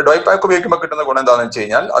 അപ്പൊ ഡോയ് പാക്ക് ഉപയോഗിക്കുമ്പോൾ കിട്ടുന്ന ഗുണം എന്താണെന്ന് വെച്ച്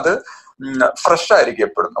കഴിഞ്ഞാൽ അത് ഫ്രഷ് ആയിരിക്കും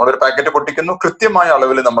എപ്പോഴും. നമ്മളൊരു പാക്കറ്റ് പൊട്ടിക്കുന്നു, കൃത്യമായ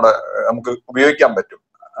അളവിൽ നമുക്ക് ഉപയോഗിക്കാൻ പറ്റും.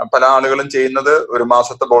 പല ആളുകളും ചെയ്യുന്നത് ഒരു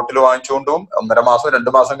മാസത്തെ ബോട്ടിൽ വാങ്ങിച്ചുകൊണ്ടും 1.5 മാസം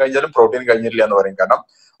 2 മാസം കഴിഞ്ഞാലും പ്രോട്ടീൻ കഴിഞ്ഞില്ല എന്ന് പറയും. കാരണം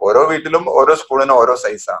ഓരോ വീട്ടിലും ഓരോ സ്പൂണിനും ഓരോ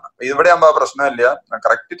സൈസാണ്. ഇവിടെ ആകുമ്പോൾ ആ പ്രശ്നമില്ല.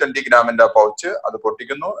 കറക്റ്റ് 20 ഗ്രാമിന്റെ പൗച്ച് അത്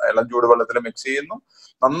പൊട്ടിക്കുന്നു, ഇളം ചൂടുവെള്ളത്തിൽ മിക്സ് ചെയ്യുന്നു,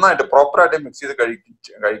 നന്നായിട്ട് പ്രോപ്പറായിട്ട് മിക്സ് ചെയ്ത്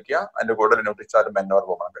കഴിക്കുക. അതിന്റെ കൂടെ ഒരു ന്യൂട്രിചാർജ് മെൻ ഓർ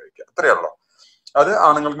വുമൺ കഴിക്കുക. അത്രയേ ഉള്ളൂ. അത്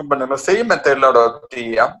ആണുങ്ങൾക്കും പെണ്ണുങ്ങൾക്കും സെയിം മെത്തേഡിൽ അഡോപ്റ്റ്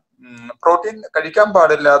ചെയ്യാം. പ്രോട്ടീൻ കഴിക്കാൻ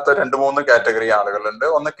പാടില്ലാത്ത 2-3 കാറ്റഗറി ആളുകളുണ്ട്.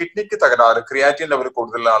 ഒന്ന് കിഡ്നിക്ക് തകരാറ്, ക്രിയാറ്റിൻ ലെവൽ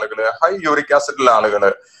കൂടുതലുള്ള ആളുകള്, ഹൈ യൂറിക് ആസിഡ് ഉള്ള ആളുകള്,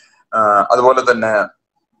 അതുപോലെ തന്നെ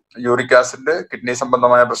യൂറിക് ആസിഡ്, കിഡ്നി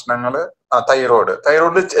സംബന്ധമായ പ്രശ്നങ്ങള്, തൈറോയിഡ്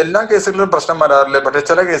എല്ലാ കേസുകളിലും പ്രശ്നം വരാറില്ല. പക്ഷെ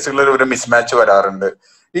ചില കേസുകളിൽ ഒരു മിസ്മാച്ച് വരാറുണ്ട്.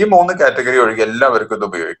 ഈ 3 കാറ്റഗറി ഒഴികെ എല്ലാവർക്കും ഇത്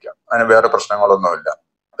ഉപയോഗിക്കാം. അതിന് വേറെ പ്രശ്നങ്ങളൊന്നുമില്ല.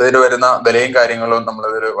 ഇതിൽ വരുന്ന വിലയും കാര്യങ്ങളും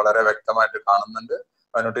നമ്മളിതിൽ വളരെ വ്യക്തമായിട്ട് കാണുന്നുണ്ട്.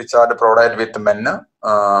 ന്യൂട്രിചാർജ് പ്രോഡക്റ്റ് വിത്ത് മെന്ന്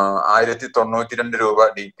 1092 രൂപ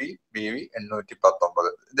DP, BV 819.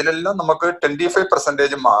 ഇതിലെല്ലാം നമുക്ക്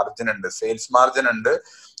 25% മാർജിൻ ഉണ്ട്, സെയിൽസ് മാർജിൻ ഉണ്ട്.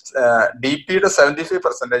 DPയുടെ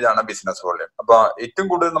 75% ആണ് ബിസിനസ് വോള്യം. അപ്പൊ ഏറ്റവും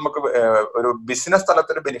കൂടുതൽ നമുക്ക് ഒരു ബിസിനസ്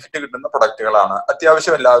തലത്തിൽ ബെനിഫിറ്റ് കിട്ടുന്ന പ്രൊഡക്റ്റുകളാണ്,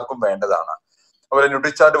 അത്യാവശ്യം എല്ലാവർക്കും വേണ്ടതാണ്. അതുപോലെ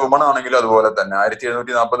ന്യൂട്രിചാർജ് വുമൺ ആണെങ്കിലും അതുപോലെ തന്നെ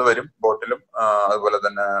 1740 വരും ബോട്ടിലും. അതുപോലെ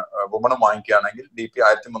തന്നെ വുമണും വാങ്ങിക്കുകയാണെങ്കിൽ DP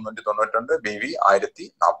 1392, BV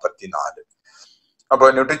 1044. അപ്പൊ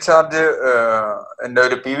ന്യൂട്രിചാർജ് എന്റെ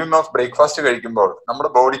ഒരു PVMF ബ്രേക്ക്ഫാസ്റ്റ് കഴിക്കുമ്പോൾ നമ്മുടെ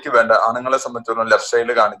ബോഡിക്ക് വേണ്ട, ആണുങ്ങളെ സംബന്ധിച്ചിടത്തോളം ലെഫ്റ്റ്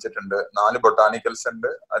സൈഡിൽ കാണിച്ചിട്ടുണ്ട് 4 ബൊട്ടാനിക്കൽസ് ഉണ്ട്.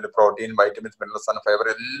 അതിൽ protein, vitamins, minerals and fibre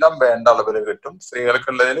എല്ലാം വേണ്ട അളവിൽ കിട്ടും.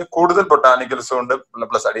 സ്ത്രീകൾക്കുള്ളതിൽ കൂടുതൽ ബൊട്ടാനിക്കൽസും ഉണ്ട്,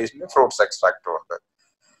 പ്ലസ് അഡീഷണൽ ഫ്രൂട്ട്സ് എക്സ്ട്രാക്റ്റും ഉണ്ട്.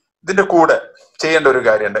 ഇതിന്റെ കൂടെ ചെയ്യേണ്ട ഒരു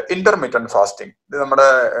കാര്യമുണ്ട്, ഇന്റർമീഡിയന്റ് ഫാസ്റ്റിംഗ്. ഇത് നമ്മുടെ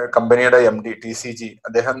കമ്പനിയുടെ MD TCG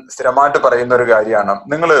അദ്ദേഹം സ്ഥിരമായിട്ട് പറയുന്ന ഒരു കാര്യമാണ്.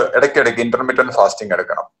 നിങ്ങൾ ഇടയ്ക്കിടയ്ക്ക് ഇന്റർമീഡിയന്റ് ഫാസ്റ്റിംഗ്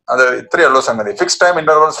എടുക്കണം. അത് ഇത്രയേ ഉള്ളൂ സംഗതി. Fix time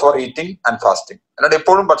intervals for eating and fasting. അല്ലാണ്ട്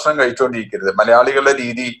എപ്പോഴും ഭക്ഷണം കഴിച്ചുകൊണ്ടിരിക്കരുത്. മലയാളികളുടെ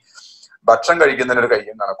രീതി ഭക്ഷണം കഴിക്കുന്നതിന് ഒരു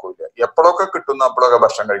കയ്യും കണക്കൂല്ല. എപ്പോഴൊക്കെ കിട്ടുന്ന അപ്പോഴൊക്കെ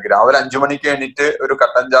ഭക്ഷണം കഴിക്കും. രാവിലെ 5 മണിക്ക് എണീറ്റ് ഒരു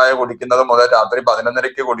കട്ടൻ ചായ കുടിക്കുന്നത് മുതൽ രാത്രി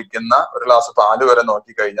 11:30 കുടിക്കുന്ന ഒരു ഗ്ലാസ് പാല് വരെ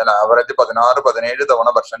നോക്കിക്കഴിഞ്ഞാൽ ആവറേജ് 16-17 തവണ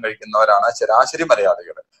ഭക്ഷണം കഴിക്കുന്നവരാണ് ശരാശരി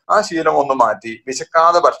മലയാളികൾ. ആ ശീലം ഒന്ന് മാറ്റി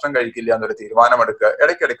വിശക്കാതെ ഭക്ഷണം കഴിക്കില്ല എന്നൊരു തീരുമാനമെടുക്കുക.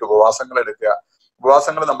 ഇടയ്ക്കിടയ്ക്ക് ഉപവാസങ്ങൾ എടുക്കുക.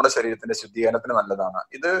 ഉപവാസങ്ങൾ നമ്മുടെ ശരീരത്തിന്റെ ശുദ്ധീകരണത്തിന് നല്ലതാണ്.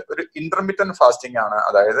 ഇത് ഒരു ഇന്റർമീഡിയന്റ് ഫാസ്റ്റിംഗ് ആണ്.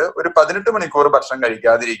 അതായത് ഒരു 18 മണിക്കൂർ ഭക്ഷണം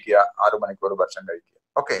കഴിക്കാതിരിക്കുക, 6 മണിക്കൂർ ഭക്ഷണം കഴിക്കുക.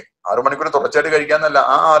 ഓക്കെ, 6 മണിക്കൂർ തുടർച്ചയായിട്ട് കഴിക്കാന്നല്ല,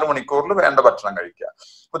 ആ 6 മണിക്കൂറിൽ വേണ്ട ഭക്ഷണം കഴിക്കുക.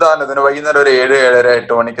 ഉദാഹരണത്തിന് വൈകുന്നേരം ഒരു 7, 7:30,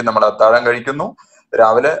 8 മണിക്ക് നമ്മൾ അത്താഴം കഴിക്കുന്നു.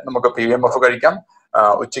 രാവിലെ നമുക്ക് PMF കഴിക്കാം,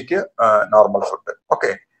 ഉച്ചയ്ക്ക് നോർമൽ ഫുഡ്.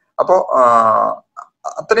 ഓക്കെ, അപ്പോ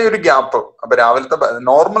അത്രയും ഒരു ഗ്യാപ്പ്. അപ്പൊ രാവിലത്തെ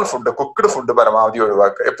നോർമൽ ഫുഡ്, കുക്ക്ഡ് ഫുഡ് പരമാവധി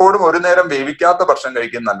ഒഴിവാക്കുക. എപ്പോഴും ഒരു നേരം വേവിക്കാത്ത ഭക്ഷണം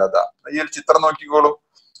കഴിക്കുന്നത് നല്ലതാ. ഈ ഒരു ചിത്രം നോക്കിക്കോളൂ.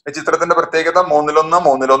 ഈ ചിത്രത്തിന്റെ പ്രത്യേകത 3-1,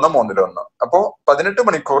 3-1, 3-1. അപ്പോ 18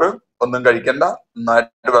 മണിക്കൂർ ഒന്നും കഴിക്കണ്ട,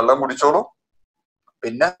 നന്നായിട്ട് വെള്ളം കുടിച്ചോളൂ.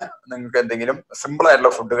 പിന്നെ നിങ്ങൾക്ക് എന്തെങ്കിലും സിമ്പിൾ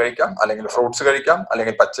ആയിട്ടുള്ള ഫുഡ് കഴിക്കാം, അല്ലെങ്കിൽ ഫ്രൂട്ട്സ് കഴിക്കാം,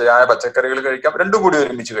 അല്ലെങ്കിൽ പച്ചയായ പച്ചക്കറികൾ കഴിക്കാം. രണ്ടും കൂടി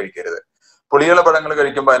ഒരുമിച്ച് കഴിക്കരുത്. പുളിയുള്ള പഴങ്ങൾ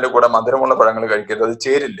കഴിക്കുമ്പോൾ അതിന്റെ കൂടെ മധുരമുള്ള പഴങ്ങൾ കഴിക്കരുത്. അത്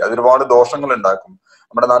ചേരില്ല, അത് ഒരുപാട് ദോഷങ്ങൾ ഉണ്ടാക്കും.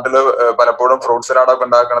 നമ്മുടെ നാട്ടില് പലപ്പോഴും ഫ്രൂട്ട് സലാഡൊക്കെ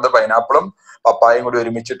ഉണ്ടാക്കുന്നത് പൈനാപ്പിളും പപ്പായയും കൂടി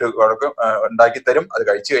ഒരുമിച്ചിട്ട് ഉണ്ടാക്കി തരും. അത്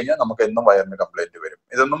കഴിച്ചു കഴിഞ്ഞാൽ നമുക്ക് എന്നും വയറിന് കംപ്ലൈന്റ് വരും.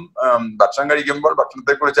 ഇതൊന്നും ഭക്ഷണം കഴിക്കുമ്പോൾ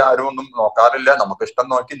ഭക്ഷണത്തെ കുറിച്ച് ആരും ഒന്നും നോക്കാറില്ല. നമുക്ക് ഇഷ്ടം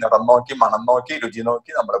നോക്കി, നിറം നോക്കി, മണം നോക്കി, രുചി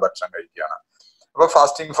നോക്കി നമ്മൾ ഭക്ഷണം കഴിക്കുകയാണ്. അപ്പൊ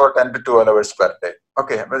fasting four 10 to 12 hours per day.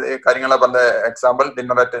 Okay, കാര്യങ്ങളെ പറഞ്ഞ example,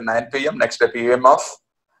 dinner at 9 PM, next PM of,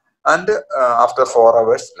 and after 4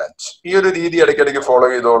 hours lunch. ഈ ഒരു രീതി ഇടയ്ക്കിടയ്ക്ക് ഫോളോ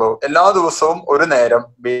ചെയ്തോളൂ. എല്ലാ ദിവസവും ഒരു നേരം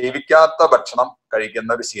വേവിക്കാത്ത ഭക്ഷണം കഴിക്കുന്ന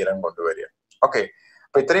ഒരു ശീലം കൊണ്ടുവരിക. ഓക്കെ,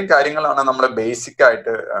 അപ്പൊ ഇത്രയും കാര്യങ്ങളാണ് നമ്മൾ ബേസിക്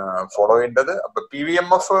ആയിട്ട് ഫോളോ ചെയ്യേണ്ടത്. അപ്പൊ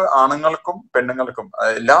PMF ആണുങ്ങൾക്കും പെണ്ണുങ്ങൾക്കും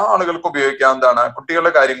എല്ലാ ആളുകൾക്കും ഉപയോഗിക്കാവുന്നതാണ്.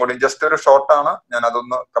 കുട്ടികളുടെ കാര്യം കൂടി ജസ്റ്റ് ഒരു ഷോർട്ടാണ്, ഞാൻ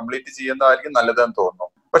അതൊന്ന് കംപ്ലീറ്റ് ചെയ്യുന്നതായിരിക്കും നല്ലതെന്ന് തോന്നുന്നു.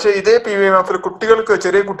 പക്ഷെ ഇതേ PMF കുട്ടികൾക്ക്,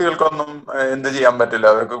 ചെറിയ കുട്ടികൾക്കൊന്നും എന്ത് ചെയ്യാൻ പറ്റില്ല,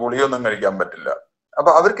 അവർക്ക് ഗുളിയൊന്നും കഴിക്കാൻ പറ്റില്ല.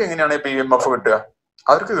 അപ്പൊ അവർക്ക് എങ്ങനെയാണ് PMF കിട്ടുക?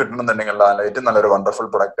 അവർക്ക് കിട്ടണമെന്നുണ്ടെങ്കിൽ ഏറ്റവും നല്ലൊരു വണ്ടർഫുൾ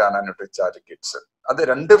പ്രൊഡക്റ്റ് ആണ് ന്യൂട്രിചാർജ് കിഡ്സ്. അത്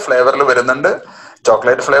 2 ഫ്ലേവറിൽ വരുന്നുണ്ട്,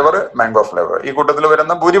 ചോക്ലേറ്റ് ഫ്ലേവർ, മാംഗോ ഫ്ലേവർ. ഈ കൂട്ടത്തിൽ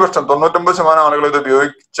വരുന്ന ഭൂരിപക്ഷം 99% ആളുകൾ ഇത്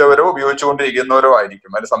ഉപയോഗിച്ചവരോ ഉപയോഗിച്ചുകൊണ്ടിരിക്കുന്നവരോ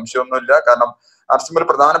ആയിരിക്കും, അതിൽ സംശയമൊന്നുമില്ല. കാരണം അർസിമിൽ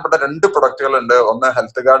പ്രധാനപ്പെട്ട 2 പ്രൊഡക്റ്റുകൾ ഉണ്ട്. ഒന്ന്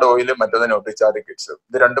ഹെൽത്ത് ഗാർഡ് ഓയിൽ, മറ്റൊന്ന് ന്യൂട്രിചാർജ് കിഡ്സ്.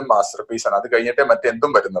 ഇത് രണ്ടും മാസ്റ്റർ പീസ് ആണ്. അത് കഴിഞ്ഞിട്ടേ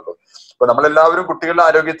മറ്റെന്തും വരുന്നുള്ളൂ. അപ്പൊ നമ്മളെല്ലാവരും കുട്ടികളുടെ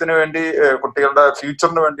ആരോഗ്യത്തിന് വേണ്ടി, കുട്ടികളുടെ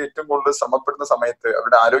ഫ്യൂച്ചറിന് വേണ്ടി ഏറ്റവും കൂടുതൽ ശ്രമപ്പെടുന്ന സമയത്ത്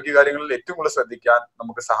അവരുടെ ആരോഗ്യ കാര്യങ്ങളിൽ ഏറ്റവും കൂടുതൽ ശ്രദ്ധിക്കാൻ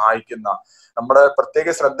നമുക്ക് സഹായിക്കുന്ന, നമ്മുടെ പ്രത്യേക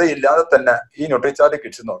ശ്രദ്ധയില്ലാതെ തന്നെ ഈ ന്യൂട്രിചാർജ്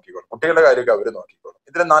കിഡ്സ് നോക്കിക്കോളും. കുട്ടികളുടെ കാര്യമൊക്കെ അവർ നോക്കിക്കോളും.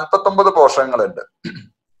 ഇതിൽ 49 പോഷകങ്ങളുണ്ട്.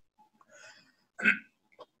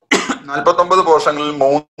 49 പോഷകങ്ങളിൽ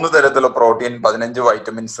 3 തരത്തിലുള്ള പ്രോട്ടീൻ, 15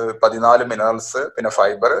 വൈറ്റമിൻസ്, 14 മിനറൽസ്, പിന്നെ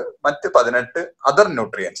ഫൈബർ, മറ്റ് 18 അതർ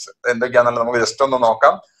ന്യൂട്രിയൻസ്. എന്തൊക്കെയാണെന്നുള്ളത് നമുക്ക് ജസ്റ്റ് ഒന്ന്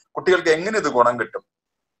നോക്കാം. കുട്ടികൾക്ക് എങ്ങനെ ഇത് ഗുണം കിട്ടും?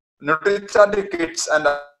 ന്യൂട്രിചാർജ് കിഡ്സ്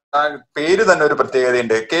ആൻഡ് പേര് തന്നെ ഒരു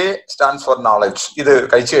പ്രത്യേകതയുണ്ട്. K stands for knowledge. ഇത്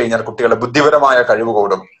കഴിച്ചു കഴിഞ്ഞാൽ കുട്ടികളുടെ ബുദ്ധിപരമായ കഴിവ്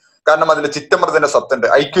കൂടും. കാരണം അതിൽ ചിറ്റമൃതന്റെ സത്തുണ്ട്.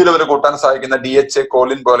 IQ ലെവൽ കൂട്ടാൻ സഹായിക്കുന്ന DHA,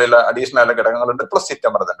 കോലിൻ പോലെയുള്ള അഡീഷണൽ ആയ ഘടകങ്ങളുണ്ട്. Plus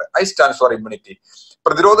ചിറ്റമൃതണ്ട്. I stands for immunity.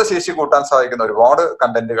 പ്രതിരോധ ശേഷി കൂട്ടാൻ സഹായിക്കുന്ന ഒരുപാട്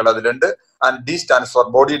കണ്ടന്റുകൾ അതിലുണ്ട്. And D stands for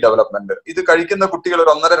body development. ഇത് കഴിക്കുന്ന കുട്ടികൾ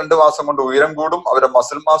ഒരു 1.5-2 മാസം കൊണ്ട് ഉയരം കൂടും, അവരുടെ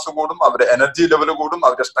മസിൽ മാസ് കൂടും, അവരുടെ എനർജി ലെവൽ കൂടും,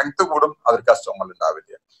 അവരുടെ സ്ട്രെങ്ത് കൂടും, അവർക്ക് അസുഖങ്ങൾ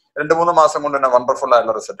ഉണ്ടാവില്ല. 2-3 മാസം കൊണ്ട് തന്നെ വണ്ടർഫുൾ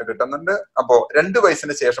ആയിട്ടുള്ള റിസൾട്ട് കിട്ടുന്നുണ്ട്. അപ്പോ 2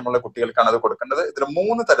 വയസ്സിന് ശേഷമുള്ള കുട്ടികൾക്കാണ് അത് കൊടുക്കേണ്ടത്. ഇതിൽ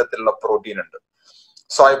 3 തരത്തിലുള്ള പ്രോട്ടീൻ ഉണ്ട്.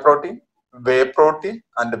 Soy protein, way protein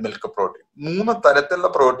and milk protein. 3 തരത്തിലുള്ള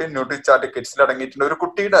പ്രോട്ടീൻ ന്യൂട്രിചാർജ് കിഡ്സിൽ അടങ്ങിയിട്ടുണ്ട്. ഒരു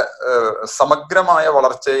കുട്ടിയുടെ സമഗ്രമായ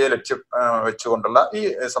വളർച്ചയെ ലക്ഷ്യം വെച്ചുകൊണ്ടുള്ള ഈ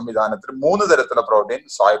സംവിധാനത്തിൽ 3 തരത്തിലുള്ള പ്രോട്ടീൻ,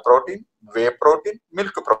 സോയ് പ്രോട്ടീൻ, വേ പ്രോട്ടീൻ,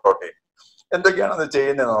 മിൽക്ക് പ്രോട്ടീൻ. എന്തൊക്കെയാണ് അത്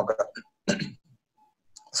ചെയ്യുന്നത് നോക്കാം.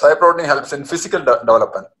 Soy protein helps in physical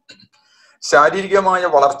development. ശാരീരികമായ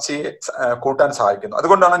വളർച്ചയെ കൂട്ടാൻ സഹായിക്കുന്നു.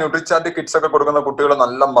 അതുകൊണ്ടാണ് ന്യൂട്രിചാർജ് കിഡ്സ് ഒക്കെ കൊടുക്കുന്ന കുട്ടികൾ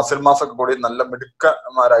നല്ല മസിൽ മാസ് ഒക്കെ കൂടി നല്ല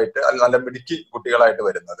മിടുക്കന്മാരായിട്ട്, നല്ല മിടുക്കി കുട്ടികളായിട്ട്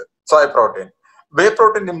വരുന്നത്. സോയ് പ്രോട്ടീൻ. വേ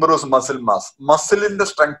protein improves muscle mass. മസിലിന്റെ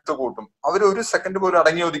strength കൂട്ടും. അവർ 1 സെക്കൻഡ് പോലും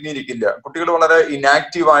അടങ്ങി ഒതുങ്ങിയിരിക്കില്ല. കുട്ടികൾ വളരെ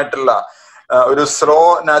ഇനാക്റ്റീവ് ആയിട്ടുള്ള ഒരു സ്ലോ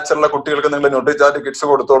നാച്ചുറൽ കുട്ടികൾക്ക് നിങ്ങൾ ന്യൂട്രിചാർജ് കിഡ്സ്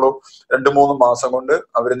കൊടുത്തോളൂ. 2-3 മാസം കൊണ്ട്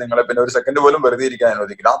അവർ നിങ്ങളെ പിന്നെ 1 സെക്കൻഡ് പോലും വെറുതെ ഇരിക്കാൻ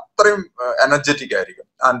അനുവദിക്കില്ല. അത്രയും എനർജറ്റിക് ആയിരിക്കും.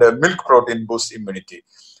 And milk protein boost immunity.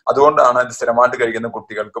 അതുകൊണ്ടാണ് ഇത് സ്ഥിരമായിട്ട് കഴിക്കുന്ന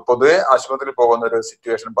കുട്ടികൾക്ക് പൊതുവെ ആശുപത്രിയിൽ പോകുന്ന ഒരു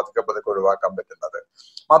സിറ്റുവേഷൻ പതുക്കെ ഒഴിവാക്കാൻ പറ്റുന്നത്.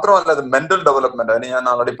 മാത്രമല്ല അത് മെന്റൽ ഡെവലപ്മെന്റ്. അതിന് ഞാൻ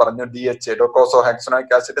ആൾറെഡി പറഞ്ഞു. DHA,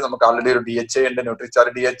 ഡോക്കോസോഹെക്സനോയിക് acid. നമുക്ക് ആൾറെഡി ഒരു DHA ഉണ്ട്,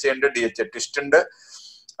 ന്യൂട്രിചാർജ് DHA ഉണ്ട്, DHA ട്വിസ്റ്റ് ഉണ്ട്.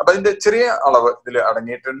 അപ്പൊ അതിന്റെ ചെറിയ അളവ് ഇതിൽ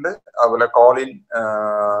അടങ്ങിയിട്ടുണ്ട്. അതുപോലെ കോളിൻ,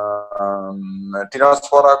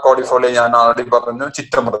 ടിനോസ്ഫോറ കോഡിഫോളിയ ഞാൻ ആൾറെഡി പറഞ്ഞു.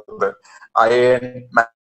 ചിറ്റമൃത്, iron,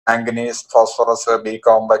 manganese, phosphorus, B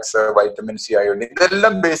complex, vitamin C, iodine.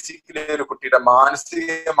 ഇതെല്ലാം ബേസിക്കലി ഒരു കുട്ടിയുടെ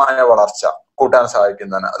മാനസികമായ വളർച്ച കൂട്ടാൻ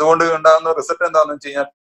സഹായിക്കുന്നതാണ്. അതുകൊണ്ട് ഉണ്ടാകുന്ന റിസൾട്ട് എന്താണെന്ന് വെച്ച് കഴിഞ്ഞാൽ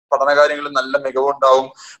പഠനകാര്യങ്ങളിൽ നല്ല മികവുണ്ടാവും.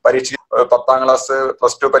 പരീക്ഷ 10ാം ക്ലാസ്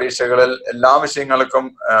 +2 പരീക്ഷകളിൽ എല്ലാ വിഷയങ്ങൾക്കും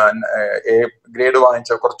A ഗ്രേഡ്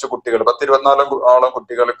വാങ്ങിച്ച കുറച്ച് കുട്ടികൾ 10-24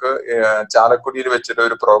 കുട്ടികൾക്ക് ചാലക്കുടിയിൽ വെച്ചിട്ട്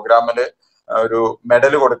ഒരു പ്രോഗ്രാമില് ഒരു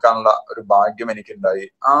മെഡൽ കൊടുക്കാനുള്ള ഒരു ഭാഗ്യം എനിക്കുണ്ടായി.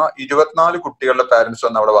 ആ 24 കുട്ടികളുടെ പാരന്റ്സ്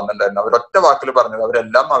വന്ന് അവിടെ വന്നിട്ടുണ്ടായിരുന്നു. അവരൊറ്റ വാക്കിൽ പറഞ്ഞത്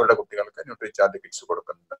അവരെല്ലാം അവരുടെ കുട്ടികൾക്ക് ന്യൂട്രിചാർജ് കിറ്റ്സ്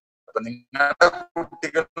കൊടുക്കുന്നുണ്ട്. അപ്പൊ നിങ്ങളുടെ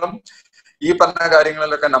കുട്ടികളും ഈ പറഞ്ഞ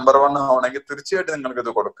കാര്യങ്ങളിലൊക്കെ നമ്പർ 1 ആവണമെങ്കിൽ തീർച്ചയായിട്ടും നിങ്ങൾക്ക്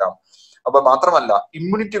ഇത് കൊടുക്കാം. അപ്പൊ മാത്രമല്ല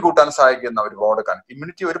ഇമ്മ്യൂണിറ്റി കൂട്ടാൻ സഹായിക്കുന്ന ഒരുപാട്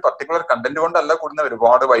ഇമ്മ്യൂണിറ്റി ഒരു പർട്ടിക്കുലർ കണ്ടന്റ് കൊണ്ടല്ല കൂടുന്ന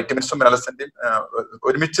ഒരുപാട് വൈറ്റമിൻസും മിനറൽസിന്റെയും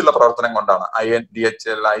ഒരുമിച്ചുള്ള പ്രവർത്തനം കൊണ്ടാണ്. Iron,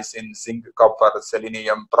 DHA, lysine, zinc, copper,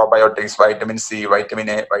 selenium, probiotics, vitamin C, vitamin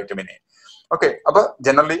A. Okay, അപ്പൊ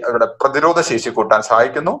ജനറലി അവരുടെ പ്രതിരോധ ശേഷി കൂട്ടാൻ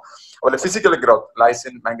സഹായിക്കുന്നു. അതുപോലെ physical growth,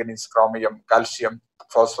 lysine, manganese, chromium, calcium,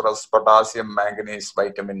 phosphorus, potassium, manganese,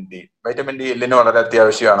 vitamin D. Vitamin D എല്ലിന് വളരെ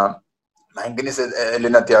അത്യാവശ്യമാണ്. മാംഗനീസ്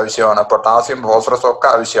എല്ലിന് അത്യാവശ്യമാണ്. പൊട്ടാസ്യം, ഫോസ്ഫറസ് ഒക്കെ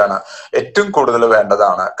ആവശ്യമാണ്. ഏറ്റവും കൂടുതൽ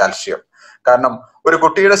വേണ്ടതാണ് കാൽഷ്യം. കാരണം ഒരു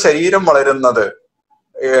കുട്ടിയുടെ ശരീരം വളരുന്നത്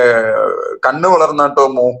കണ്ണ് വളർന്നിട്ടോ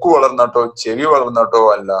മൂക്ക് വളർന്നിട്ടോ ചെവി വളർന്നിട്ടോ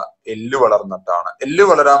അല്ല, എല്ല് വളർന്നിട്ടാണ്. എല്ല്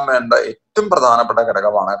വളരാൻ വേണ്ട ഏറ്റവും പ്രധാനപ്പെട്ട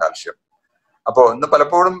ഘടകമാണ് കാൽഷ്യം. അപ്പോ ഇന്ന്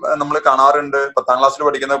പലപ്പോഴും നമ്മൾ കാണാറുണ്ട്, 10ാം ക്ലാസ്സിൽ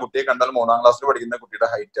പഠിക്കുന്ന കുട്ടിയെ കണ്ടാൽ 3ാം ക്ലാസ്സിൽ പഠിക്കുന്ന കുട്ടിയുടെ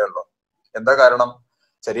ഹൈറ്റേ ഉള്ളൂ. എന്താ കാരണം?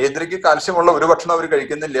 ശരീരത്തിലേക്ക് കാൽഷ്യമുള്ള ഒരു ഭക്ഷണം അവർ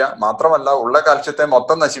കഴിക്കുന്നില്ല. മാത്രമല്ല ഉള്ള കാൽഷ്യത്തെ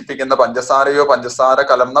മൊത്തം നശിപ്പിക്കുന്ന പഞ്ചസാര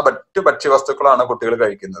കലർന്ന മറ്റു ഭക്ഷ്യവസ്തുക്കളാണ് കുട്ടികൾ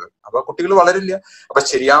കഴിക്കുന്നത്. അപ്പൊ കുട്ടികൾ വളരില്ല. അപ്പൊ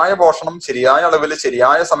ശരിയായ പോഷണം ശരിയായ അളവിൽ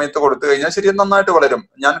ശരിയായ സമയത്ത് കൊടുത്തു കഴിഞ്ഞാൽ ശരീരം നന്നായിട്ട് വളരും.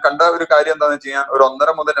 ഞാൻ കണ്ട ഒരു കാര്യം എന്താണെന്ന് വെച്ച് കഴിഞ്ഞാൽ ഒരു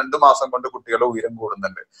 1.5 മുതൽ 2 മാസം കൊണ്ട് കുട്ടികളെ ഉയരം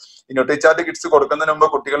കൂടുന്നുണ്ട്. ഈ ന്യൂട്രിചാർജ് കിറ്റ്സ് കൊടുക്കുന്നതിന് മുമ്പ്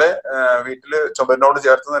കുട്ടികളെ വീട്ടില് ചുമരിനോട്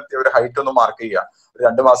ചേർത്ത് നിർത്തി ഒരു ഹൈറ്റ് ഒന്ന് മാർക്ക് ചെയ്യുക. ഒരു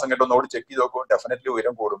 2 മാസം കഴിഞ്ഞിട്ട് ഒന്നുകൂടി ചെക്ക് ചെയ്ത് നോക്കും, ഡെഫിനറ്റ്ലി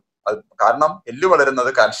ഉയരം കൂടും. അത് കാരണം എല്ല് വളരുന്നത്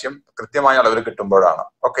കാൽഷ്യം കൃത്യമായ അളവിൽ കിട്ടുമ്പോഴാണ്.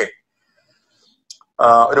 ഓക്കെ,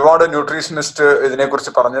 ഒരുപാട് ന്യൂട്രീഷനിസ്റ്റ്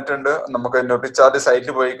ഇതിനെക്കുറിച്ച് പറഞ്ഞിട്ടുണ്ട്. നമുക്ക് ന്യൂട്രിചാർജ്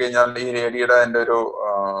സൈറ്റിൽ പോയി കഴിഞ്ഞാൽ ഈ ലേഡിയുടെ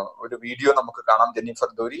ഒരു വീഡിയോ നമുക്ക് കാണാം, ജെന്നിഫർ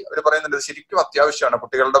ദോരി. അവർ പറയുന്നുണ്ട് ശരിക്കും അത്യാവശ്യമാണ്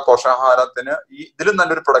കുട്ടികളുടെ പോഷകാഹാരത്തിന്. ഇതിലും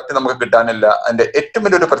നല്ലൊരു പ്രൊഡക്റ്റ് നമുക്ക് കിട്ടാനില്ല. അതിന്റെ ഏറ്റവും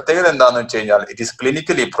വലിയൊരു പ്രത്യേകത എന്താണെന്ന് വെച്ച് കഴിഞ്ഞാൽ it is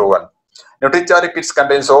clinically proven. Nutricharge kits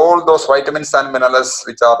contains all those vitamins and minerals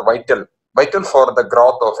which are vital for the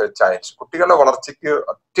growth of a child. കുട്ടികളുടെ വളർച്ചയ്ക്ക്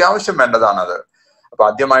അത്യാവശ്യം വേണ്ടതാണത്. അപ്പൊ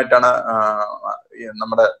ആദ്യമായിട്ടാണ്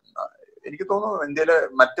നമ്മുടെ, എനിക്ക് തോന്നുന്നു ഇന്ത്യയിലെ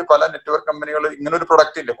മറ്റ് പല നെറ്റ്വർക്ക് കമ്പനികൾ ഇങ്ങനെ ഒരു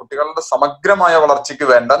പ്രൊഡക്റ്റ് ഇല്ല. കുട്ടികളുടെ സമഗ്രമായ വളർച്ചയ്ക്ക്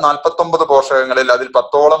വേണ്ട 49 പോഷകങ്ങളിൽ അതിൽ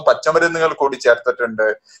 10ഓളം പച്ചമരുന്നുകൾ കൂടി ചേർത്തിട്ടുണ്ട്.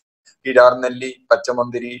 കിഴാർനെല്ലി,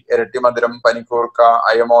 പച്ചമുന്തിരി, ഇരട്ടിമധുരം, പനിക്കൂർക്ക,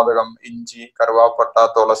 അയമോദകം, ഇഞ്ചി, കറുവാപ്പട്ട,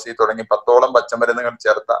 തുളസി തുടങ്ങി 10ഓളം പച്ചമരുന്നുകൾ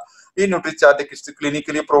ചേർത്ത ഈ ന്യൂട്രിചാർജ് കിറ്റ്സ്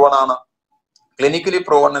ക്ലിനിക്കലി പ്രൂവൺ ആണ്. ക്ലിനിക്കലി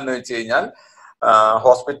പ്രൂവൺ എന്ന് വെച്ച് കഴിഞ്ഞാൽ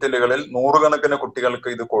ഹോസ്പിറ്റലുകളിൽ 100 കണക്കിന് കുട്ടികൾക്ക്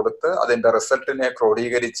ഇത് കൊടുത്ത് അതിന്റെ റിസൾട്ടിനെ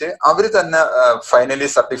ക്രോഡീകരിച്ച് അവർ തന്നെ ഫൈനലി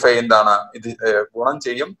സർട്ടിഫൈ ചെയ്യുന്നതാണ് ഇത് ഗുണം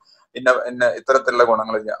ചെയ്യും, ഇത്തരത്തിലുള്ള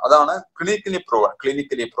ഗുണങ്ങൾ. അതാണ് ക്ലിനിക്കലി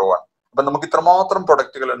പ്രൂവൺ. അപ്പൊ നമുക്ക് ഇത്രമാത്രം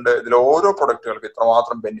പ്രൊഡക്റ്റുകൾ ഉണ്ട്. ഇതിൽ ഓരോ പ്രൊഡക്റ്റുകൾക്ക്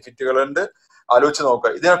ഇത്രമാത്രം ബെനിഫിറ്റുകൾ ഉണ്ട്. ആലോചിച്ച് നോക്കുക,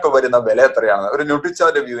 ഇതിനൊക്കെ വരുന്ന വില എത്രയാണ്? ഒരു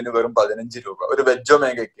ന്യൂട്രിചാർജ് റിവ്യൂവിന് വെറും 15 രൂപ. ഒരു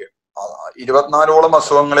വെജൊമേഗയ്ക്ക് 24ഓളം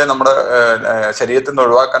അസുഖങ്ങളെ നമ്മുടെ ശരീരത്തിൽ നിന്ന്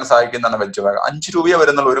ഒഴിവാക്കാൻ സഹായിക്കുന്നതാണ് വെജൊമേഗ. 5 രൂപയെ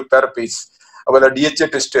വരുന്നുള്ള ഒരു പെർ പീസ്. അതുപോലെ DHA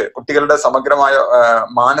ട്വിസ്റ്റ്, കുട്ടികളുടെ സമഗ്രമായ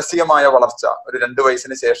മാനസികമായ വളർച്ച ഒരു 2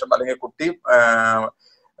 വയസ്സിന് ശേഷം, അല്ലെങ്കിൽ കുട്ടി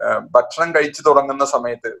ഭക്ഷണം കഴിച്ചു തുടങ്ങുന്ന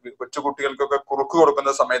സമയത്ത്, കൊച്ചു കുട്ടികൾക്കൊക്കെ കുറുക്ക്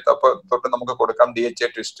കൊടുക്കുന്ന സമയത്ത് അപ്പൊ തൊട്ട് നമുക്ക് കൊടുക്കാം DHA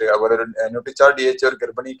ട്വിസ്റ്റ്. അതുപോലെ ഒരു ന്യൂട്രിചാർജ് DHA ഒരു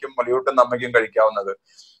ഗർഭിണിക്കും മുലയൂട്ടുന്ന അമ്മയ്ക്കും കഴിക്കാവുന്നത്.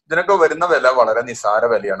 ഇതിനൊക്കെ വരുന്ന വില വളരെ നിസാര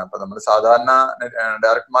വിലയാണ്. അപ്പൊ നമ്മൾ സാധാരണ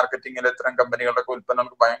ഡയറക്ട് മാർക്കറ്റിംഗിൽ ഇത്തരം കമ്പനികളുടെ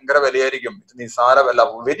ഉൽപ്പന്നങ്ങൾക്ക് ഭയങ്കര വിലയായിരിക്കും. ഇത് നിസാര വില,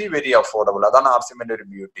 വെരി വെരി അഫോർഡബിൾ. അതാണ് RCMന്റെ ഒരു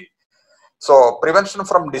beauty. So prevention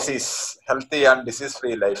from disease, healthy and disease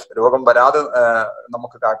free life. രോഗം വരാതെ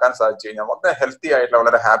നമുക്ക് കാക്കാൻ സാധിച്ചു കഴിഞ്ഞാൽ വളരെ ഹെൽത്തി ആയിട്ടുള്ള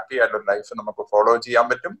വളരെ ഹാപ്പി ആയിട്ടുള്ള ലൈഫ് നമുക്ക് ഫോളോ ചെയ്യാൻ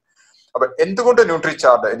പറ്റും. അപ്പൊ എന്തുകൊണ്ട്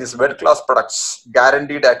Nutricharge? It is world class products,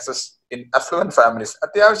 guaranteed access in affluent families.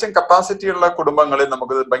 അത്യാവശ്യം കപ്പാസിറ്റി ഉള്ള കുടുംബങ്ങളിൽ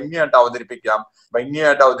നമുക്ക് ഭംഗിയായിട്ട് അവതരിപ്പിക്കാം.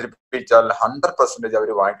 ഭംഗിയായിട്ട് അവതരിപ്പിച്ചാൽ 100% അവർ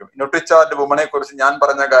വാങ്ങിക്കും. ന്യൂട്രിചാർജ് വുമനെ കുറിച്ച് ഞാൻ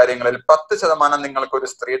പറഞ്ഞ കാര്യങ്ങളിൽ 10% നിങ്ങൾക്ക് ഒരു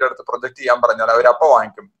സ്ത്രീയുടെ അടുത്ത് പ്രൊജക്ട് ചെയ്യാൻ പറഞ്ഞാൽ അവർ അപ്പൊ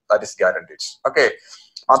വാങ്ങിക്കും. That is guaranteed. ഓക്കെ,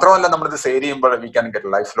 മാത്രമല്ല നമ്മളിത് സെയിൽ ചെയ്യുമ്പോൾ we can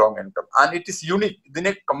get life long income and it is unique.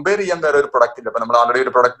 ഇതിനെ കമ്പയർ ചെയ്യാൻ വേറെ ഒരു പ്രൊഡക്റ്റ് ഇല്ല. അപ്പൊ നമ്മൾ ആൾറെഡി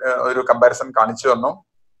ഒരു കമ്പാരിസൺ കാണിച്ചു തന്നു.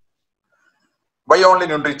 Y only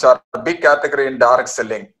Nutricharge? Big category in direct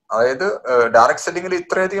selling. അതായത് ഡയറക്ട് സെല്ലിംഗിൽ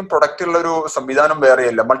ഇത്രയധികം പ്രൊഡക്റ്റ് ഉള്ള ഒരു സംവിധാനം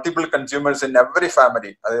വേറെയില്ല. Multiple consumers in every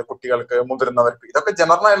family. അതായത് കുട്ടികൾക്ക്, മുതിർന്നവർക്ക്. ഇതൊക്കെ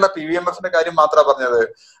ജനറൽ ആയിട്ടുള്ള PVMFന്റെ കാര്യം മാത്രമാണ് പറഞ്ഞത്.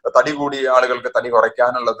 തടി കൂടിയ ആളുകൾക്ക് തടി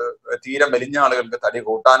കുറയ്ക്കാനുള്ളത്, തീരെ മെലിഞ്ഞ ആളുകൾക്ക് തടി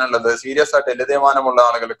കൂട്ടാനുള്ളത്, സീരിയസ് ആയിട്ട് എല്ല് തേയ്മാനമുള്ള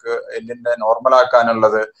ആളുകൾക്ക് എല്ലിന്റെ നോർമൽ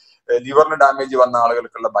ആക്കാനുള്ളത്, ലിവറിന് ഡാമേജ് വന്ന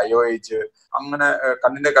ആളുകൾക്കുള്ള ബയോ ഏജ്, അങ്ങനെ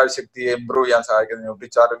കണ്ണിന്റെ കാഴ്ചശക്തിയെ ഇംപ്രൂവ് ചെയ്യാൻ സഹായിക്കുന്ന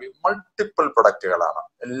ന്യൂട്രിചാർജ് മൾട്ടിപ്പിൾ പ്രൊഡക്റ്റുകളാണ്.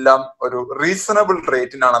 എല്ലാം ഒരു റീസണബിൾ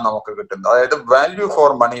റേറ്റിനാണ് നമുക്ക് കിട്ടുന്നത്. അതായത് വാല്യൂ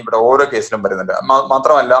ഫോർ മണി ഇവിടെ ഓരോ കേസിലും വരുന്നുണ്ട്.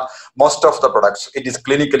 മാത്രമല്ല most of the products it is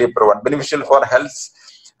clinically proven, beneficial for health,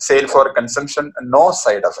 sale four consumption, no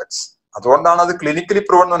side effects. അതുകൊണ്ടാണ് അത് ക്ലിനിക്കലി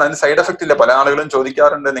പ്രൂവൺ എന്ന് പറഞ്ഞാൽ അതിന് സൈഡ് എഫക്ട് ഇല്ല. പല ആളുകളും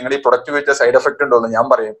ചോദിക്കാറുണ്ട്, നിങ്ങൾ ഈ പ്രൊഡക്റ്റ് ഉപയോഗിച്ച സൈഡ് എഫക്ട് ഉണ്ടോ എന്ന്. ഞാൻ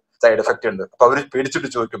പറയും സൈഡ് എഫക്ട് ഉണ്ട്. അപ്പൊ അവർ പേടിച്ചിട്ട്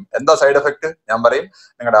ചോദിക്കും എന്താ സൈഡ് എഫക്ട്, ഞാൻ പറയും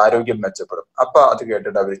നിങ്ങളുടെ ആരോഗ്യം മെച്ചപ്പെടും. അപ്പൊ അത്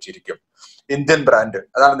കേട്ടിട്ട് അവർ ചിരിക്കും. ഇന്ത്യൻ ബ്രാൻഡ്,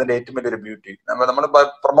 അതാണ് ഇതിന്റെ ഏറ്റവും വലിയൊരു ബ്യൂട്ടി. നമ്മൾ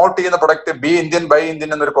പ്രൊമോട്ട് ചെയ്യുന്ന product B Indian by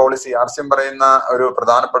Indian എന്നൊരു പോളിസി, ആർസിഎം പറയുന്ന ഒരു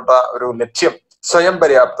പ്രധാനപ്പെട്ട ഒരു ലക്ഷ്യം സ്വയം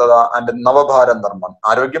പര്യാപ്തത ആൻഡ് നവഭാരത നിർമ്മാണം.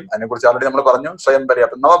 ആരോഗ്യം, അതിനെ കുറിച്ച് ആൾറെഡി നമ്മൾ പറഞ്ഞു. സ്വയം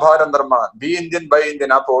പര്യാപ്തത, നവഭാരത നിർമ്മാണം, ബി ഇന്ത്യൻ ബൈ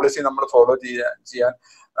ഇന്ത്യൻ, ആ പോളിസി നമ്മൾ ഫോളോ ചെയ്യാൻ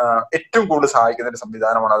ഏറ്റവും കൂടുതൽ സഹായിക്കുന്ന ഒരു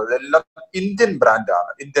സംവിധാനമാണ്. അതെല്ലാം ഇന്ത്യൻ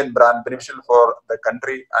ബ്രാൻഡാണ്. Indian brand, beneficial for the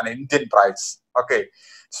country and Indian price. Okay,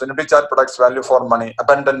 so Nutricharge products, value for money,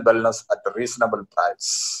 abundant wellness at reasonable price.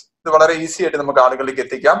 ഇത് വളരെ ഈസി ആയിട്ട് നമുക്ക് ആളുകളിലേക്ക്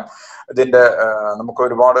എത്തിക്കാം. ഇതിന്റെ നമുക്ക്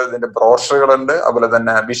ഒരുപാട് ഇതിന്റെ ബ്രോഷറുകളുണ്ട്, അതുപോലെ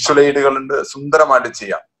തന്നെ വിഷ്വൽ എയ്ഡുകളുണ്ട്. സുന്ദരമായിട്ട്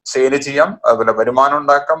ചെയ്യാം, സെയിൽ ചെയ്യാം, അതുപോലെ വരുമാനം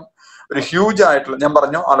ഉണ്ടാക്കാം. ഒരു ഹ്യൂജ് ആയിട്ടുള്ള, ഞാൻ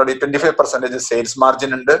പറഞ്ഞു ഓൾറെഡി 25% സെയിൽസ്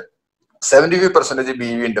മാർജിൻ ഉണ്ട്, 75%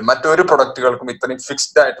 BV ഉണ്ട്. മറ്റൊരു പ്രൊഡക്റ്റുകൾക്കും ഇത്രയും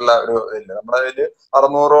ഫിക്സ്ഡ് ആയിട്ടുള്ള ഒരു ഇല്ല. നമ്മുടെ കയ്യിൽ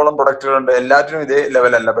 600ഓളം പ്രൊഡക്റ്റുകളുണ്ട്, എല്ലാറ്റിനും ഇതേ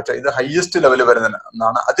ലെവലല്ല. പക്ഷെ ഇത് ഹയസ്റ്റ് ലെവൽ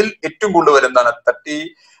വരുന്നതാണ്. അതിൽ ഏറ്റവും കൂടുതൽ വരുന്നതാണ്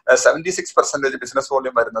 76% ബിസിനസ്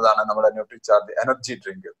വോള്യൂം വരുന്നതാണ് നമ്മുടെ Nutricharge energy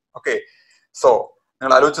drink. Okay, so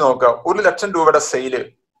നിങ്ങൾ ആലോചിച്ച് നോക്കുക, 1 ലക്ഷം രൂപയുടെ സെയില്.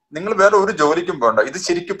 നിങ്ങൾ വേറെ ഒരു ജോലിക്കും പോകണ്ട, ഇത്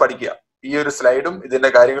ശരിക്കും പഠിക്കുക. ഈ ഒരു സ്ലൈഡും ഇതിന്റെ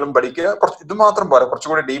കാര്യങ്ങളും പഠിക്കുക. ഇത് മാത്രം പോരാ,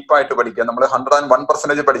 കുറച്ചുകൂടി ഡീപ്പായിട്ട് പഠിക്കുക. നമ്മൾ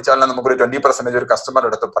 101% പഠിച്ചാലും നമുക്കൊരു 20% ഒരു കസ്റ്റമർ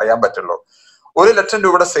അടുത്ത് പറയാൻ പറ്റുള്ളൂ. 1 ലക്ഷം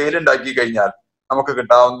രൂപയുടെ സെയിൽ ഉണ്ടാക്കി കഴിഞ്ഞാൽ നമുക്ക്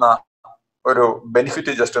കിട്ടാവുന്ന ഒരു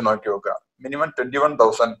ബെനിഫിറ്റ് ജസ്റ്റ് നോക്കി നോക്കുക. Minimum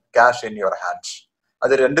 21,000 cash in your hands.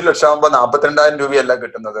 അത് 2 ലക്ഷം ആകുമ്പോൾ 42,000 രൂപയല്ല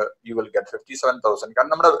കിട്ടുന്നത്, യു വിൽ ഗെറ്റ് 57,000.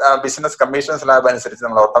 കാരണം നമ്മുടെ ബിസിനസ് കമ്മീഷൻ സ്ലാബ് അനുസരിച്ച്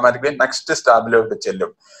നമ്മൾ ഓട്ടോമാറ്റിക്കലി നെക്സ്റ്റ് സ്റ്റാബിലോട്ട്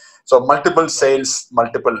ചെല്ലും. So multiple sales,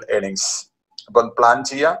 multiple earnings. അപ്പൊ പ്ലാൻ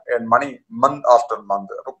ചെയ്യുക, മണി മന്ത് ആഫ്റ്റർ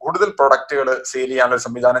മന്ത്. അപ്പൊ കൂടുതൽ പ്രൊഡക്റ്റുകൾ സെയിൽ ചെയ്യാനുള്ള ഒരു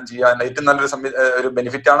സംവിധാനം ചെയ്യാൻ ഏറ്റവും നല്ലൊരു ഒരു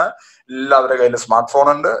ബെനിഫിറ്റ് ആണ്. എല്ലാവരുടെ കയ്യിൽ സ്മാർട്ട് ഫോൺ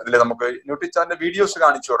ഉണ്ട്. ഇതിൽ നമുക്ക് ന്യൂട്രിചാർജിന്റെ വീഡിയോസ്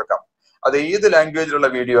കാണിച്ചു കൊടുക്കാം. അത് ഏത് ലാംഗ്വേജിലുള്ള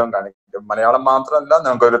വീഡിയോ കാണിക്കും, മലയാളം മാത്രമല്ല.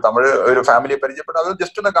 നമുക്ക് ഒരു തമിഴ് ഒരു ഫാമിലിയെ പരിചയപ്പെട്ട് അത്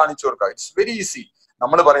ജസ്റ്റ് ഒന്ന് കാണിച്ചു കൊടുക്കാം. It's very easy.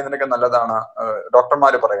 നമ്മൾ പറയുന്നതിനൊക്കെ നല്ലതാണ്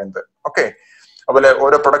ഡോക്ടർമാര് പറയുന്നത്. ഓക്കെ, അതുപോലെ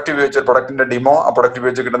ഓരോ പ്രൊഡക്റ്റ് ഉപയോഗിച്ച പ്രൊഡക്റ്റിന്റെ ഡിമോ, ആ പ്രൊഡക്റ്റ്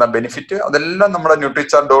ഉപയോഗിച്ച് കിട്ടുന്ന ബെനിഫിറ്റ്, അതെല്ലാം നമ്മുടെ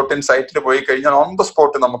nutricharge.in സൈറ്റിൽ പോയി കഴിഞ്ഞാൽ ഓൺ ദ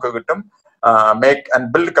സ്പോട്ട് നമുക്ക് കിട്ടും. Make and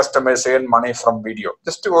build customers earn money from video.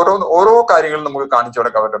 Just ഓരോ കാര്യങ്ങളും നമുക്ക് കാണിച്ചു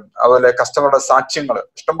കൊടുക്കാൻ പറ്റും. അതുപോലെ കസ്റ്റമറുടെ സാക്ഷ്യങ്ങൾ,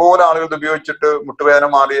 ഇഷ്ടംപോലെ ആളുകൾ ഉപയോഗിച്ചിട്ട് മുട്ടുവേദന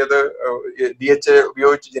മാറിയത്, DHA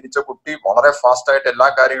ഉപയോഗിച്ച് ജനിച്ച കുട്ടി വളരെ ഫാസ്റ്റ് ആയിട്ട് എല്ലാ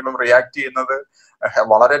കാര്യങ്ങളും റിയാക്ട് ചെയ്യുന്നത്,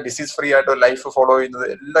 വളരെ ഡിസീസ് ഫ്രീ ആയിട്ട് ലൈഫ് ഫോളോ ചെയ്യുന്നത്,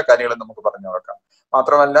 എല്ലാ കാര്യങ്ങളും നമുക്ക് പറഞ്ഞു കൊടുക്കാം.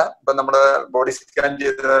 മാത്രമല്ല ഇപ്പൊ നമ്മള് ബോഡി സ്കാൻ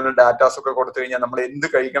ചെയ്ത ഡാറ്റാസ് ഒക്കെ കൊടുത്തു കഴിഞ്ഞാൽ നമ്മൾ എന്ത്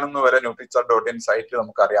കഴിക്കണം എന്ന് വരെ nutricharge.in സൈറ്റിൽ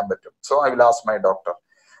നമുക്ക് അറിയാൻ പറ്റും. So I will ask my doctor.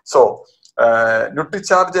 So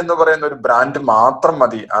Nutricharge എന്ന് പറയുന്ന ഒരു ബ്രാൻഡ് മാത്രം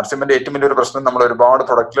മതി. ആർസിഎമ്മിന്റെ ഏറ്റവും വലിയൊരു പ്രശ്നം നമ്മൾ ഒരുപാട്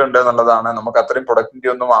പ്രൊഡക്റ്റുകൾ ഉണ്ട് എന്നുള്ളതാണ്. നമുക്ക് അത്രയും പ്രൊഡക്റ്റിന്റെ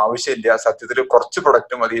ഒന്നും ആവശ്യമില്ല. സത്യത്തിൽ കുറച്ച്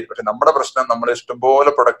പ്രൊഡക്റ്റ് മതി. പക്ഷെ നമ്മുടെ പ്രശ്നം, നമ്മൾ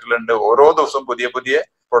ഇഷ്ടംപോലെ പ്രൊഡക്റ്റുകളുണ്ട്. ഓരോ ദിവസവും പുതിയ പുതിയ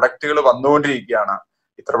പ്രൊഡക്റ്റുകൾ വന്നുകൊണ്ടിരിക്കുകയാണ്.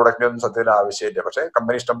 ഇത്ര പ്രൊഡക്റ്റിന്റെ ഒന്നും സത്യത്തിൽ ആവശ്യമില്ല. പക്ഷെ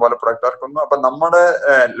കമ്പനി ഇഷ്ടംപോലെ പ്രൊഡക്റ്റ് ഇറക്കുന്നു. അപ്പൊ നമ്മുടെ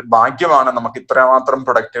ഭാഗ്യമാണ് നമുക്ക് ഇത്രമാത്രം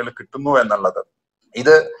പ്രൊഡക്റ്റുകൾ കിട്ടുന്നു എന്നുള്ളത്.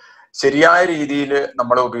 ഇത് ശരിയായ രീതിയിൽ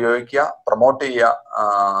നമ്മൾ ഉപയോഗിക്കുക, പ്രൊമോട്ട് ചെയ്യുക.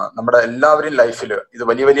 നമ്മുടെ എല്ലാവരും ലൈഫിൽ ഇത്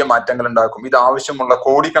വലിയ വലിയ മാറ്റങ്ങൾ ഉണ്ടാക്കും. ഇത് ആവശ്യമുള്ള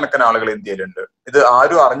കോടിക്കണക്കിന് ആളുകൾ ഇന്ത്യയിലുണ്ട്. ഇത്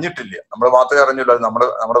ആരും അറിഞ്ഞിട്ടില്ല, നമ്മൾ മാത്രമേ അറിഞ്ഞുള്ളൂ. അത്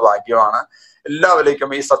നമ്മുടെ ഭാഗ്യമാണ്.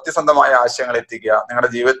 എല്ലാവരിലേക്കും ഈ സത്യസന്ധമായ ആശയങ്ങൾ എത്തിക്കുക.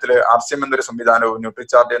 നിങ്ങളുടെ ജീവിതത്തിൽ ആർസിഎം എന്നൊരു സംവിധാനവും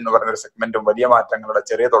ന്യൂട്രിചാർജ് എന്ന് പറയുന്ന ഒരു സെഗ്മെന്റും വലിയ മാറ്റങ്ങളുടെ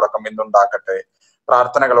ചെറിയ തുടക്കം ഇന്നുണ്ടാക്കട്ടെ.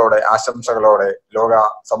 പ്രാർത്ഥനകളോടെ, ആശംസകളോടെ, ലോക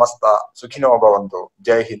സമസ്ത സുഖിനോ ഭവന്തു.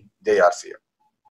 ജയ് ഹിന്ദ്, ജയ് ആർസിഎം.